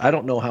loose. I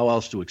don't know how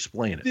else to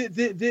explain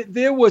it.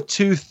 There were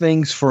two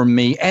things for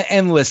me.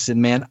 And listen,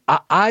 man,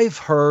 I've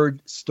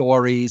heard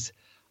stories.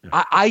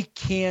 Yeah. I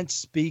can't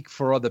speak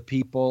for other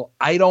people.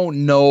 I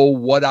don't know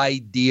what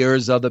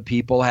ideas other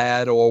people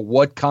had or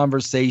what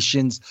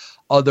conversations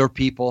other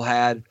people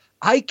had.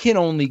 I can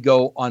only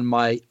go on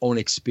my own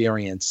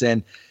experience.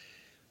 And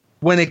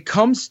when it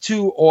comes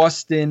to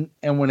Austin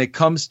and when it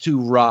comes to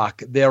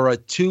Rock, there are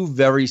two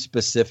very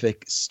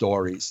specific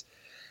stories.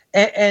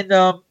 And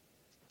there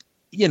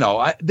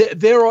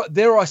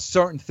are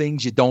certain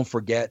things you don't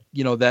forget,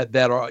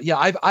 that are,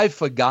 I've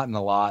forgotten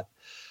a lot,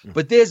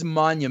 but there's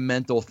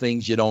monumental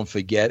things you don't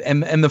forget.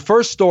 And the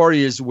first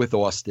story is with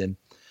Austin.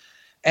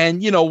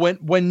 And,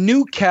 when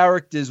new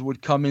characters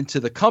would come into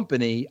the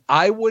company,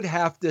 I would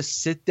have to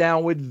sit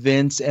down with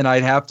Vince and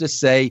I'd have to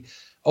say,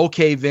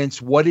 okay,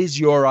 Vince, what is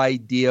your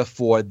idea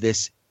for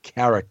this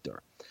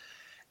character?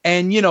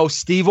 And,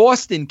 Steve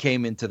Austin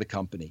came into the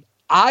company.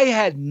 I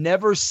had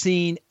never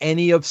seen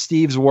any of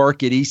Steve's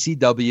work at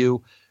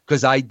ECW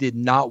because I did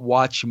not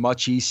watch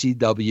much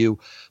ECW,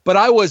 but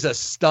I was a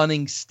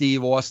stunning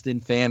Steve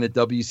Austin fan at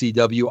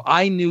WCW.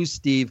 I knew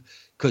Steve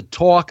could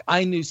talk.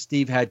 I knew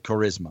Steve had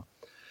charisma.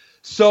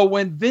 So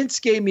when Vince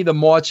gave me the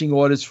marching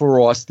orders for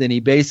Austin, he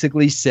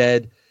basically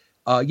said,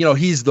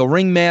 he's the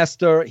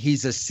ringmaster.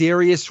 He's a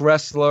serious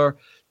wrestler.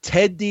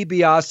 Ted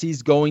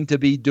DiBiase's going to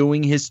be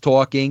doing his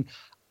talking.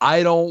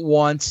 I don't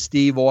want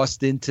Steve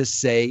Austin to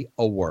say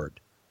a word.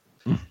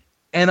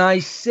 And I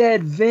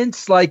said,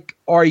 Vince,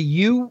 are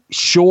you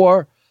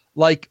sure?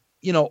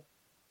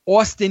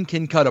 Austin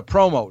can cut a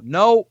promo.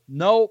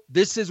 No,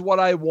 this is what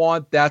I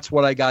want. That's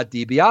what I got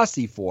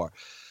DiBiase for.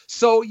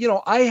 So,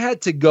 I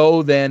had to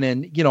go then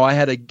and, I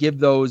had to give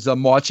those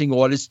marching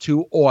orders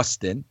to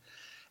Austin.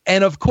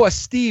 And of course,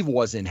 Steve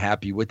wasn't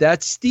happy with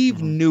that.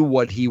 Steve knew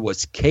what he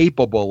was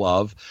capable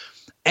of.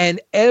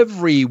 And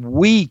every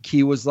week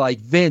he was like,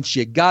 Vince,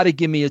 you got to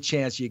give me a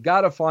chance. You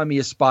got to find me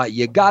a spot.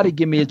 You got to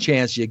give me a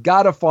chance. You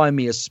got to find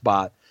me a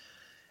spot.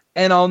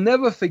 And I'll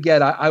never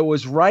forget, I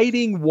was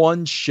writing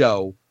one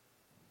show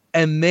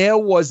and there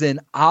was an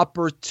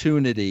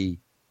opportunity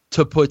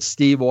to put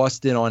Steve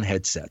Austin on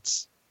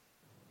headsets.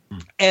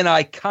 And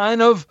I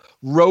kind of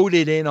wrote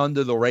it in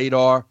under the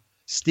radar,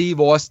 Steve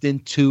Austin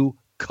 2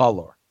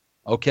 color.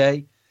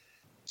 Okay.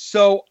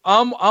 So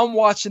I'm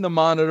watching the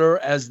monitor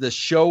as the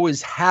show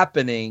is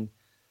happening.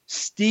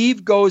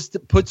 Steve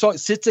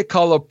sits at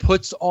color,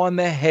 puts on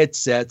the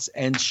headsets,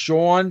 and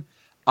Sean,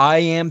 I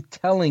am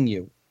telling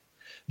you,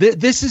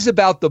 this is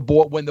about the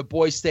boy when the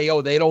boys say,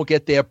 oh, they don't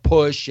get their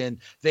push and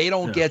they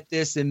don't get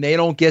this and they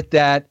don't get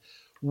that.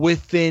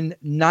 Within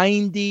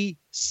 90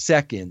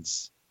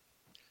 seconds,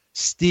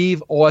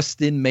 Steve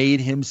Austin made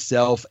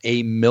himself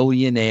a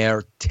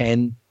millionaire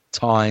 10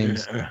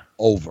 times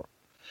over.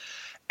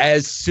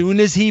 As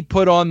soon as he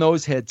put on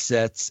those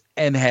headsets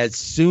and as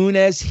soon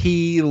as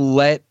he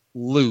let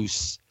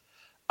loose,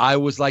 I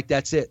was like,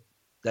 that's it.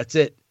 That's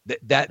it.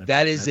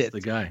 That is it. The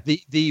guy.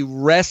 The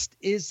rest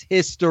is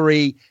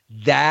history.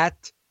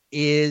 That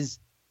is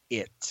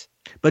it.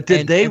 But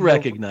did they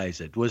recognize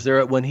it? Was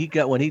there when he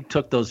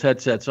took those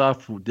headsets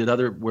off?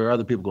 Were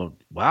other people going,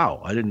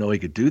 "Wow, I didn't know he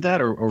could do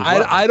that"? Or what?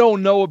 I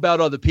don't know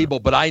about other people,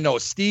 but I know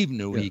Steve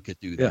knew he could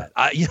do that.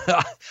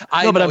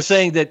 But I'm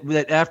saying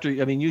that after.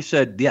 I mean, you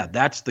said, "Yeah,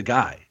 that's the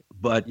guy."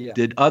 But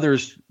did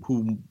others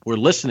who were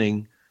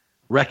listening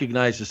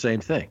recognize the same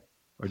thing,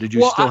 or did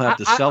you still have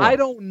to sell it? I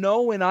don't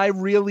know, and I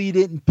really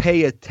didn't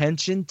pay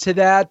attention to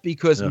that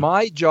because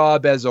my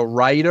job as a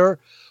writer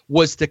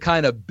was to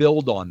kind of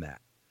build on that.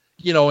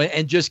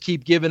 And just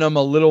keep giving them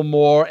a little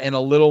more and a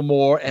little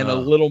more and a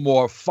little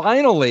more.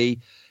 Finally,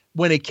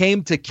 when it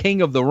came to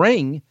King of the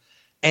Ring,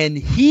 and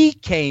he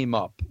came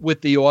up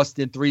with the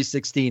Austin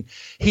 316,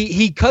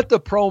 he cut the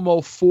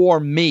promo for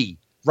me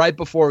right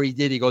before he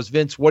did. He goes,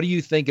 Vince, what do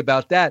you think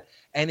about that?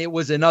 And it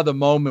was another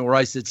moment where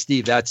I said,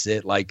 Steve, that's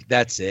it.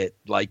 That's it.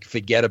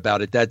 Forget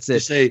about it. That's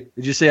it.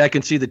 Did you say I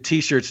can see the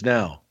T-shirts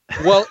now?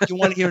 Well, you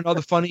want to hear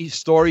another funny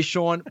story,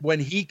 Sean? When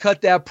he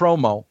cut that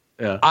promo,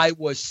 I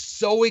was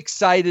so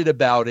excited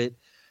about it.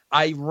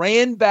 I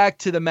ran back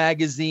to the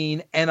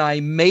magazine and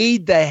I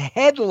made the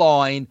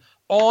headline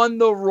on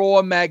the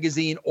Raw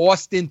magazine,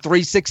 Austin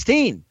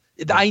 316.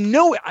 I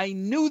knew it. I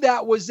knew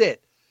that was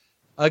it.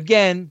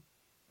 Again,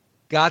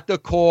 got the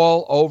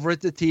call over at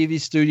the TV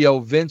studio.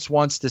 Vince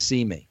wants to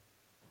see me.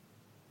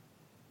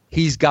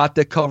 He's got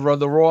the cover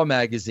of the Raw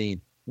magazine.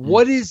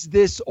 What is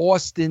this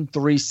Austin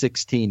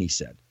 316? He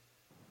said.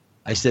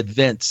 I said,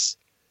 Vince,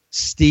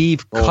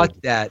 Steve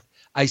cut that.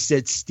 I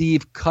said,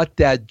 Steve cut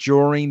that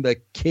during the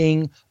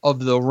King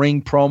of the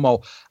Ring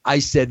promo. I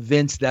said,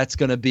 Vince, that's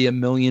going to be $1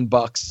 million.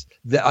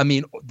 I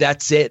mean,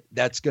 that's it.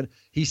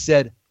 He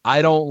said,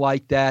 I don't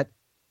like that.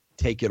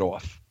 Take it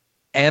off.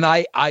 And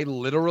I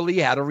literally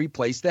had to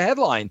replace the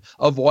headline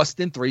of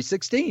Austin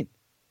 316.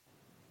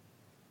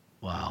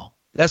 Wow.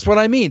 That's what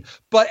I mean.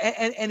 But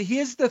and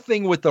here's the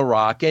thing with The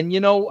Rock. And,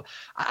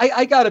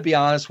 I got to be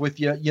honest with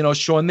you,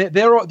 Sean,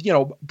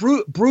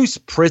 Bruce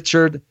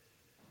Pritchard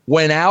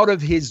went out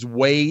of his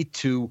way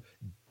to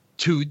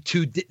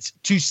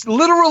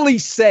literally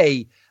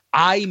say,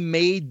 I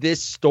made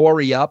this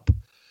story up,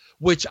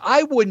 which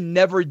I would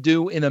never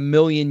do in a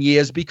million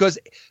years, because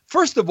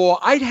first of all,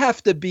 I'd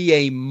have to be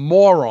a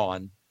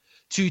moron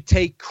to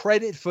take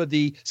credit for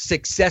the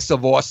success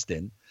of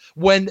Austin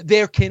when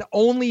there can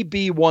only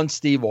be one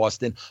Steve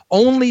Austin.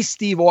 Only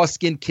Steve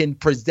Austin can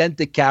present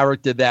the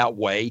character that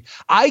way.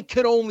 I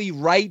could only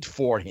write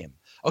for him.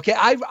 Okay,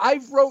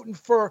 I've written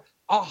for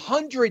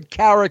 100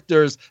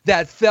 characters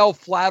that fell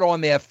flat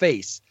on their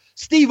face.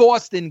 Steve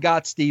Austin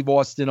got Steve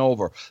Austin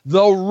over.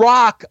 The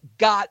Rock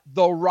got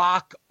The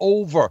Rock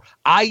over.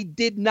 I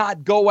did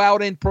not go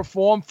out and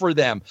perform for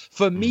them.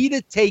 For me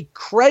to take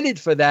credit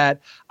for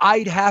that,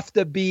 I'd have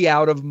to be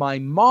out of my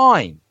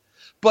mind.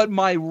 But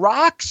my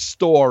Rock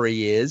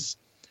story is,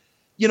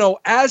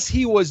 as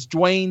he was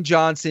Dwayne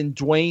Johnson,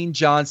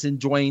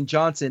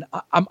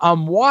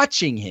 I'm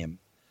watching him.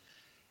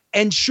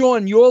 And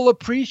Sean, you'll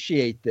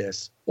appreciate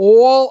this.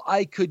 All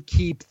I could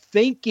keep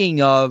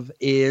thinking of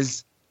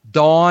is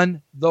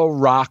Don The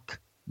Rock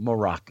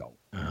Morocco,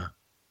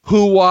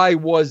 who I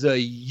was a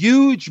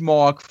huge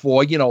mark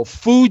for,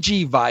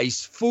 Fuji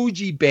Vice,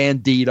 Fuji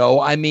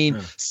Bandito. I mean,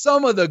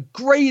 some of the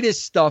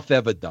greatest stuff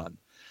ever done.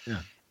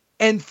 Yeah.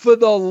 And for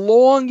the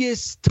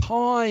longest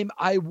time,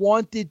 I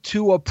wanted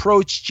to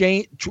approach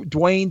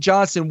Dwayne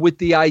Johnson with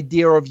the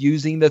idea of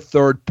using the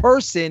third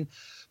person,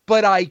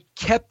 but I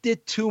kept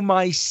it to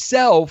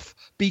myself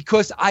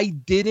because I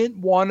didn't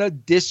want to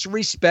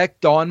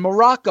disrespect Don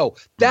Morocco.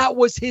 That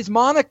was his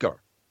moniker.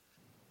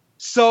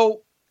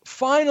 So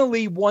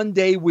finally, one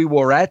day we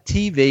were at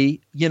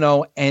TV,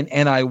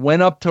 and I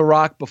went up to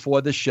Rock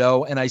before the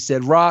show, and I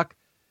said, Rock,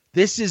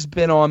 this has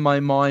been on my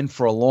mind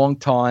for a long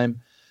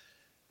time.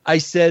 I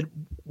said,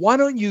 why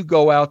don't you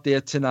go out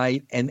there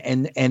tonight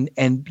and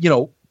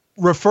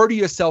refer to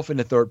yourself in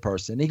the third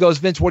person? He goes,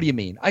 Vince, what do you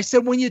mean? I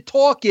said, when you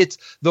talk, it's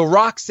The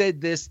Rock said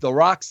this, The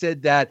Rock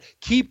said that.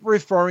 Keep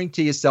referring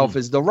to yourself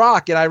as The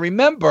Rock. And I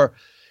remember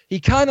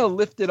he kind of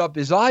lifted up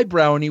his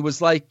eyebrow and he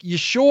was like, you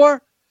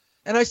sure?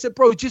 And I said,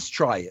 bro, just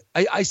try it.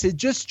 I said,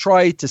 just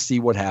try it to see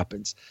what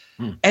happens.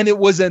 And it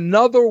was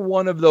another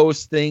one of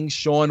those things,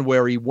 Sean,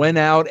 where he went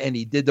out and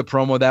he did the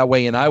promo that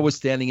way. And I was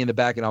standing in the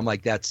back and I'm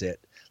like, that's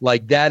it.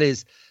 Like, that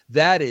is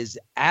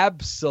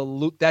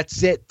absolute.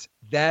 That's it.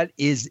 That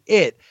is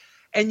it.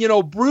 And,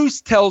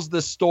 Bruce tells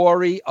the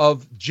story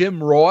of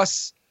Jim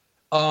Ross,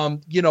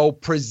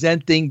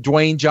 presenting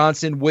Dwayne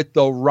Johnson with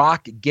the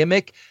Rock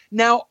gimmick.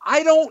 Now,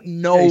 I don't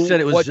know. Yeah, he said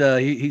it was,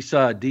 he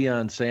saw a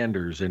Deion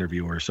Sanders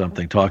interview or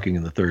something talking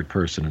in the third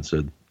person and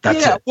said,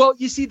 that's it. Well,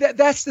 you see,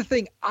 that's the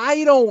thing.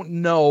 I don't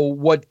know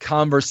what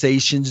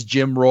conversations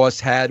Jim Ross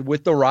had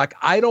with The Rock.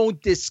 I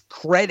don't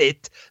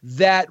discredit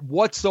that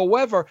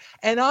whatsoever.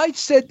 And I've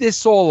said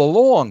this all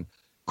along.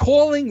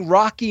 Calling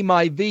Rocky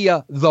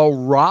Maivia The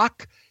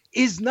Rock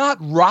is not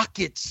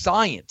rocket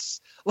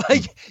science.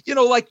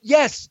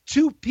 Yes,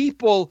 two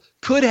people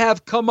could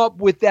have come up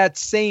with that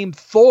same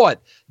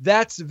thought.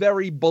 That's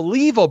very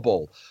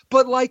believable.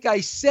 But like I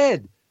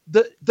said,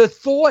 the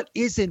thought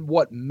isn't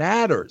what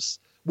matters.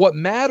 What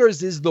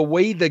matters is the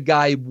way the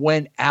guy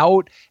went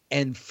out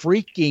and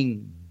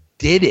freaking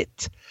did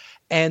it.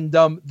 And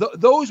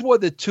those were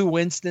the two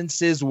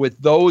instances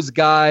with those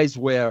guys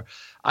where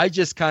I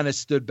just kind of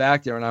stood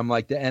back there and I'm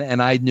like,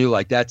 and I knew,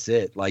 like, that's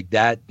it. Like,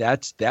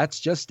 that's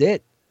just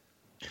it.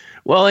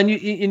 Well, and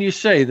you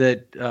say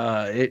that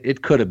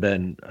it could have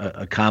been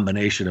a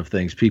combination of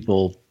things,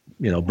 people,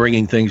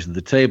 bringing things to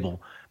the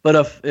table. But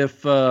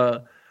if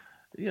The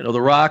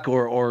Rock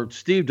or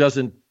Steve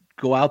doesn't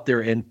go out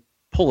there and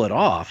pull it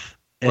off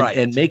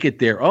and make it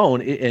their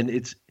own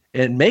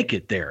and make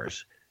it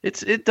theirs,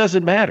 it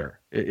doesn't matter.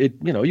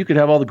 You could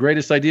have all the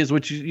greatest ideas,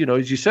 which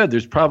as you said,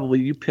 there's probably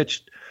you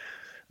pitched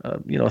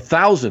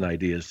 1,000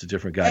 ideas to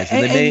different guys,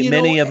 and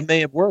many of them may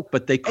have worked,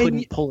 but they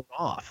couldn't pull it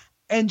off.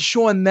 And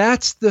Sean,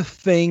 that's the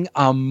thing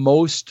I'm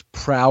most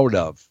proud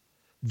of,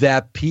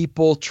 that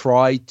people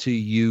try to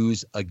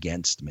use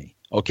against me.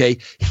 Okay,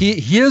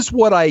 here's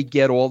what I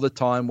get all the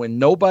time when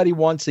nobody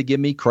wants to give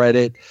me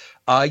credit.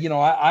 I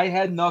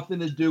had nothing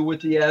to do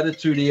with the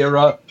Attitude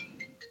Era.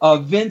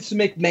 Vince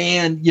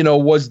McMahon,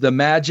 was the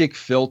magic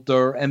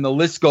filter, and the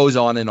list goes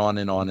on and on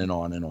and on and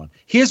on and on.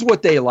 Here's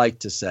what they like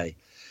to say.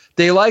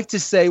 They like to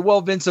say,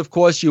 well, Vince, of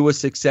course you were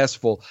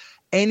successful.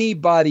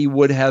 Anybody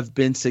would have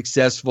been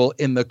successful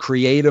in the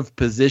creative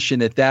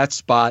position at that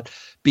spot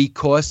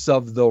because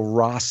of the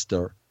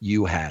roster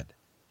you had.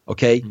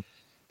 Okay.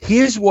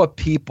 Here's what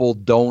people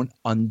don't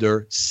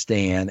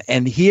understand.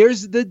 And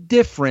here's the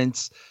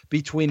difference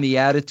between the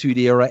Attitude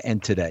Era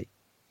and today.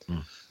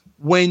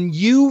 When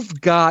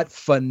you've got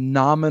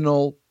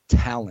phenomenal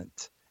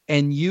talent,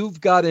 and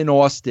you've got an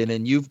Austin,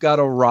 and you've got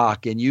a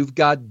Rock, and you've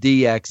got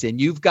DX, and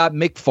you've got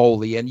Mick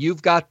Foley, and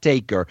you've got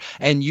Taker,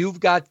 and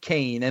you've got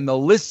Kane, and the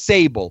list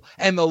Sable,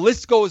 and the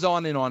list goes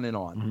on and on and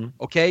on.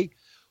 Okay?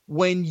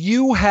 When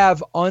you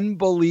have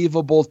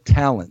unbelievable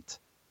talent,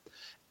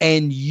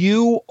 and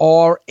you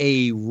are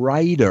a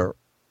writer,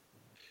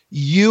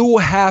 you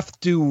have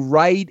to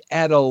write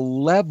at a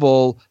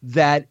level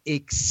that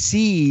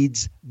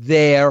exceeds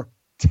their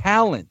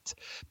talent,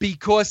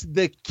 because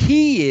the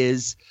key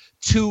is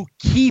to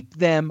keep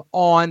them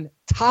on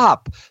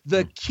top.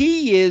 The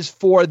key is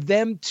for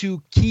them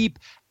to keep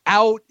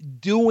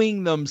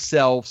outdoing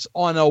themselves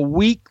on a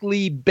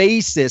weekly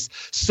basis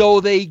so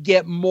they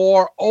get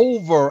more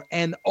over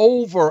and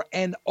over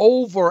and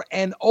over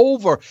and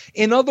over.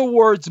 In other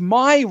words,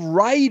 my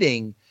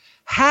writing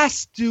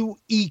has to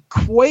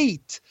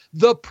equate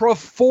the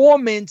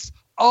performance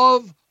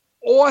of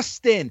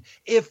Austin.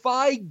 If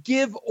I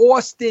give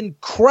Austin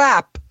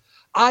crap,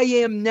 I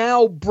am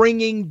now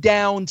bringing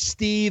down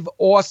Steve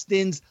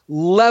Austin's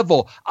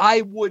level.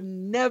 I would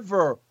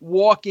never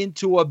walk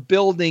into a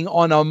building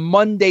on a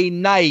Monday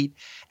night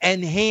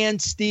and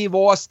hand Steve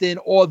Austin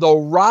or The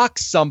Rock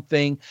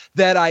something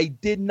that I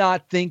did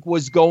not think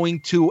was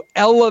going to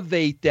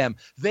elevate them.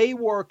 They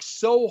work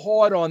so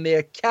hard on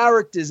their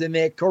characters and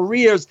their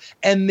careers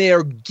and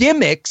their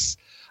gimmicks.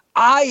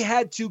 I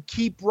had to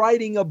keep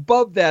writing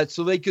above that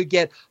so they could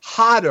get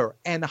hotter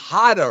and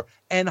hotter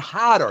and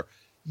hotter.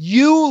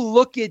 You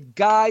look at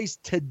guys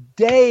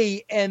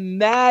today,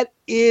 and that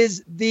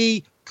is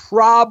the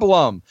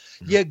problem.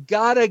 You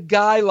got a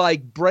guy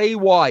like Bray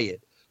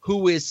Wyatt,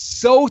 who is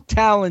so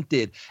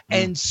talented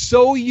and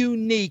so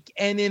unique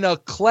and in a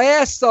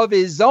class of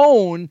his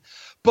own,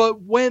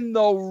 but when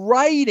the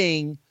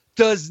writing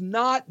does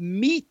not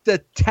meet the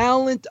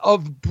talent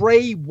of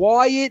Bray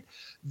Wyatt,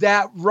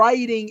 that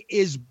writing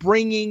is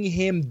bringing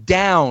him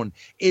down.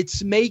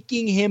 It's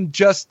making him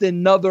just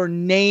another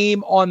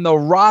name on the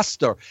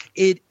roster.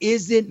 It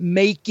isn't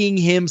making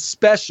him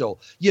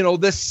special. You know,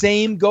 the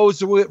same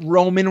goes with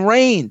Roman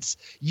Reigns.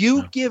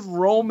 You give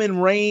Roman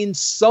Reigns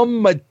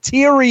some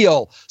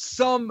material,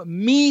 some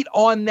meat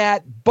on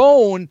that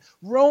bone.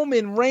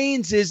 Roman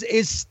Reigns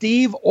is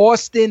Steve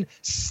Austin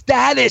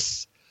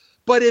status.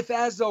 But if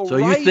as a so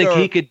writer, you think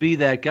he could be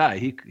that guy?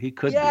 He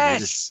could.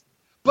 Yes.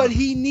 But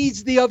he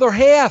needs the other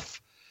half.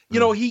 You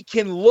know, he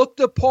can look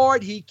the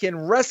part, he can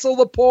wrestle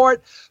the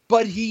part,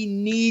 but he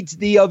needs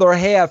the other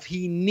half.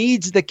 He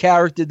needs the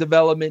character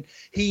development.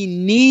 He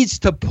needs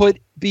to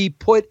be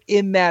put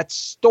in that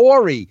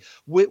story.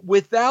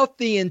 Without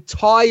the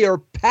entire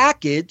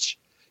package,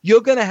 you're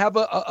going to have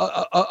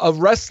a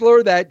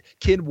wrestler that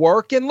can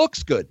work and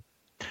looks good.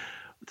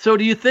 So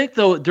do you think,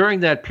 though, during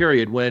that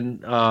period when,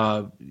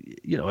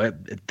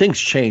 things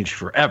changed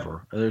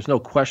forever, there's no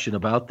question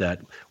about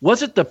that,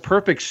 was it the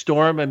perfect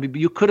storm? I mean,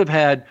 you could have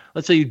had,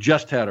 let's say you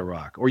just had a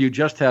Rock, or you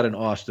just had an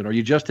Austin, or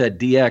you just had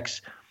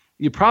DX.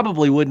 You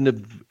probably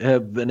wouldn't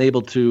have been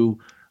able to,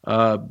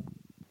 the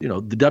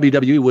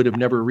WWE would have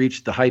never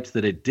reached the heights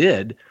that it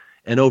did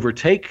and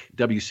overtake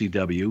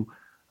WCW.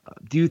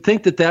 Do you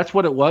think that that's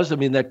what it was? I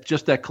mean, that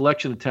just that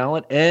collection of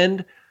talent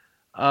and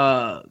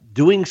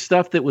doing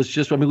stuff that was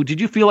just, I mean,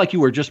 did you feel like you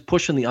were just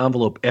pushing the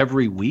envelope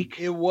every week?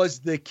 It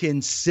was the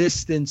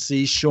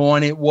consistency,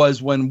 Sean. It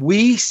was when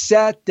we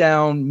sat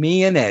down,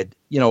 me and Ed,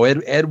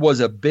 Ed was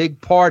a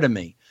big part of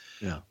me.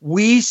 Yeah.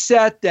 We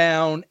sat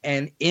down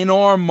and in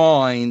our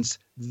minds,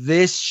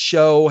 this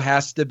show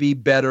has to be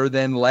better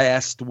than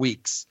last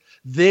week's.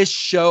 This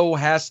show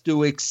has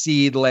to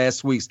exceed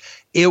last week's.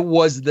 It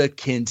was the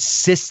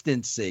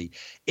consistency.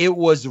 It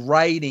was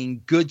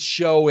writing good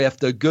show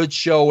after good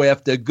show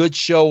after good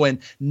show and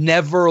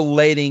never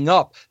letting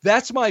up.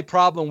 That's my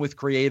problem with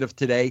creative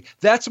today.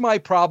 That's my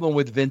problem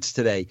with Vince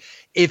today.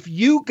 If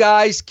you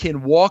guys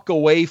can walk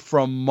away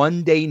from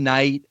Monday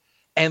night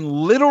and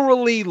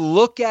literally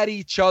look at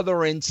each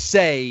other and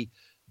say,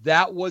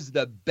 that was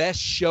the best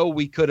show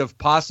we could have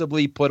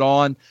possibly put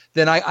on,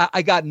 then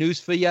I got news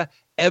for you.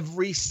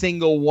 Every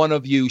single one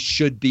of you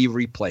should be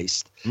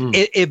replaced.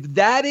 If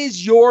that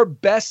is your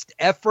best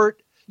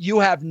effort, you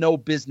have no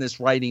business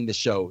writing the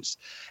shows.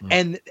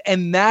 And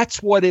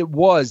that's what it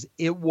was.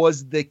 It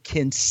was the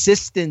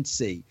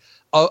consistency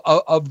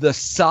of the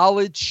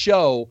solid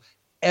show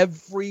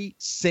every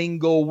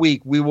single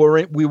week. We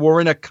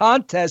were in a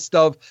contest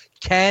of,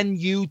 can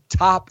you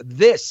top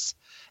this?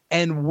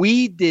 And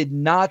we did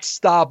not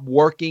stop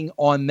working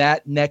on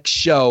that next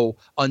show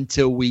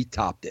until we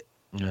topped it.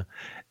 Yeah.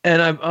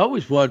 And I've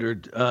always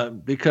wondered,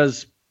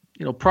 because,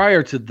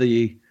 prior to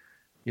the,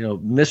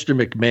 Mr.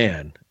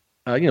 McMahon,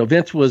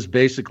 Vince was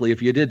basically,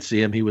 if you did see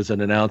him, he was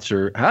an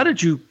announcer.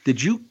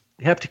 Did you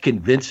have to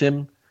convince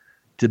him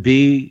to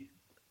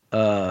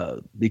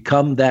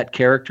become that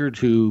character,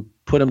 to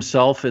put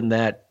himself in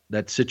that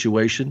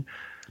situation?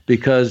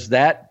 Because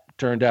that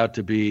turned out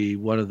to be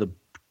one of the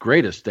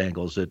greatest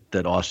angles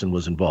that Austin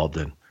was involved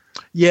in.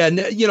 Yeah,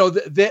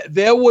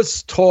 there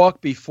was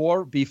talk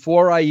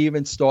before I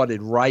even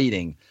started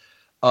writing.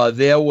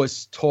 There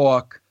was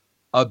talk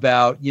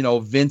about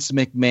Vince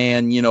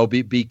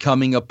McMahon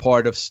becoming a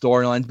part of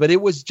storylines, but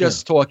it was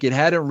just talk. It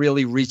hadn't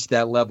really reached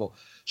that level.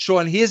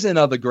 Sean, here's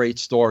another great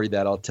story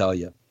that I'll tell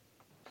you.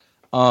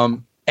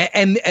 And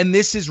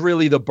this is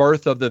really the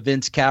birth of the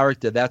Vince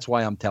character. That's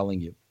why I'm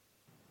telling you.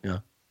 Yeah.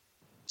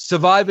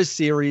 Survivor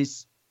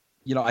Series,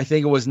 I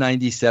think it was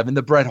 97,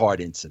 the Bret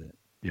Hart incident.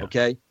 Yeah.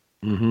 Okay.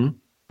 Mm-hmm.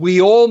 We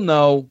all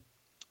know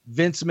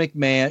Vince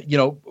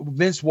McMahon,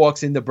 Vince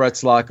walks into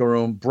Bret's locker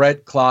room.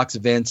 Bret clocks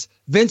Vince.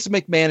 Vince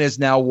McMahon is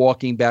now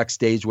walking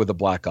backstage with a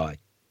black eye.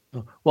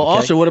 Well,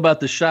 also, what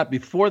about the shot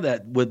before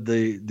that with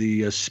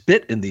the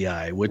spit in the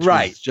eye, which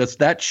was just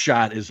that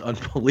shot is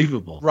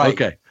unbelievable. Right.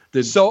 Okay.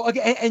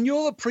 And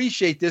you'll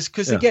appreciate this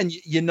because, again,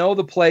 you know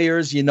the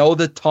players, you know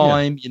the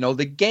time, you know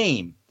the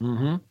game.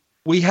 Mm-hmm.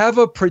 We have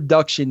a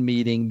production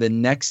meeting the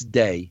next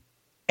day,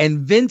 and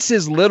Vince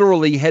is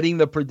literally heading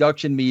the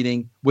production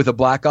meeting with a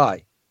black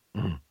eye.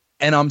 Mm-hmm.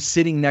 And I'm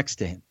sitting next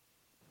to him.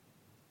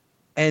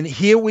 And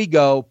here we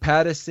go,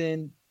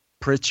 Patterson,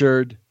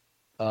 Pritchard,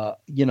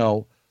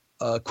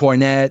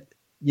 Cornette,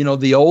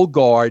 the old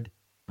guard.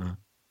 Mm-hmm.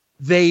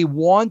 They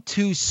want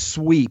to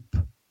sweep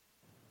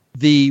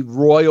the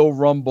Royal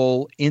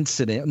Rumble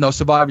incident. No,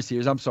 Survivor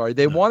Series. I'm sorry.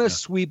 They want to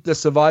sweep the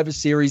Survivor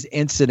Series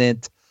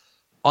incident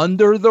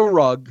under the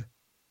rug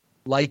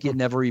like it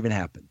never even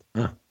happened.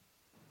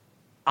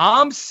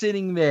 I'm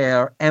sitting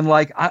there and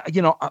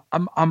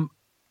I'm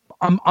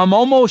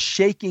almost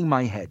shaking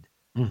my head.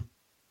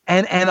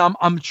 And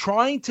I'm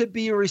trying to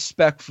be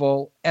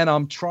respectful and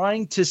I'm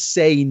trying to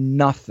say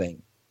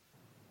nothing.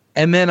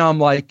 And then I'm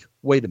like,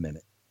 wait a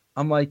minute.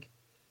 I'm like,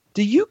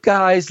 do you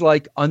guys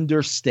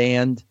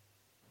understand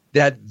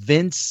that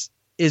Vince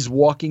is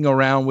walking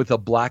around with a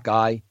black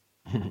eye?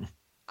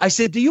 I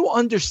said, do you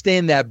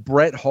understand that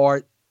Bret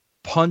Hart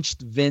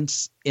punched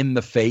Vince in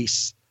the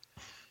face?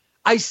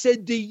 I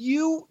said, do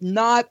you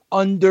not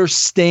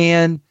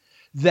understand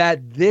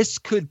that this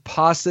could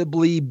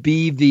possibly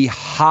be the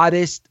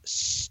hottest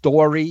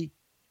story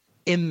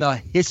in the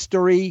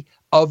history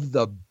of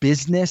the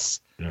business?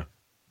 Yeah.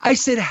 I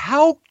said,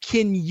 how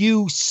can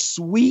you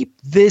sweep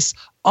this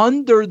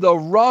under the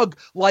rug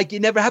like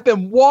it never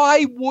happened?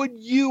 Why would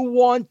you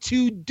want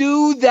to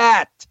do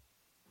that?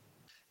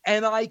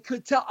 And I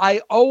could tell,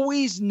 I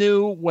always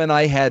knew when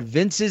I had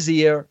Vince's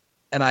ear,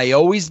 and I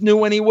always knew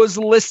when he was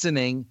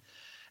listening,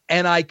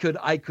 and I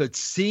could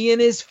see in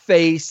his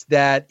face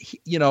that,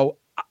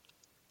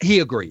 he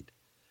agreed.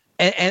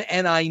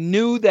 And I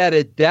knew that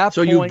at that point.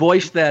 So you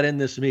voiced that in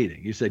this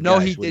meeting. You said, no,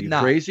 he did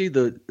not. Crazy?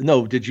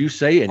 Did you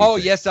say anything? Oh,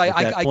 yes.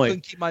 I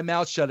couldn't keep my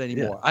mouth shut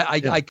anymore. Yeah.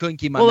 I couldn't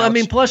keep my mouth shut.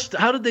 Well, plus,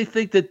 how did they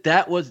think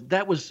that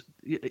was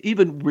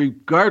even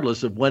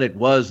regardless of when it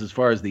was, as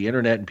far as the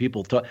internet and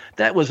people talk,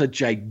 that was a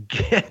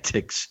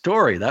gigantic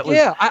story. That was,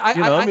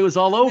 it was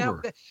all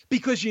over.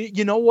 Because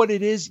you know what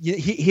it is?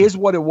 Here's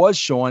what it was,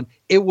 Sean.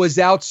 It was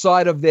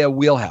outside of their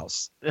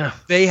wheelhouse. Yeah.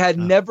 They had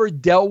never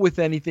dealt with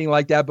anything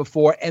like that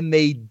before, and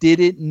they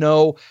didn't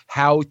know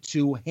how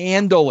to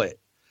handle it.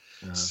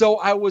 Yeah. So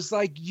I was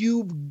like,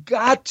 you've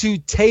got to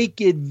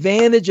take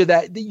advantage of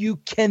that. You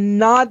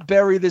cannot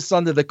bury this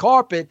under the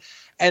carpet.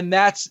 And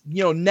that's,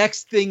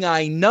 next thing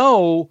I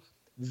know,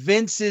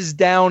 Vince is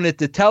down at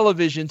the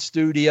television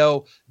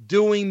studio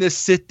doing the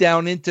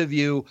sit-down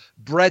interview.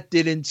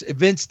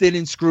 Vince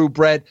didn't screw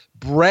Bret.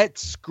 Bret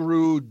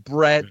screwed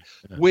Bret,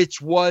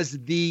 which was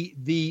the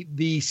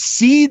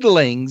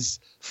seedlings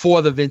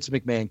for the Vince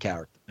McMahon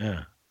character.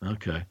 Yeah.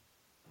 Okay.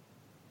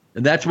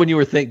 And that's when you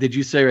were thinking, did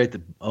you say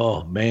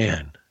oh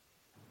man.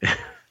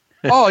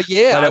 Oh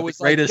yeah. I was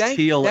the greatest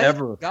heel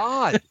ever.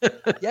 God.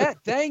 Yeah.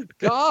 Thank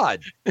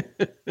God.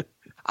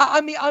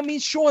 I mean,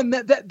 Sean,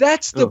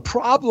 that's the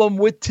problem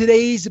with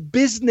today's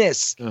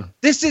business.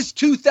 This is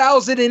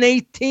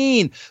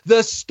 2018. The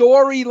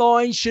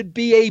storyline should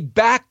be a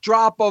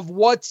backdrop of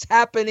what's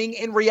happening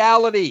in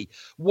reality.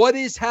 What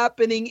is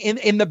happening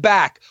in the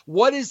back?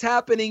 What is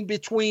happening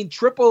between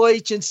Triple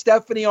H and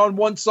Stephanie on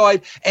one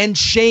side and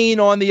Shane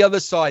on the other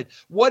side?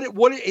 What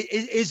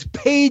is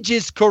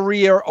Paige's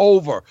career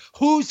over?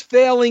 Who's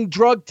failing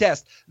drug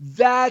tests?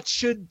 That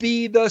should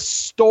be the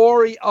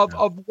story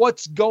of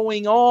what's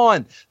going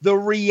on. The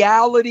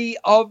reality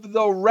of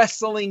the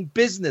wrestling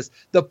business.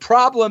 The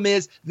problem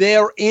is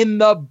they're in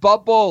the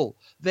bubble.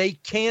 They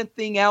can't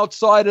think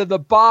outside of the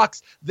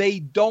box. They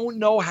don't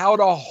know how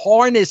to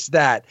harness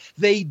that.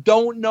 They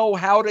don't know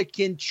how to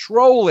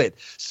control it.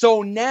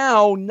 So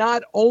now,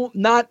 not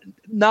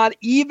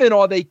even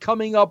are they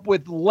coming up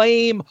with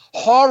lame,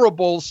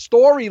 horrible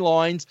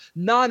storylines,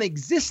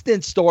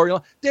 non-existent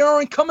storylines. They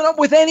aren't coming up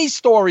with any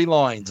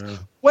storylines. No.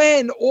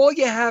 When all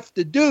you have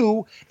to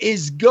do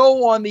is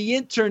go on the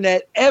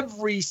internet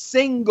every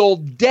single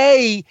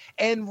day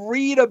and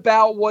read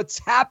about what's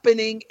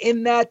happening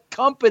in that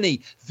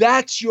company.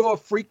 That's your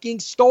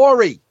freaking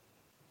story.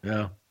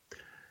 Yeah.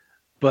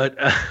 But,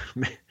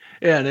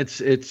 and it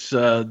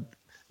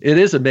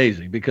is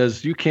amazing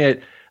because you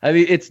can't, I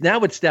mean, it's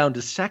down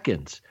to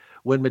seconds.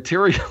 When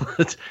material,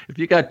 if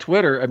you got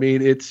Twitter, I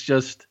mean, it's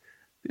just,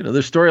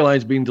 there's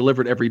storylines being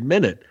delivered every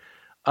minute.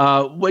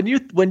 When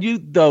you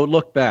though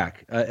look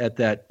back at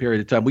that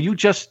period of time, were you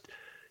just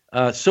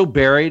so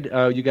buried?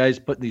 You guys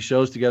putting these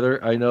shows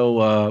together. I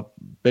know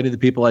many of the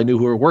people I knew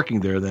who were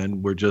working there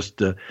then were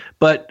just.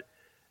 But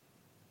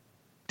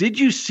did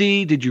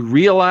you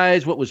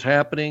realize what was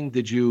happening?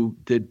 Did you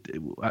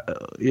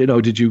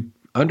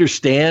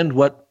understand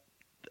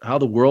how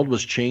the world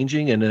was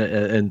changing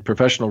in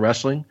professional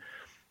wrestling,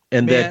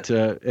 and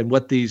and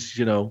what these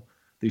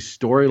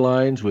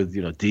storylines with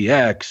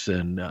DX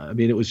and I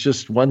mean, it was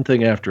just one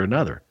thing after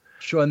another.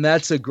 Sure, and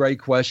that's a great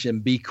question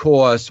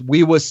because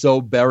we were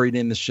so buried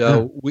in the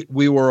show,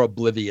 we were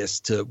oblivious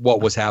to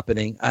what was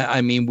happening.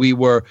 I mean, we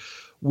were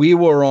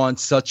on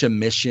such a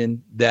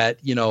mission that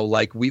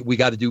we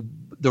got to do.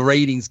 The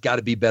ratings got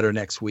to be better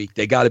next week.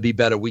 They got to be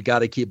better. We got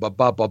to keep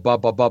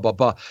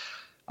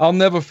I'll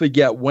never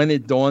forget when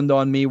it dawned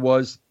on me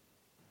was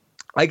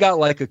I got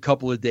like a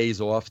couple of days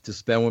off to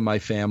spend with my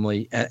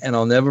family. And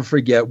I'll never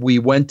forget, we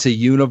went to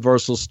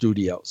Universal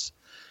Studios.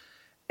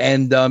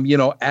 And,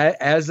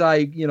 as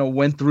I,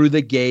 went through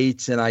the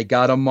gates and I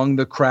got among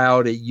the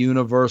crowd at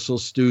Universal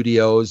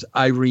Studios,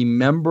 I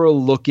remember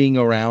looking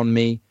around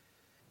me.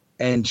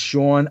 And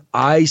Sean,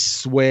 I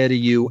swear to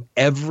you,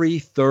 every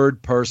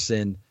third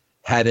person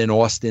had an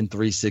Austin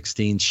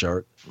 316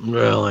 shirt.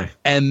 Really?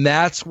 And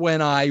that's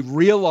when I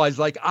realized,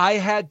 I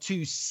had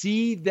to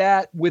see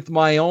that with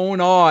my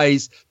own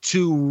eyes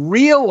to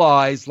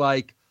realize,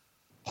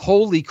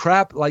 holy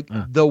crap,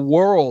 the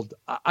world,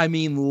 I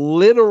mean,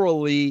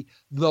 literally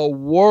the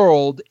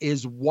world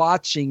is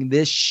watching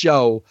this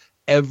show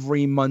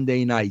every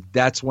Monday night.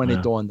 That's when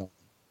it dawned on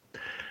me.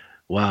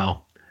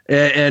 Wow.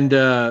 And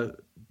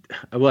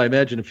well, I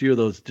imagine a few of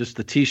those, just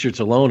the T-shirts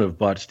alone have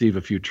bought Steve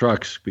a few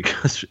trucks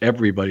because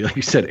everybody, like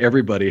you said,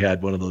 everybody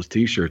had one of those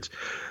T-shirts.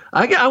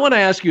 I want to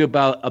ask you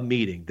about a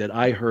meeting that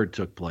I heard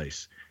took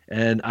place.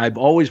 And I've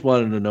always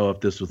wanted to know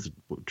if this was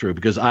true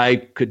because I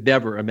could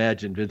never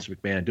imagine Vince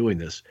McMahon doing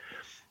this.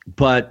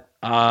 But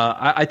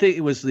I think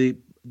it was the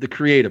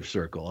creative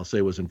circle, I'll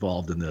say, was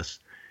involved in this.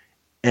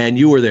 And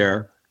you were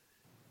there.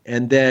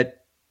 And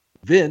that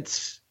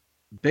Vince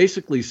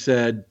basically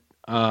said,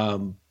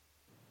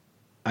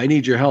 I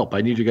need your help.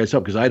 I need you guys'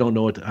 help because I don't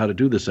know how to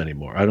do this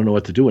anymore. I don't know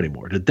what to do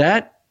anymore. Do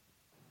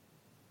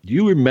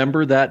you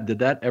remember that? Did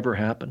that ever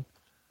happen?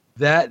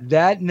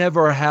 That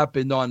never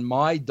happened on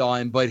my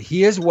dime, but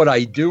here's what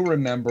I do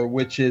remember,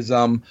 which is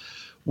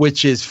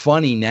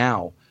funny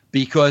now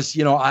because,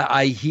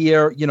 I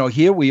hear,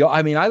 here we are.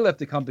 I mean, I left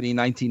the company in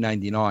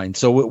 1999,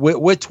 so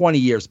we're 20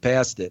 years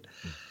past it.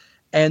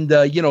 And,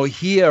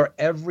 here,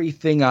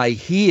 everything I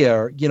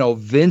hear,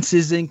 Vince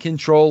is in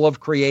control of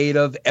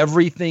creative.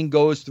 Everything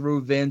goes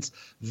through Vince.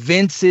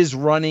 Vince is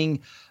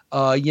running,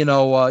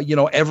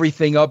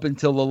 everything up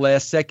until the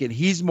last second.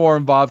 He's more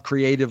involved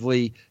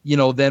creatively,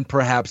 than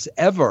perhaps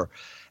ever.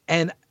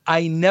 And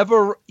I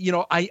never,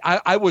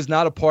 I was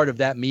not a part of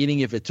that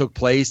meeting if it took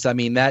place. I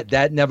mean,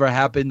 that never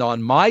happened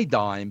on my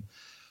dime.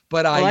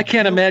 But I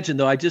can't imagine,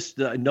 though. I just,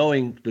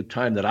 knowing the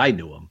time that I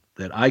knew him,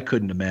 that I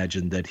couldn't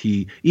imagine that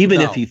he,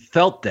 if he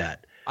felt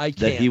that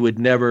he would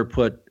never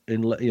put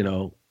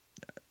in,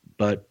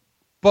 but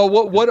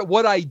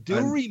what I do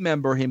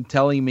remember him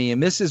telling me,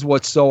 and this is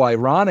what's so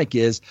ironic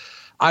is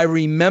I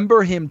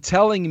remember him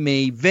telling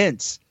me,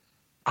 Vince,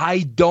 I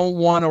don't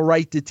want to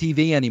write the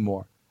TV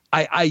anymore.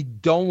 I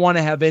don't want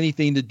to have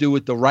anything to do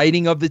with the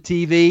writing of the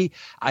TV.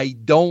 I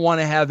don't want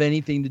to have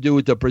anything to do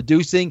with the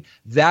producing.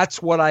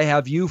 That's what I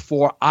have you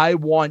for. I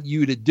want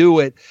you to do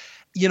it.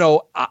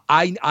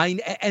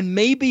 And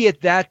maybe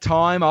at that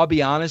time, I'll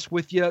be honest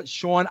with you,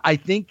 Sean, I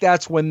think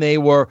that's when they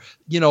were,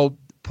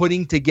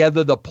 putting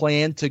together the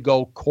plan to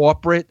go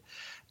corporate.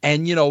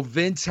 And,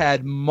 Vince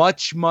had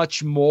much,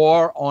 much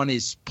more on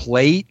his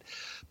plate.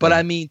 But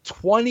I mean,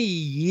 20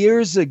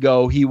 years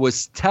ago, he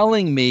was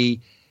telling me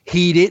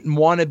he didn't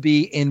want to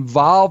be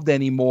involved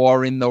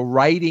anymore in the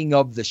writing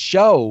of the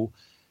show.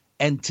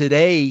 And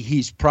today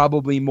he's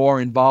probably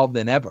more involved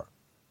than ever.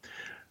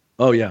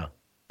 Oh, yeah.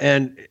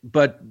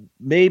 But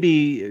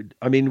maybe,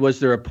 I mean,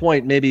 was there a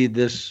point, maybe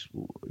this,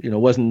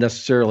 wasn't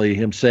necessarily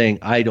him saying,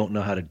 I don't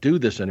know how to do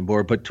this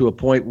anymore, but to a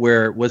point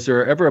where, was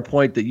there ever a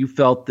point that you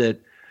felt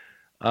that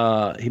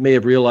he may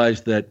have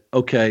realized that,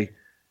 okay,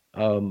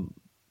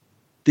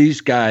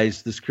 these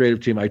guys, this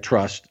creative team, I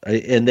trust,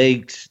 and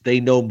they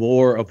know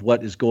more of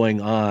what is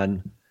going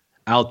on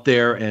out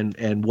there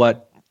and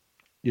what,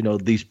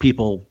 these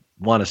people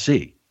want to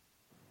see?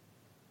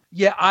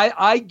 Yeah,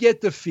 I get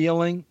the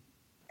feeling,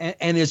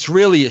 and it's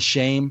really a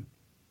shame.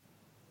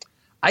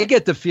 I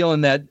get the feeling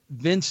that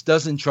Vince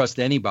doesn't trust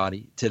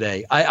anybody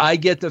today. I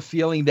get the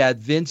feeling that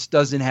Vince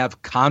doesn't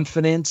have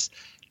confidence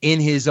in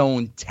his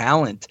own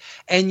talent.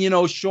 And,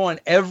 Sean,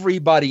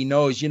 everybody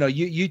knows,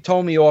 you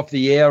told me off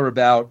the air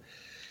about,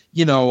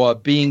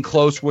 being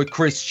close with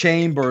Chris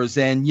Chambers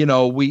and,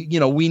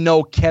 we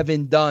know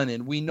Kevin Dunn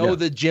and we know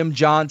the Jim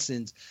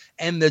Johnsons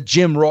and the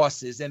Jim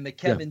Rosses and the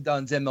Kevin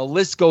Dunns and the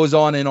list goes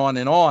on and on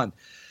and on.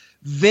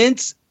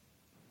 Vince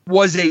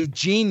was a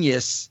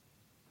genius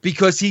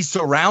because he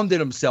surrounded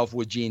himself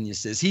with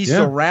geniuses. He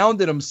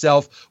surrounded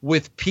himself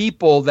with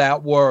people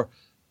that were,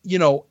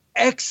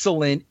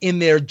 excellent in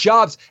their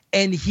jobs,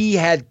 and he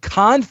had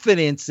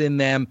confidence in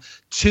them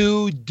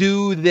to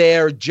do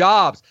their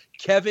jobs.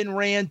 Kevin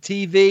ran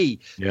TV.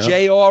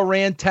 JR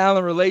ran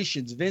talent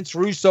relations. Vince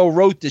Russo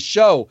wrote the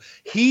show.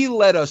 He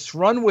let us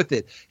run with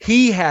it.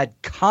 He had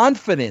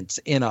confidence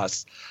in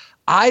us.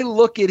 I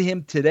look at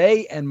him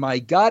today, and my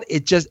God,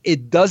 it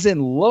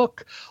doesn't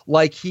look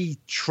like he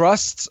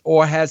trusts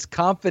or has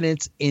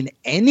confidence in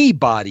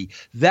anybody.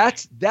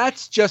 That's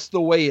just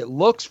the way it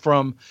looks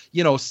from,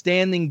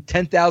 standing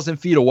 10,000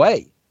 feet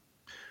away.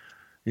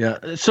 Yeah.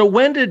 So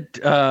when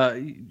did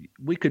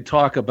we could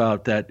talk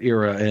about that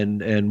era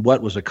and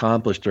what was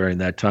accomplished during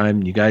that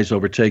time? You guys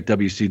overtake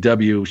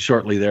WCW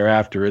shortly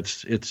thereafter.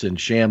 It's in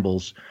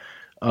shambles.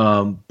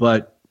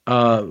 But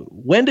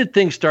when did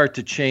things start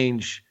to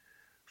change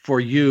for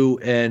you,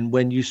 and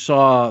when you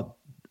saw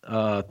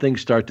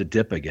things start to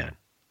dip again?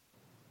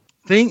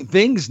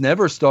 Things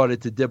never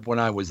started to dip when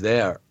I was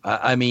there.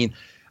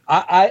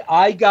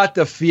 I got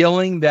the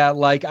feeling that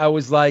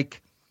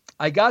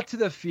I got to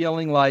the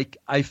feeling like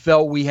I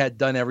felt we had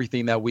done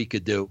everything that we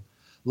could do.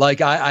 Like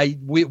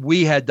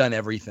we had done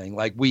everything.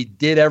 Like we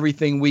did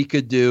everything we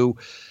could do.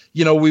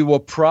 We were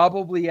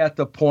probably at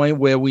the point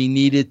where we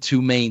needed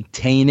to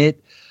maintain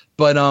it,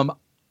 but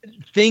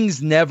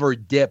things never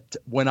dipped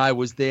when I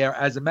was there.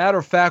 As a matter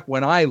of fact,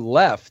 when I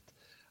left,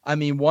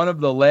 one of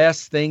the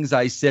last things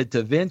I said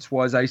to Vince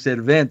was,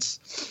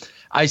 Vince,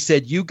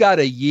 you got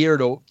a year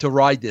to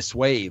ride this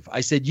wave.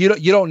 I said, you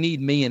don't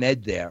need me and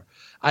Ed there.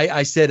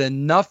 I said,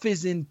 enough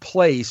is in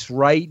place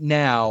right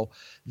now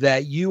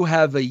that you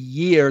have a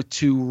year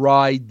to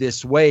ride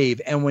this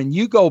wave. And when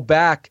you go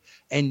back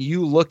and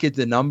you look at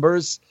the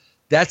numbers,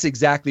 that's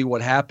exactly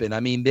what happened.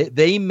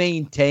 They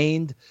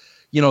maintained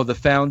the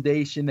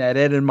foundation that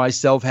Ed and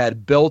myself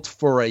had built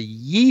for a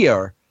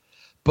year.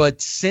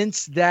 But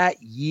since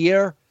that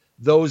year,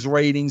 those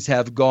ratings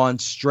have gone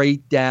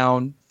straight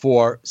down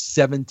for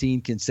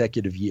 17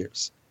 consecutive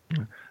years.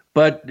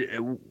 But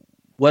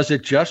was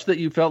it just that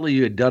you felt that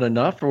you had done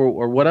enough,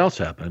 or what else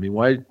happened?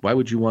 Why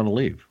would you want to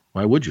leave?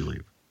 Why would you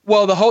leave?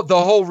 Well, the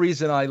whole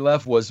reason I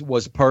left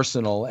was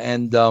personal.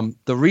 And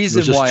the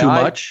reason was this why too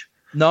much?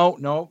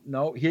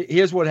 No.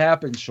 Here's what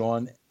happened,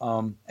 Sean.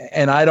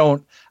 And I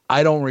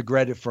don't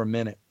regret it for a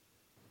minute.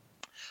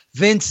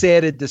 Vince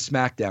added the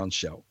SmackDown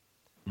show.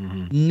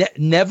 Mm-hmm.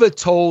 Never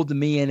told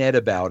me and Ed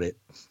about it.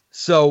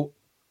 So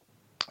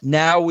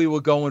now we were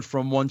going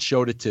from one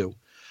show to two.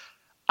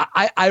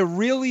 I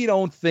really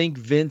don't think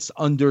Vince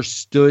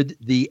understood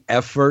the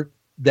effort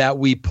that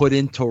we put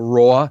into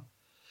Raw,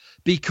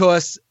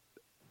 because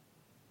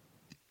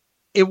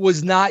it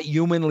was not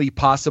humanly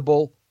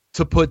possible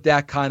to put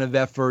that kind of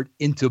effort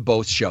into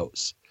both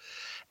shows.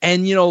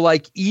 And,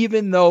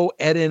 even though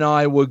Ed and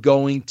I were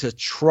going to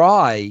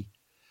try,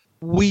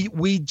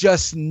 we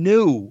just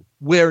knew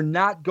we're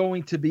not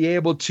going to be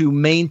able to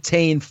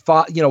maintain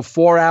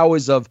 4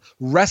 hours of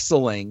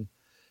wrestling,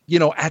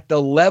 at the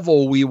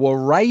level we were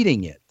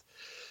writing it.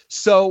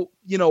 So,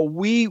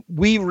 we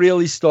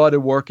really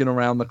started working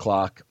around the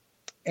clock,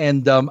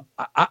 and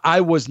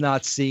I was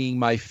not seeing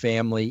my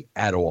family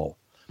at all.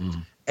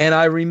 Mm. And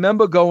I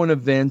remember going to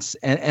Vince,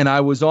 and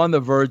I was on the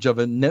verge of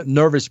a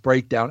nervous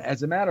breakdown.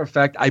 As a matter of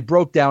fact, I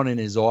broke down in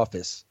his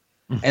office,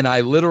 and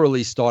I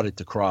literally started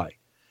to cry.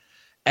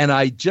 And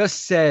I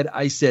just said,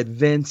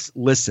 Vince,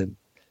 listen,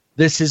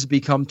 this has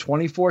become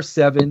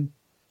 24/7.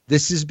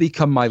 This has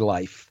become my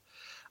life.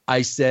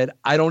 I said,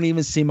 I don't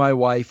even see my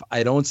wife.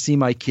 I don't see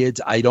my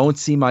kids. I don't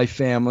see my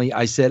family.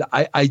 I said,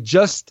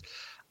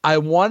 I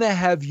want to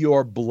have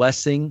your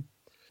blessing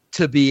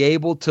to be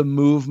able to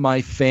move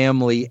my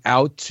family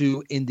out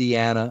to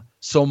Indiana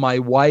so my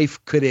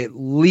wife could at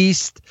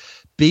least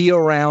be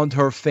around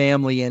her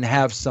family and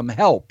have some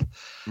help.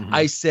 Mm-hmm.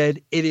 I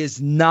said, it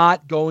is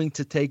not going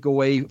to take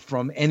away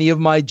from any of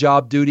my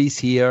job duties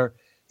here.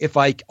 If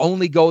I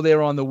only go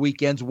there on the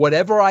weekends,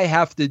 whatever I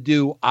have to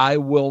do, I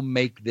will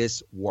make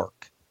this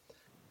work.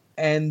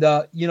 And,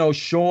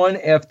 Sean,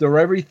 after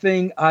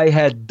everything I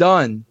had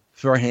done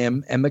for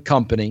him and the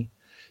company,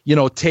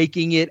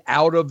 taking it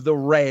out of the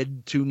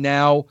red to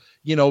now,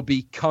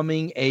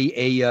 becoming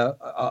a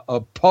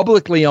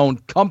publicly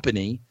owned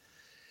company,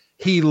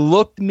 he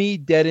looked me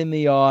dead in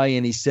the eye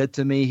and he said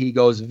to me, he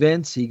goes,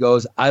 Vince,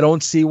 I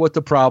don't see what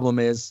the problem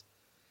is.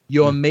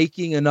 You're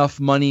making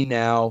enough money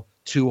now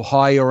to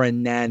hire a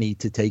nanny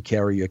to take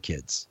care of your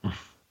kids.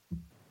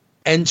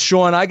 And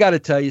Sean, I got to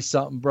tell you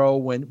something, bro.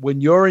 When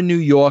you're a New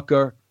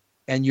Yorker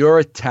and you're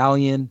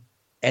Italian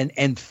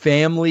and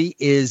family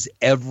is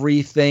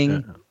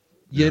everything,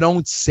 you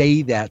don't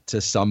say that to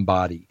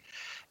somebody.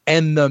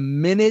 And the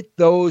minute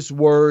those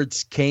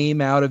words came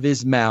out of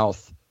his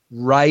mouth,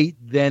 right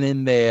then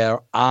and there,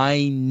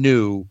 I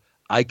knew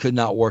I could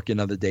not work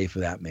another day for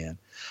that man.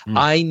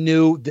 I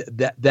knew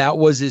that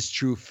was his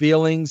true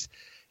feelings.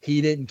 He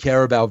didn't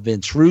care about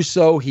Vince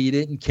Russo. He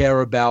didn't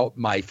care about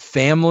my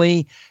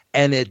family.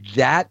 And at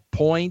that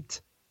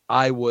point,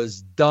 I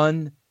was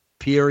done,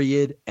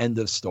 period, end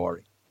of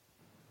story.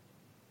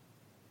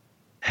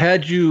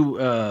 Had you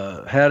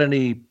had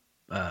any,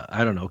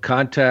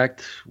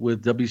 contact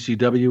with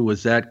WCW?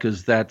 Was that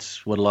because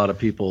that's what a lot of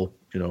people,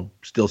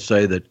 still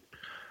say that,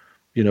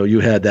 you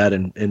had that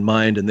in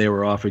mind and they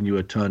were offering you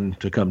a ton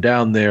to come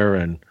down there?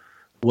 And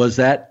was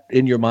that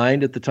in your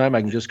mind at the time?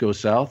 I can just go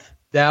south?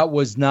 That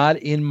was not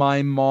in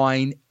my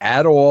mind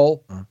at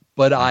all.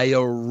 But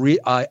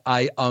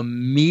I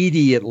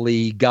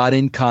immediately got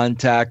in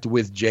contact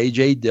with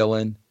J.J.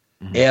 Dillon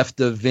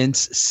after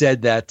Vince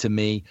said that to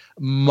me.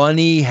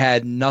 Money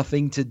had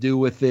nothing to do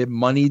with it.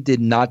 Money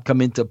did not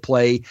come into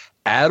play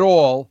at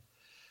all.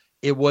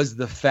 It was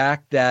the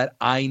fact that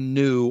I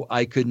knew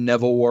I could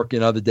never work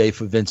another day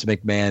for Vince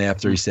McMahon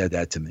after he said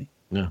that to me.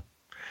 Yeah.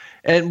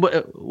 And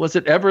was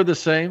it ever the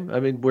same?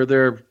 I mean, were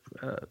there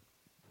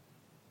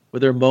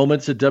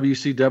moments at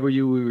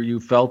WCW where you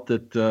felt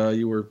that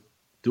you were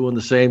doing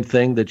the same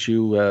thing that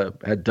you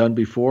had done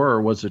before,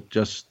 or was it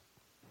just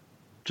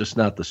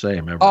not the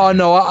same ever? Oh,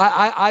 no,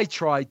 I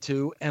tried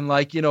to. And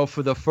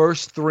for the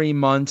first 3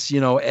 months,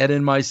 Ed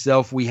and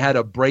myself, we had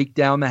to break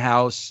down the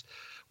house.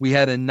 We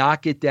had to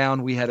knock it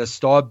down. We had to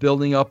start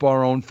building up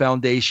our own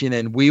foundation.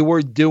 And we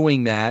were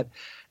doing that.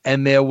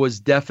 And there was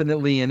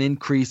definitely an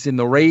increase in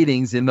the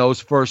ratings in those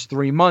first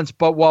 3 months.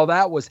 But while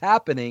that was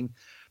happening,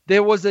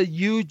 there was a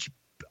huge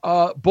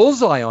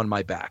bullseye on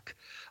my back.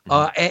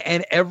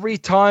 And every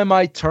time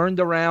I turned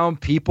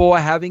around, people were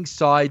having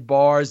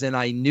sidebars, and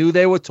I knew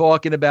they were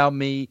talking about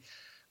me.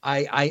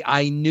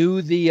 I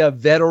knew the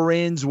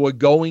veterans were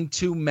going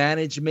to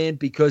management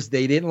because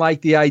they didn't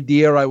like the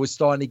idea. I was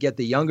starting to get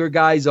the younger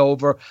guys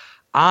over.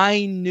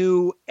 I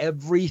knew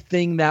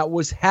everything that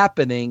was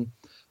happening,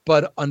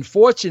 but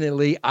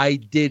unfortunately, I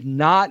did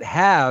not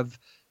have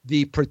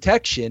the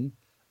protection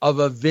of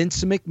a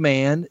Vince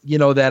McMahon,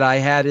 that I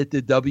had at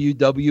the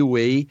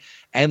WWE.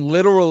 And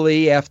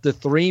literally after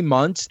 3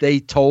 months,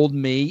 they told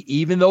me,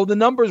 even though the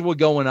numbers were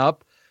going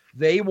up,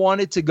 they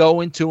wanted to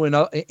go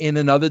in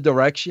another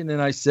direction.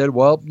 And I said,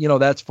 well,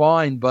 that's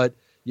fine, but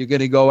you're going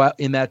to go out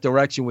in that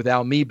direction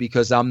without me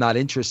because I'm not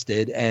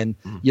interested. And,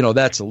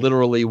 that's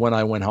literally when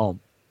I went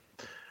home.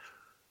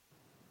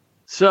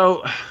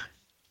 So,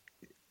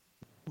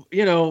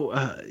 you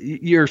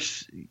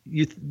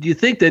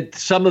think that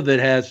some of it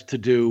has to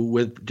do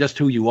with just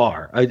who you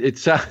are. It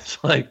sounds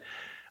like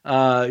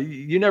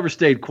you never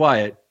stayed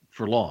quiet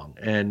for long,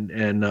 and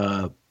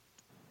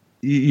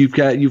you've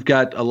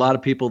got a lot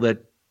of people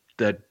that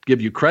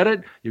give you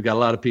credit. You've got a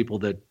lot of people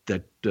that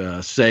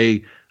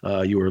say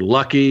you were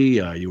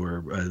lucky, you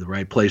were the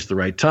right place, the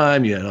right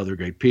time. You had other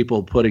great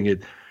people putting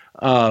it.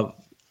 How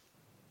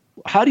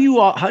do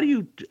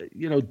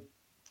you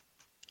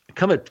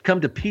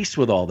come to peace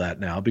with all that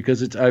now?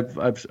 Because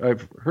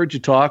I've heard you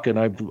talk, and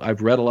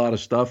I've read a lot of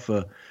stuff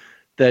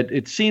that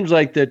it seems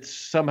like that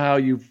somehow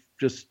you've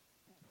just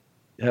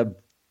have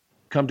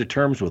come to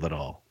terms with it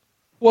all.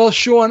 Well,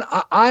 Sean,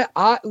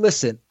 I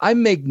listen, I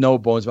make no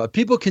bones about it.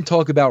 People can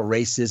talk about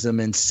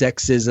racism and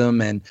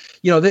sexism, and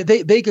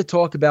they could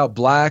talk about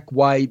black,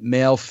 white,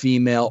 male,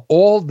 female,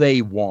 all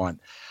they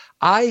want.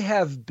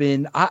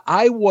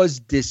 I was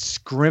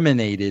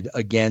discriminated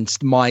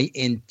against my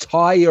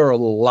entire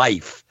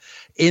life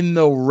in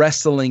the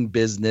wrestling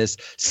business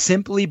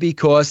simply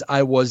because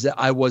I was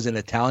an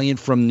Italian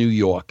from New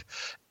York.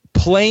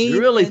 Plain, you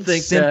really and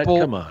think simple,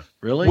 that? Come on,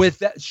 really? With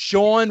that,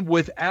 Sean,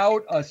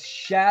 without a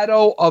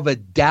shadow of a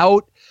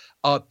doubt,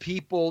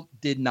 people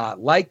did not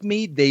like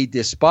me. They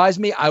despised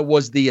me. I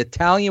was the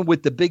Italian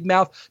with the big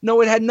mouth. No,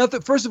 it had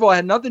nothing. First of all, it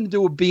had nothing to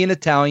do with being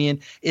Italian.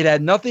 It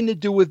had nothing to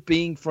do with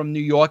being from New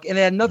York, and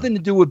it had nothing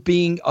to do with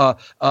being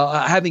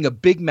having a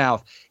big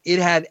mouth. It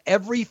had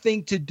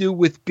everything to do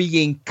with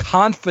being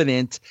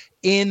confident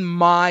in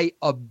my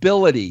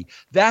ability.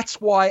 That's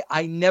why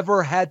I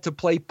never had to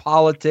play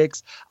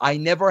politics. I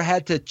never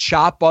had to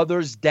chop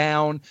others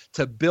down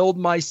to build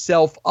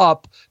myself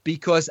up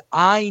because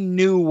I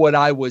knew what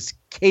I was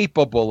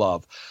capable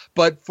of.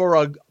 But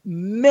for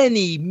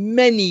many,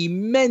 many,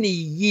 many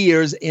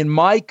years in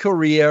my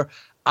career,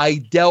 I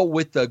dealt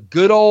with the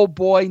good old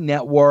boy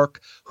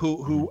network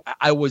who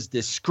I was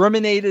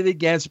discriminated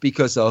against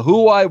because of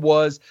who I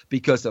was,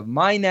 because of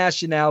my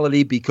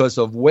nationality, because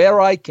of where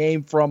I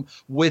came from.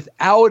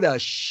 Without a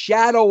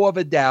shadow of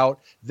a doubt,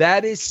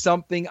 that is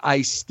something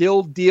I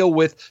still deal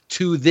with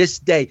to this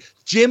day.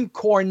 Jim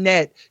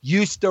Cornette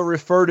used to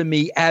refer to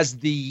me as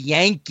the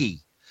Yankee,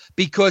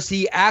 because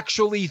he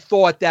actually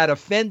thought that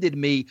offended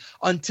me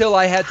until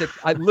I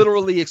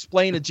literally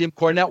explained to Jim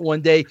Cornette one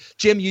day,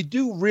 Jim, you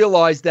do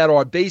realize that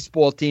our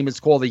baseball team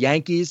is called the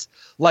Yankees?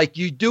 Like,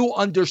 you do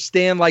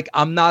understand, like,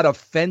 I'm not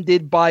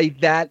offended by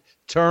that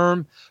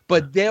term,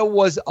 but there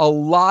was a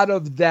lot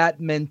of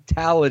that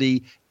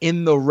mentality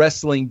in the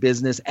wrestling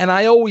business, and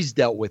I always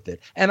dealt with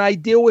it, and I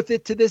deal with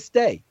it to this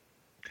day.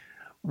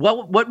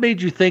 What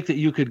made you think that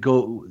you could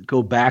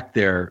go back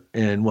there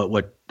in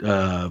what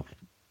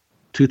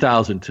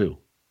 2002?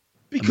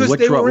 Because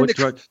they were in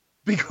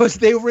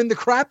the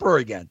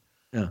crapper again.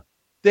 Yeah.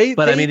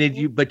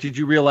 Did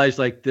you realize,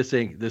 like, this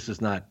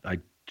is not,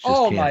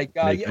 my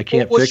God! I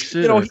can't fix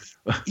it.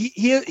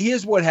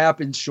 Here's what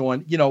happened,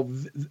 Sean.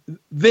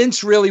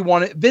 Vince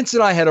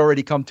and I had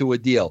already come to a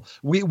deal.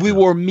 We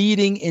were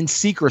meeting in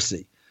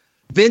secrecy.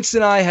 Vince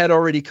and I had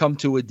already come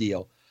to a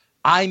deal.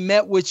 I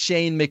met with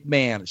Shane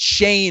McMahon.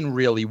 Shane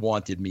really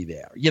wanted me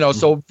there.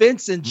 So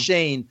Vince and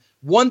Shane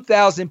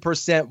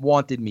 1,000%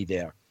 wanted me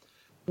there.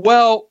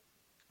 Well,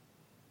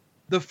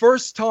 the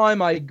first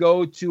time I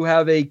go to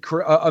have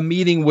a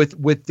meeting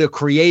with the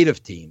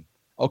creative team,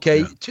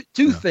 okay,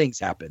 two things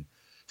happen.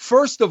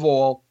 First of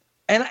all,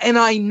 and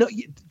I know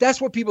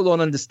that's what people don't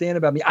understand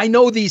about me. I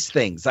know these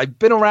things. I've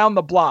been around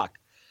the block.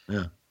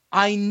 Yeah.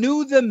 I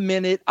knew the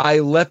minute I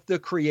left the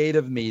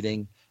creative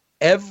meeting,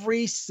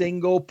 every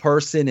single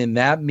person in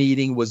that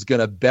meeting was going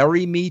to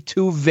bury me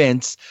to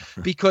Vince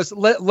because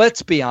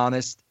let's be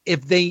honest,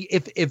 if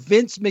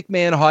Vince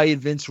McMahon hired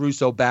Vince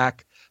Russo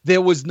back,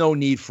 there was no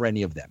need for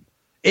any of them.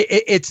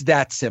 It's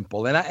that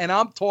simple. And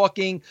I'm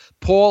talking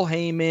Paul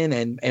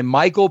Heyman and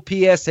Michael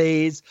P.S.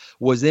 Hayes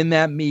was in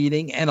that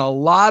meeting, and a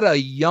lot of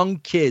young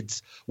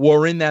kids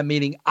were in that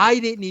meeting. I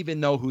didn't even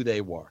know who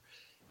they were.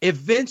 If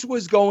Vince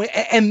was going,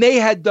 and they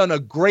had done a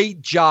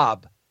great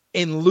job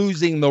in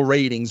losing the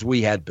ratings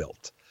we had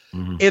built.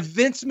 Mm-hmm. If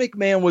Vince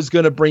McMahon was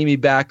going to bring me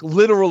back,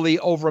 literally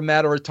over a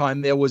matter of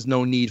time, there was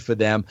no need for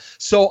them.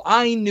 So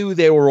I knew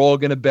they were all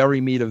going to bury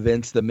me to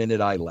Vince the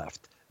minute I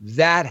left.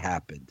 That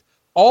happened.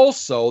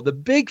 Also, the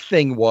big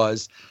thing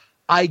was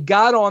I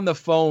got on the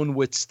phone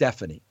with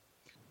Stephanie.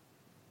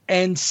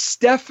 And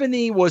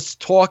Stephanie was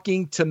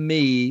talking to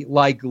me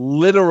like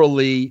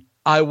literally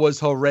I was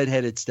her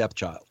redheaded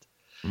stepchild.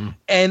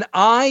 And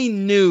I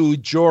knew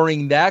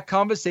during that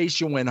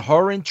conversation when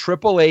her and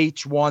Triple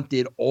H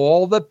wanted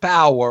all the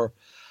power,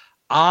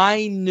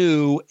 I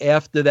knew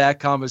after that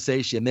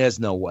conversation, there's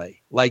no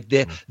way. Like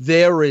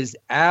there is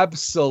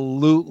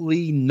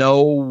absolutely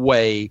no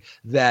way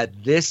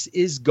that this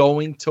is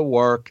going to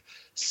work.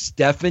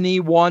 Stephanie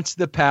wants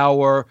the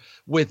power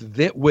with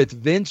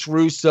Vince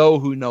Russo,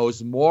 who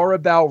knows more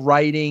about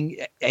writing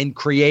and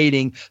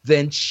creating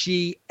than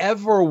she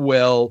ever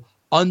will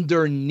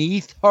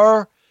underneath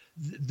her.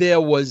 There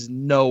was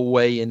no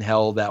way in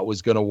hell that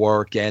was going to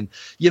work. And,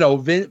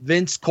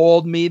 Vince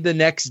called me the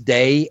next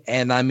day.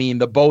 And I mean,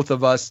 the both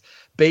of us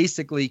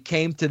basically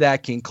came to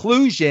that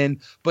conclusion.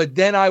 But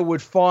then I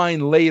would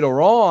find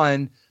later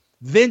on,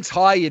 Vince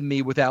hired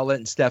me without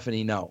letting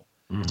Stephanie know.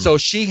 Mm-hmm. So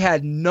she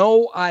had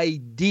no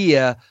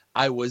idea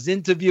I was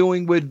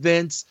interviewing with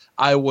Vince.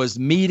 I was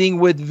meeting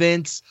with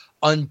Vince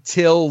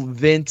until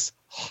Vince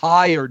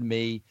hired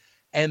me.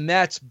 And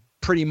that's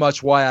pretty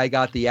much why I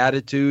got the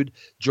attitude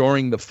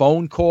during the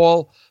phone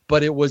call,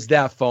 but it was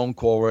that phone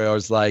call where I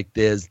was like,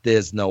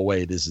 there's no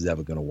way this is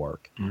ever going to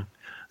work. Mm.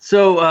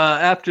 So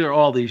after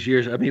all these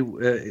years, I mean,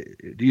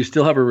 do you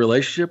still have a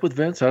relationship with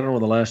Vince? I don't know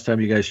the last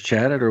time you guys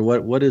chatted, or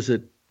what is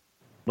it?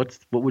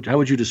 How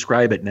would you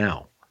describe it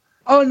now?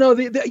 Oh no,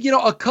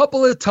 a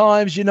couple of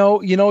times,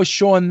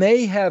 Sean,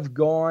 they have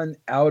gone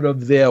out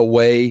of their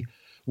way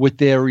with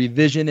their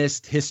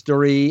revisionist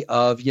history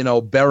of,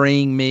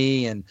 burying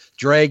me and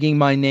dragging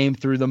my name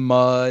through the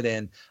mud.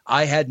 And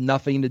I had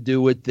nothing to do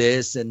with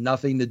this and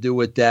nothing to do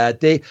with that.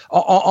 They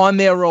on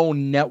their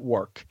own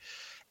network.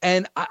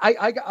 And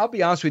I'll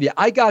be honest with you.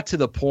 I got to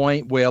the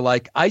point where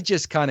I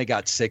just kind of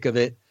got sick of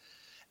it.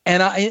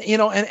 And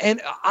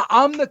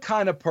I'm the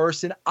kind of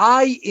person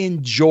I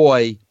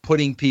enjoy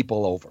putting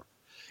people over.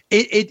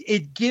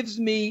 It gives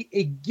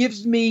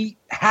me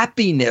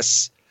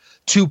happiness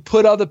to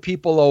put other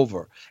people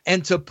over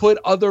and to put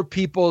other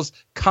people's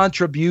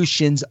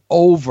contributions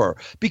over,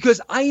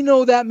 because I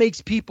know that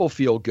makes people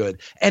feel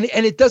good and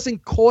it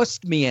doesn't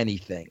cost me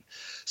anything.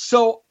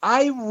 So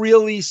I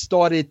really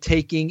started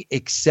taking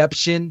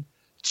exception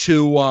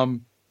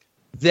to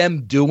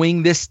them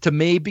doing this to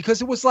me,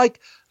 because it was like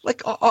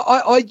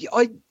are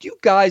you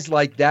guys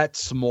like that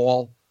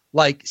small?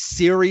 Like,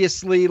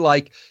 seriously,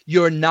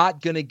 you're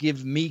not going to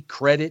give me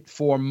credit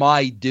for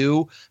my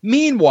due.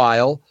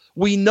 Meanwhile,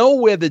 we know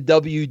where the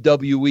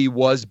WWE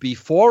was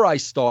before I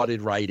started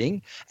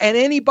writing, and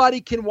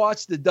anybody can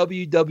watch the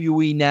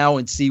WWE now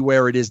and see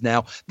where it is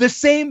now. The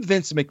same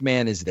Vince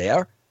McMahon is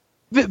there.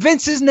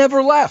 Vince has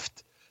never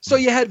left. So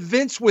you had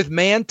Vince with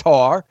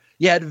Mantar,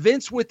 you had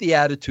Vince with the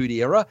Attitude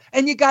Era,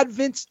 and you got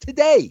Vince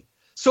today.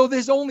 So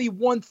there's only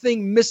one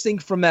thing missing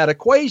from that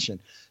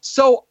equation.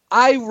 So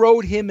I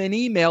wrote him an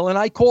email and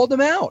I called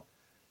him out.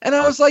 And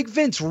I was like,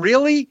 Vince,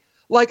 really?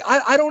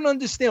 I don't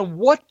understand.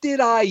 What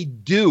did I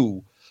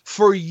do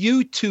for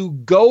you to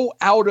go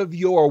out of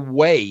your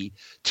way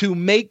to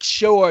make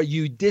sure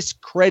you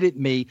discredit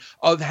me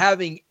of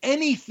having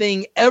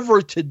anything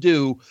ever to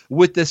do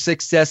with the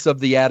success of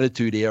the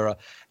Attitude Era?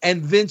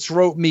 And Vince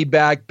wrote me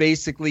back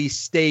basically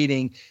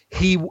stating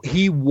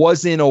he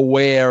wasn't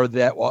aware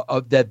that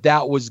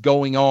was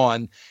going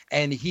on,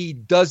 and he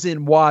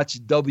doesn't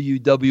watch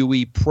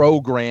WWE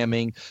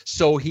programming,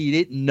 so he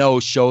didn't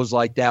know shows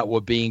like that were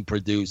being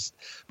produced.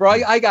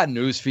 Bro, I got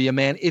news for you,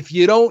 man. If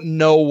you don't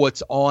know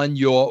what's on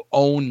your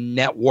own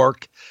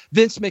network,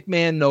 Vince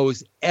McMahon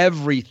knows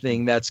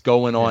everything that's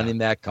going on in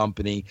that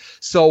company.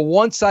 So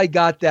once I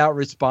got that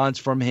response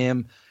from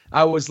him,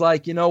 I was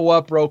like, you know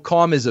what, bro,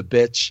 calm as a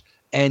bitch.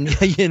 And,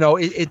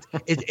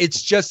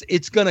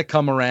 it's going to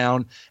come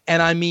around.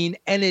 And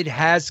and it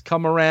has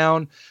come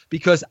around,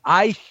 because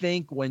I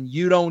think when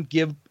you don't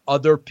give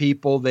other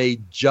people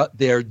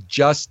their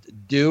just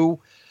due,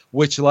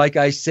 which, like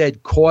I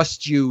said,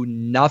 cost you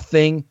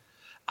nothing,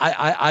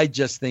 I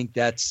just think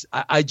that's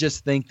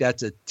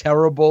a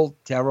terrible,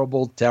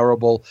 terrible,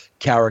 terrible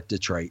character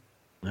trait.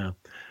 Yeah.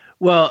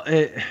 Well,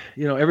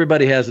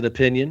 everybody has an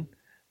opinion.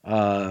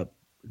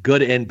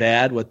 Good and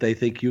bad, what they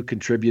think you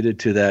contributed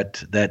to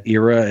that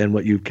era and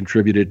what you've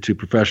contributed to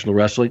professional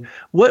wrestling.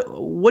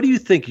 What do you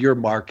think your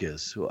mark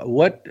is?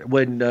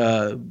 When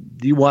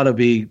do you want to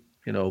be,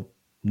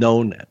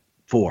 known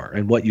for,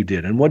 and what you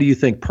did, and what do you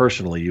think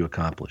personally you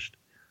accomplished?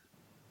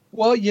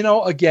 Well,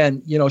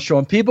 again,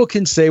 Sean, people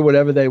can say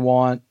whatever they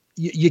want.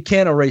 You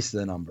can't erase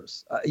the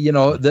numbers.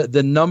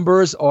 The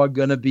numbers are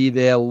going to be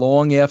there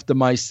long after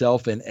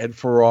myself and Ed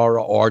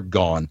Ferrara are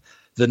gone.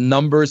 The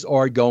numbers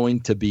are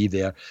going to be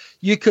there.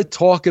 You could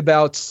talk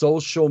about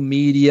social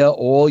media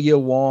all you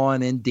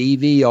want and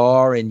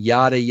DVR and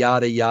yada,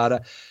 yada,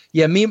 yada.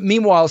 Yeah.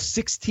 Meanwhile,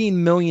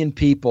 16 million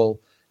people,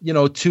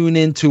 tune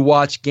in to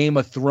watch Game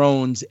of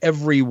Thrones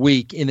every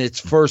week in its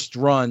first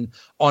run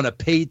on a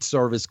paid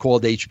service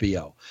called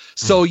HBO.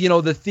 So,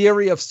 the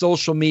theory of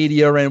social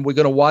media and we're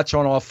going to watch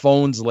on our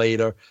phones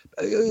later,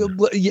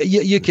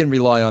 you can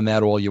rely on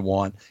that all you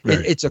want.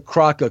 Right. It's a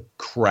crock of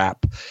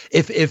crap.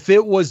 If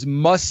it was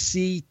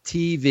must-see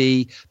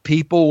TV,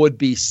 people would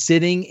be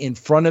sitting in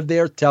front of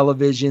their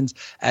televisions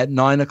at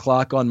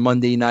 9:00 on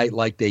Monday night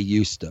like they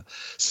used to.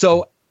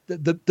 So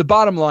the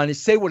bottom line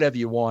is, say whatever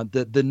you want.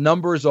 The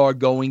numbers are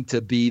going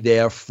to be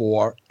there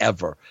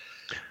forever.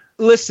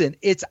 Listen,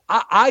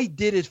 I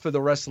did it for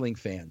the wrestling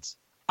fans.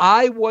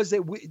 I was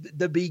at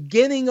the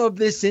beginning of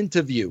this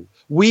interview.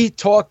 We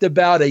talked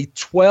about a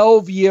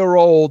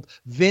 12-year-old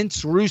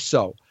Vince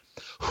Russo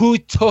who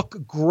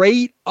took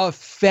great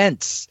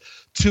offense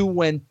to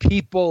when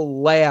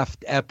people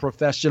laughed at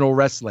professional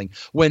wrestling,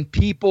 when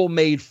people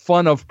made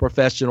fun of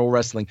professional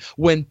wrestling,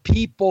 when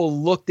people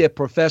looked at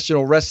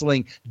professional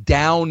wrestling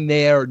down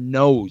their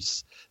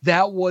nose.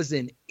 That was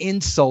an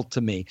insult to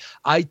me.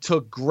 I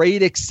took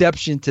great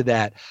exception to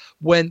that.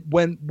 When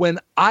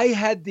I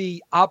had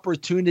the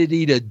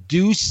opportunity to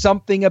do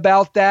something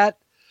about that,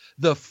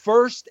 the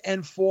first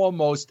and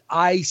foremost,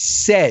 I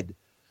said,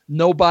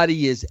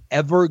 nobody is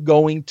ever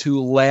going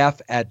to laugh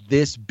at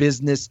this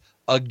business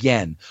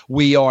again.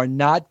 We are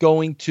not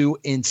going to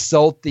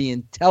insult the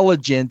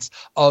intelligence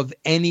of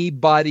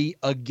anybody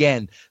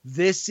again.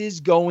 This is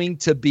going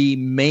to be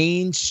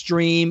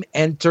mainstream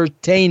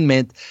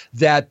entertainment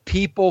that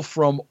people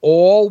from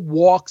all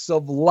walks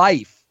of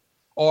life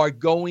are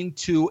going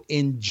to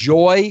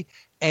enjoy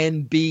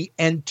and be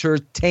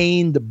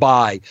entertained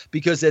by,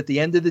 because at the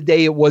end of the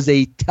day, it was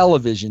a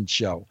television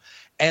show.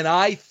 And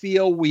I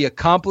feel we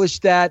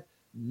accomplished that.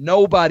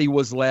 Nobody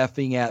was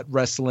laughing at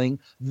wrestling.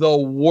 The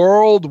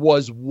world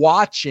was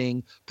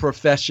watching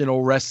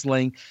professional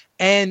wrestling.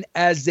 And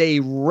as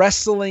a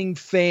wrestling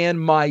fan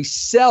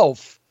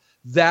myself,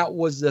 that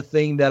was the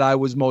thing that I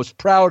was most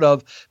proud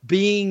of,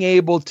 being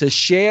able to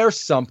share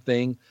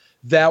something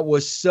that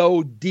was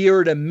so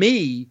dear to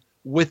me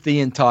with the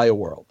entire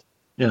world.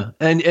 Yeah.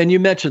 And you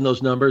mentioned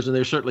those numbers, and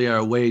they certainly are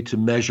a way to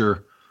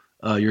measure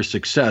your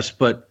success.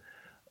 But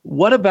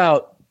what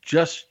about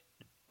just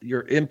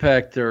your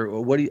impact, or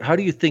how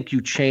do you think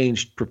you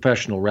changed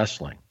professional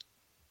wrestling?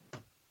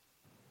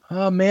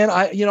 Oh man,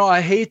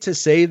 I hate to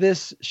say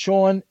this,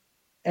 Sean,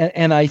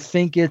 and I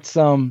think it's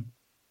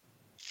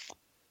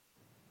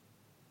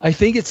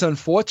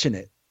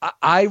unfortunate.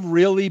 I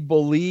really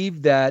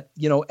believe that,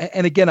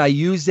 and again, I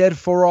use Ed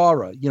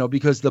Ferrara,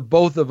 because the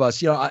both of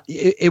us,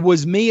 it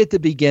was me at the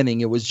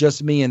beginning. It was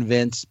just me and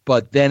Vince,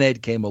 but then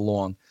Ed came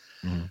along.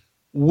 Mm.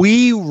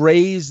 We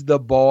raised the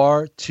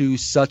bar to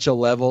such a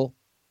level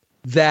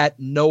that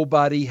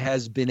nobody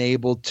has been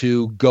able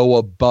to go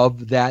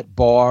above that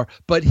bar.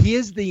 But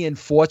here's the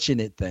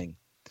unfortunate thing.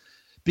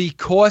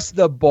 Because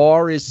the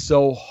bar is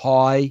so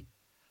high,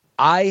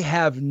 I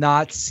have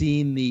not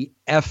seen the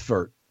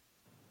effort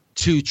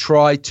to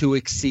try to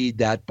exceed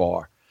that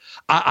bar.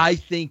 I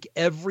think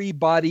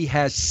everybody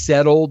has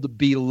settled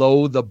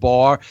below the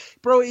bar.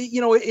 Bro,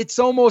 it's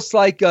almost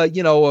like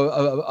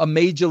a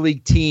major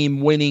league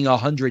team winning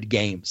 100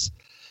 games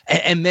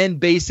and then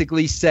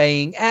basically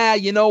saying,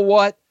 you know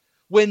what?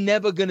 We're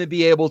never going to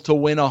be able to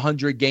win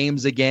 100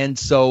 games again,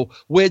 so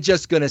we're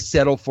just going to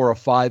settle for a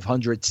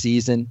 500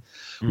 season.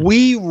 Mm.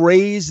 We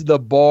raised the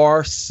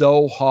bar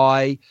so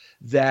high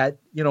that,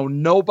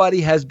 nobody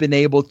has been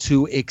able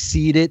to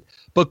exceed it.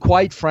 But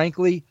quite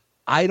frankly,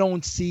 I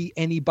don't see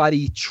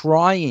anybody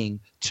trying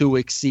to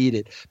exceed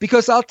it.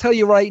 Because I'll tell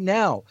you right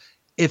now,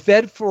 if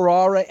Ed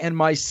Ferrara and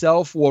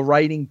myself were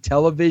writing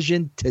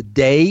television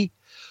today,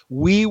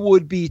 we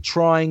would be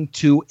trying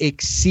to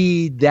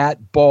exceed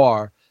that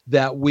bar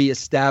that we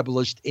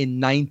established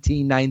in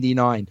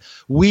 1999.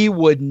 We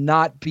would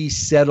not be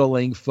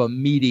settling for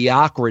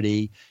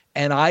mediocrity,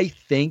 and I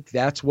think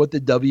that's what the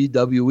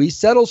WWE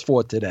settles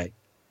for today.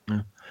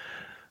 Yeah.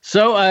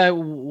 So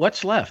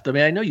what's left? I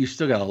mean, I know you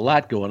still got a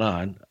lot going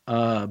on,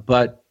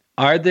 but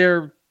are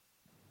there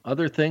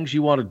other things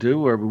you want to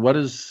do, or what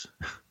is?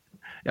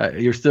 Are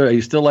you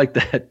still like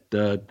that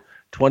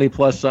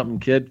 20+ something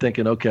kid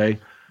thinking, okay,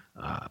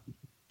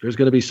 there's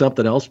going to be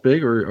something else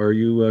big, or are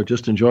you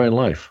just enjoying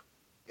life?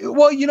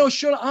 Well,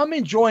 Sean, I'm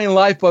enjoying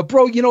life, but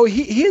bro,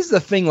 here's the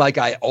thing, like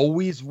I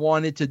always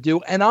wanted to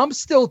do, and I'm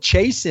still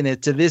chasing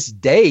it to this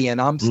day, and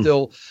I'm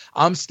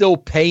still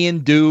paying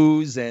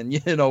dues and,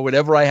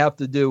 whatever I have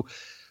to do.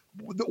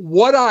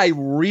 What I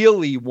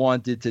really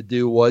wanted to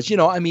do was,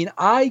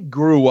 I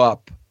grew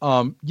up,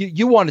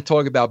 you want to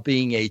talk about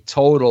being a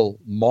total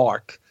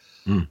mark.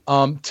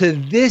 To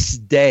this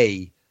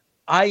day,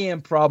 I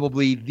am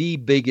probably the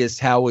biggest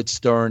Howard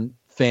Stern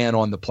fan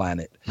on the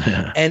planet.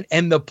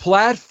 And the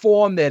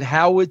platform that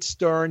Howard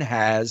Stern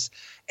has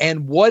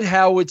and what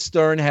Howard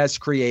Stern has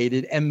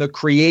created and the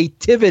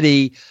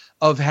creativity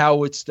of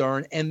Howard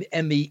Stern and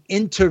the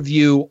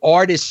interview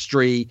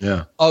artistry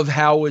of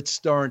Howard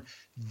Stern,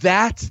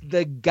 that's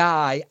the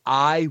guy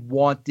I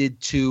wanted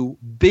to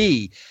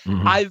be.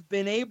 I've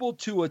been able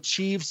to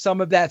achieve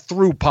some of that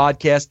through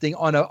podcasting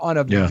on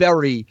a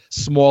very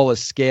smaller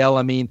scale.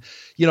 I mean,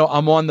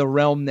 I'm on the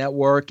Realm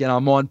Network and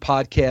I'm on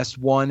Podcast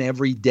One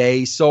every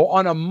day. So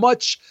on a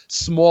much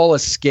smaller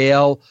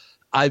scale,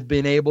 I've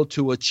been able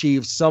to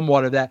achieve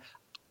somewhat of that.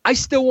 I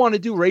still want to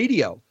do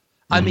radio.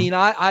 I mean,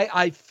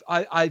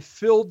 I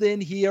filled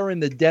in here in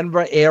the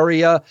Denver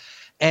area.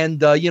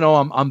 And,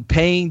 I'm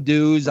paying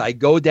dues. I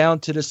go down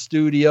to the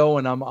studio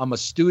and I'm a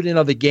student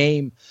of the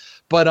game.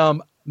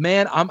 But,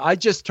 man, I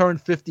just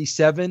turned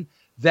 57.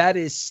 That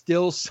is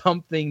still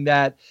something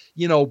that,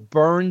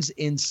 burns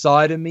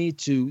inside of me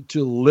to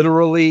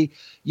literally,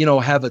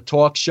 have a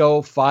talk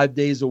show 5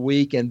 days a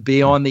week and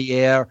be on the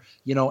air,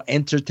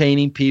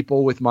 entertaining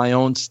people with my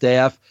own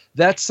staff.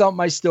 That's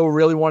something I still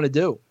really want to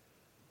do.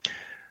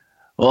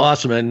 Well,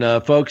 awesome.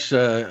 And folks,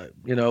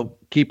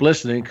 keep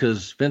listening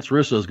because Vince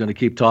Russo is going to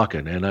keep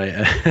talking. And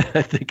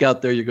I think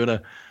out there you're going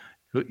to,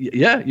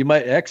 you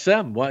might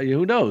XM. Why?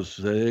 Who knows?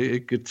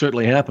 It could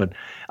certainly happen.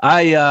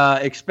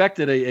 I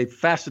expected a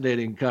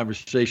fascinating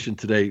conversation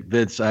today,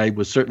 Vince. I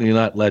was certainly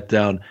not let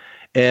down.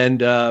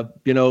 And,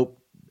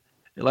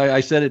 like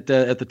I said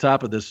at the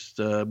top of this,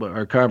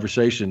 our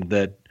conversation,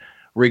 that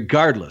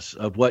regardless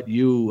of what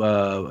you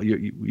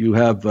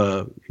have,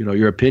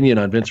 your opinion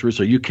on Vince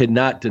Russo, you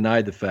cannot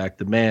deny the fact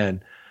the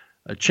man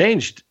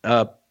changed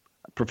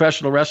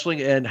professional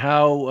wrestling and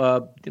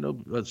how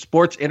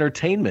sports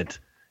entertainment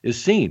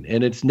is seen,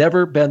 and it's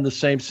never been the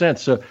same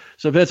since. So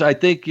Vince, I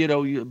think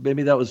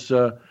maybe that was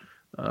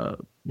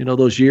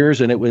those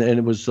years, and it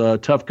was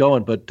tough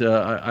going, but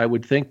I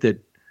would think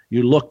that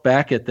you look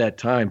back at that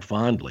time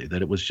fondly,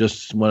 that it was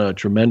just a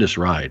tremendous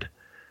ride.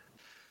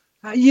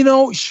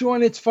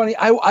 Sean, it's funny.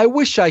 I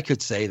wish I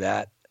could say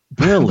that.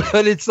 Really?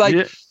 But it's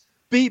like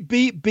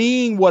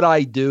being what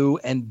I do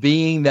and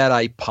being that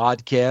I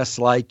podcast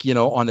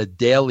on a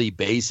daily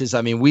basis.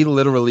 I mean, we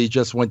literally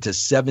just went to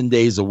 7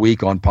 days a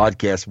week on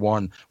Podcast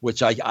One,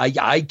 which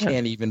I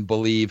can't even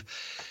believe.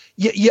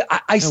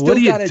 I still what are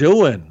you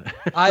doing?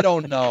 I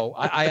don't know.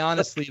 I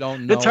honestly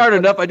don't know. It's hard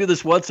enough. I do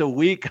this once a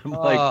week.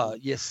 I'm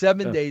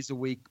 7 days a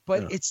week.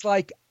 But it's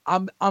like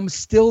I'm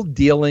still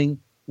dealing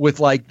with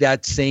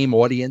that same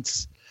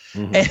audience.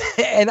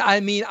 And I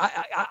mean,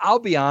 I'll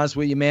be honest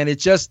with you, man, it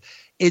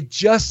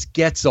just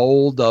gets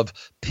old of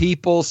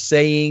people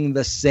saying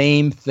the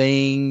same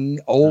thing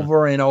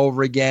over and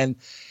over again.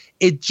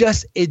 It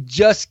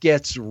just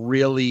gets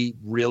really,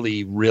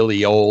 really,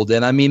 really old.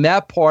 And I mean,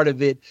 that part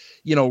of it,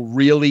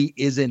 really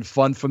isn't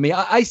fun for me.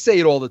 I say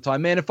it all the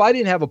time, man. If I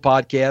didn't have a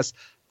podcast,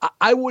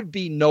 I would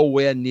be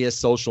nowhere near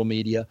social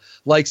media.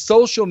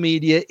 Social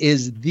media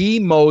is the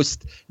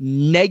most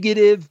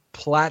negative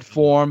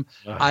platform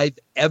I've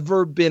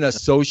ever been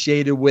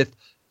associated with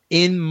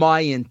in my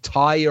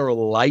entire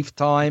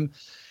lifetime.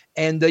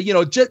 And,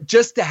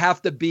 just to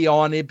have to be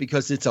on it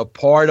because it's a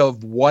part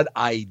of what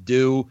I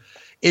do,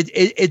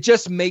 it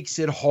just makes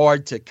it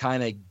hard to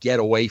kind of get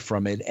away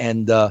from it.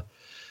 And, I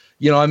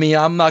mean,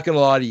 I'm not going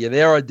to lie to you.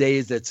 There are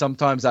days that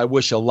sometimes I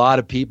wish a lot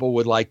of people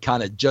would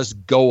kind of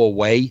just go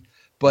away.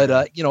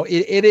 But,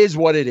 it is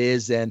what it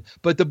is.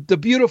 But the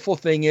beautiful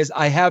thing is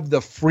I have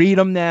the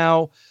freedom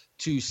now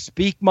to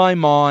speak my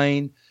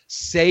mind,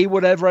 say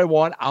whatever I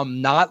want.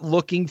 I'm not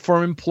looking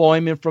for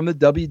employment from the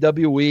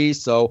WWE,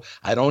 so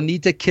I don't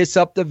need to kiss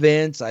up to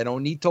Vince. I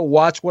don't need to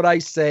watch what I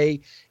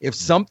say. If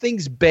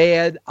something's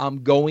bad,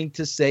 I'm going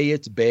to say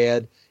it's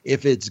bad.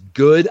 If it's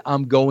good,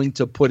 I'm going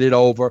to put it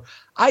over.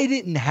 I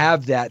didn't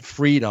have that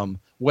freedom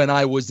when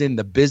I was in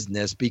the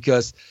business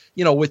because,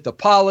 with the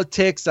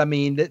politics, I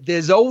mean,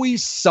 there's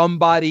always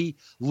somebody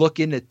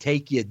looking to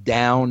take you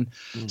down.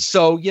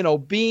 So,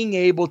 being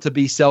able to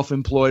be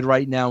self-employed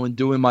right now and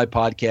doing my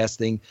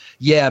podcasting,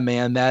 yeah,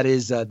 man,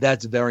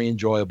 that's very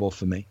enjoyable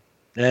for me.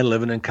 And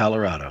living in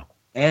Colorado.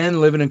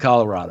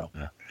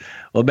 Yeah.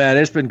 Well, man,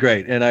 it's been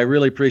great. And I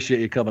really appreciate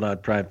you coming on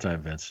Primetime,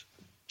 Vince.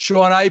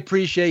 Sean, I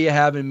appreciate you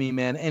having me,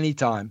 man.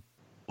 Anytime.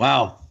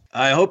 Wow.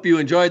 I hope you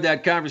enjoyed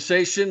that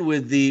conversation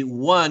with the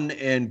one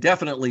and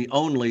definitely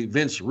only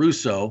Vince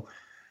Russo.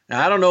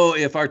 Now, I don't know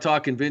if our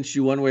talk convinced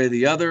you one way or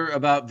the other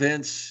about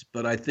Vince,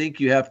 but I think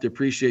you have to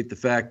appreciate the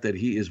fact that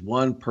he is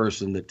one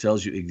person that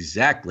tells you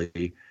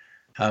exactly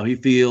how he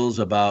feels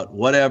about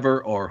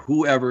whatever or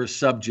whoever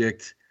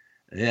subject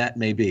that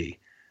may be.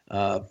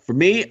 For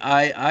me,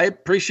 I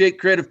appreciate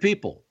creative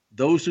people,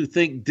 those who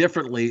think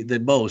differently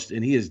than most,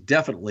 and he is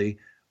definitely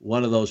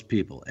one of those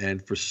people.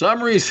 And for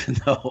some reason,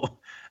 though,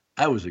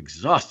 I was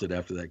exhausted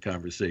after that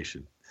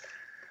conversation.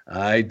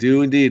 I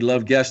do indeed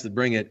love guests that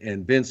bring it,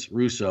 and Vince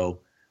Russo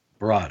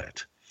brought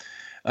it.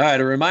 All right,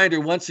 a reminder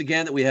once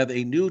again that we have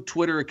a new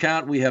Twitter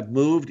account we have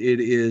moved.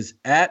 It is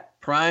at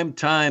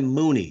Primetime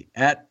Mooney,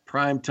 at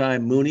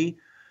Primetime Mooney.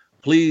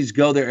 Please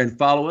go there and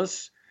follow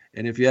us.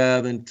 And if you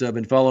haven't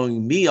been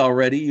following me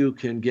already, you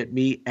can get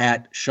me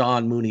at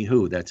Sean Mooney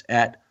Who. That's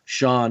at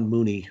Sean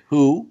Mooney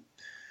Who.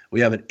 We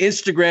have an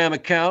Instagram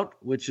account,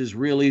 which is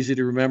real easy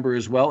to remember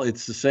as well.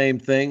 It's the same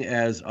thing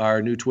as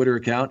our new Twitter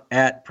account,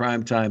 at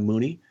Primetime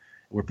Mooney.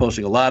 We're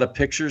posting a lot of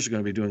pictures. We're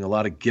going to be doing a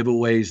lot of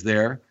giveaways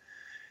there.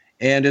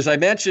 And as I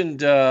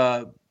mentioned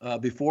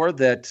before,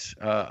 that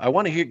I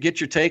want to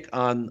get your take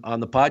on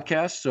the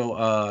podcast. So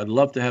I'd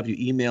love to have you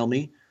email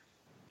me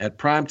at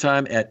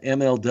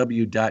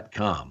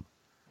primetime@mlw.com.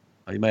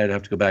 You might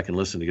have to go back and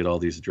listen to get all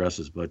these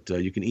addresses, but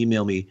you can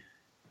email me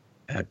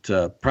at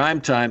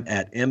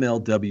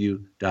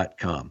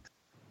primetime@mlw.com.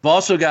 I've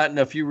also gotten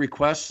a few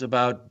requests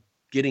about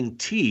getting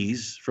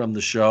teas from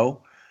the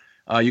show.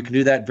 You can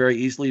do that very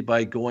easily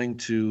by going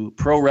to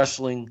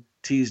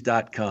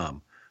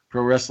prowrestlingtees.com.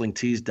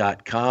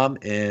 prowrestlingtees.com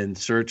and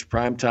search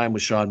Primetime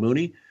with Sean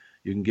Mooney.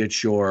 You can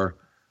get your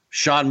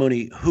Sean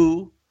Mooney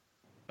Who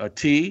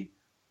tee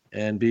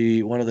and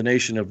be one of the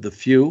nation of the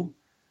few.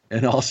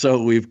 And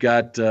also we've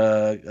got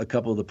a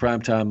couple of the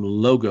Primetime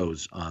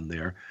logos on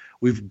there.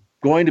 We're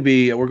going to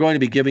be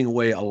giving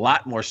away a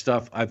lot more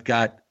stuff. I've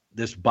got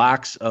this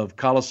box of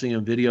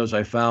Coliseum videos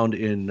I found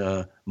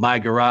in my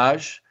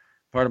garage,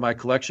 part of my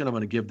collection. I'm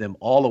going to give them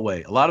all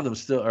away. A lot of them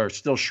are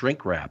still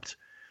shrink wrapped.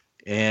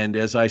 And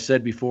as I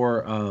said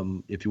before,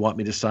 if you want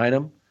me to sign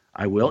them,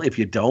 I will. If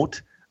you don't,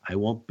 I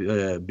won't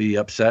be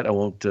upset. I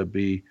won't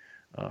be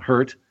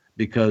hurt,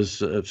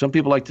 because some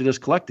people like to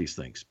just collect these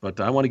things. But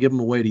I want to give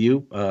them away to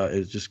you.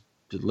 It's just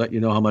to let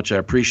you know how much I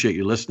appreciate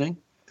you listening.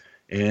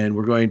 And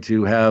we're going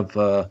to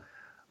have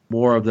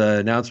more of the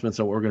announcements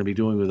that we're going to be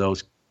doing with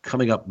those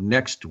coming up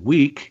next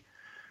week.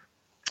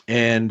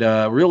 And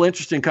real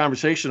interesting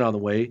conversation on the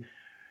way.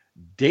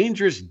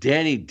 Dangerous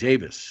Danny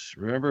Davis.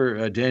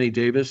 Remember Danny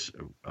Davis,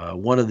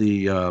 one of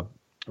the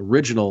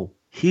original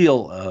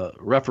heel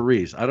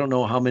referees. I don't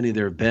know how many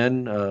there have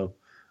been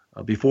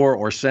before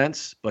or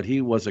since, but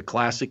he was a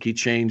classic. He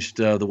changed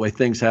the way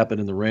things happen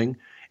in the ring.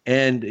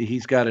 And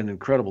he's got an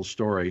incredible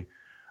story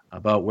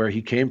about where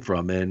he came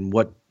from and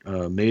what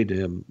made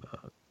him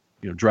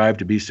drive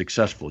to be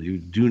successful. You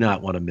do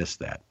not want to miss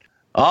that.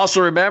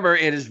 Also, remember,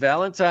 it is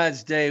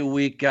Valentine's Day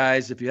week,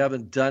 guys. If you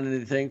haven't done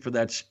anything for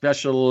that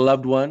special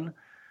loved one,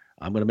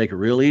 I'm going to make it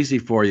real easy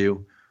for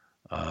you.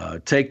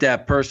 Take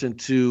that person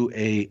to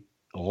a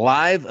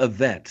live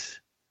event,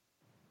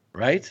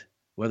 right?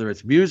 Whether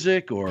it's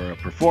music or a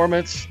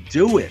performance,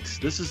 do it.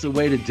 This is the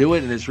way to do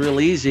it, and it's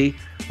real easy.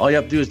 All you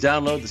have to do is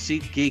download the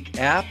SeatGeek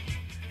app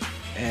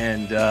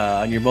and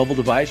on your mobile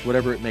device,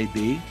 whatever it may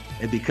be.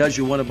 And because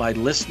you're one of my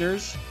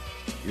listeners,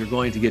 you're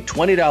going to get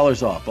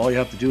 $20 off. All you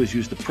have to do is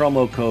use the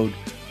promo code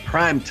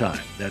PRIMETIME.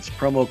 That's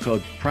promo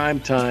code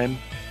PRIMETIME,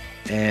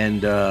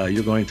 and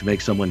you're going to make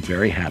someone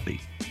very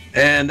happy.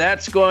 And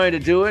that's going to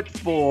do it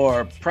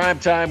for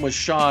Primetime with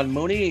Sean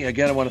Mooney.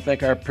 Again, I want to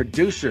thank our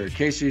producer,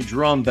 Casey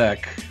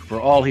Drumbeck,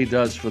 for all he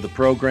does for the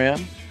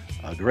program.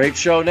 A great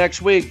show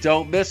next week.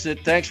 Don't miss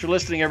it. Thanks for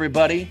listening,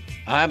 everybody.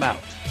 I'm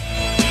out.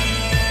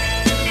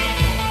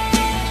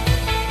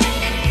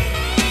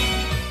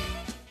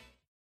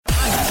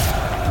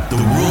 The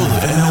world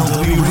of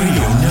MLW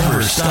Radio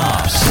never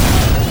stops.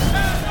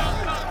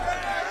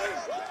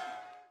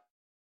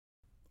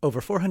 Over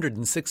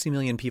 460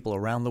 million people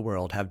around the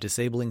world have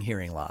disabling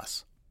hearing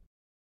loss.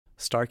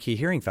 Starkey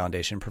Hearing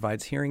Foundation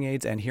provides hearing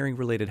aids and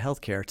hearing-related health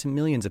care to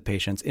millions of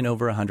patients in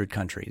over 100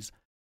 countries.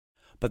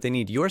 But they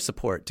need your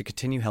support to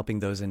continue helping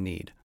those in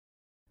need.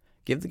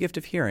 Give the gift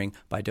of hearing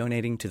by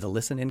donating to the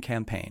Listen In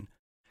campaign.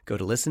 Go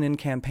to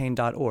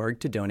listenincampaign.org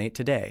to donate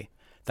today.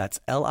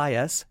 That's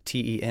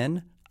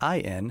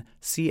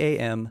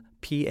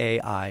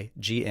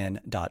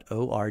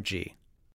listenincampaign.org.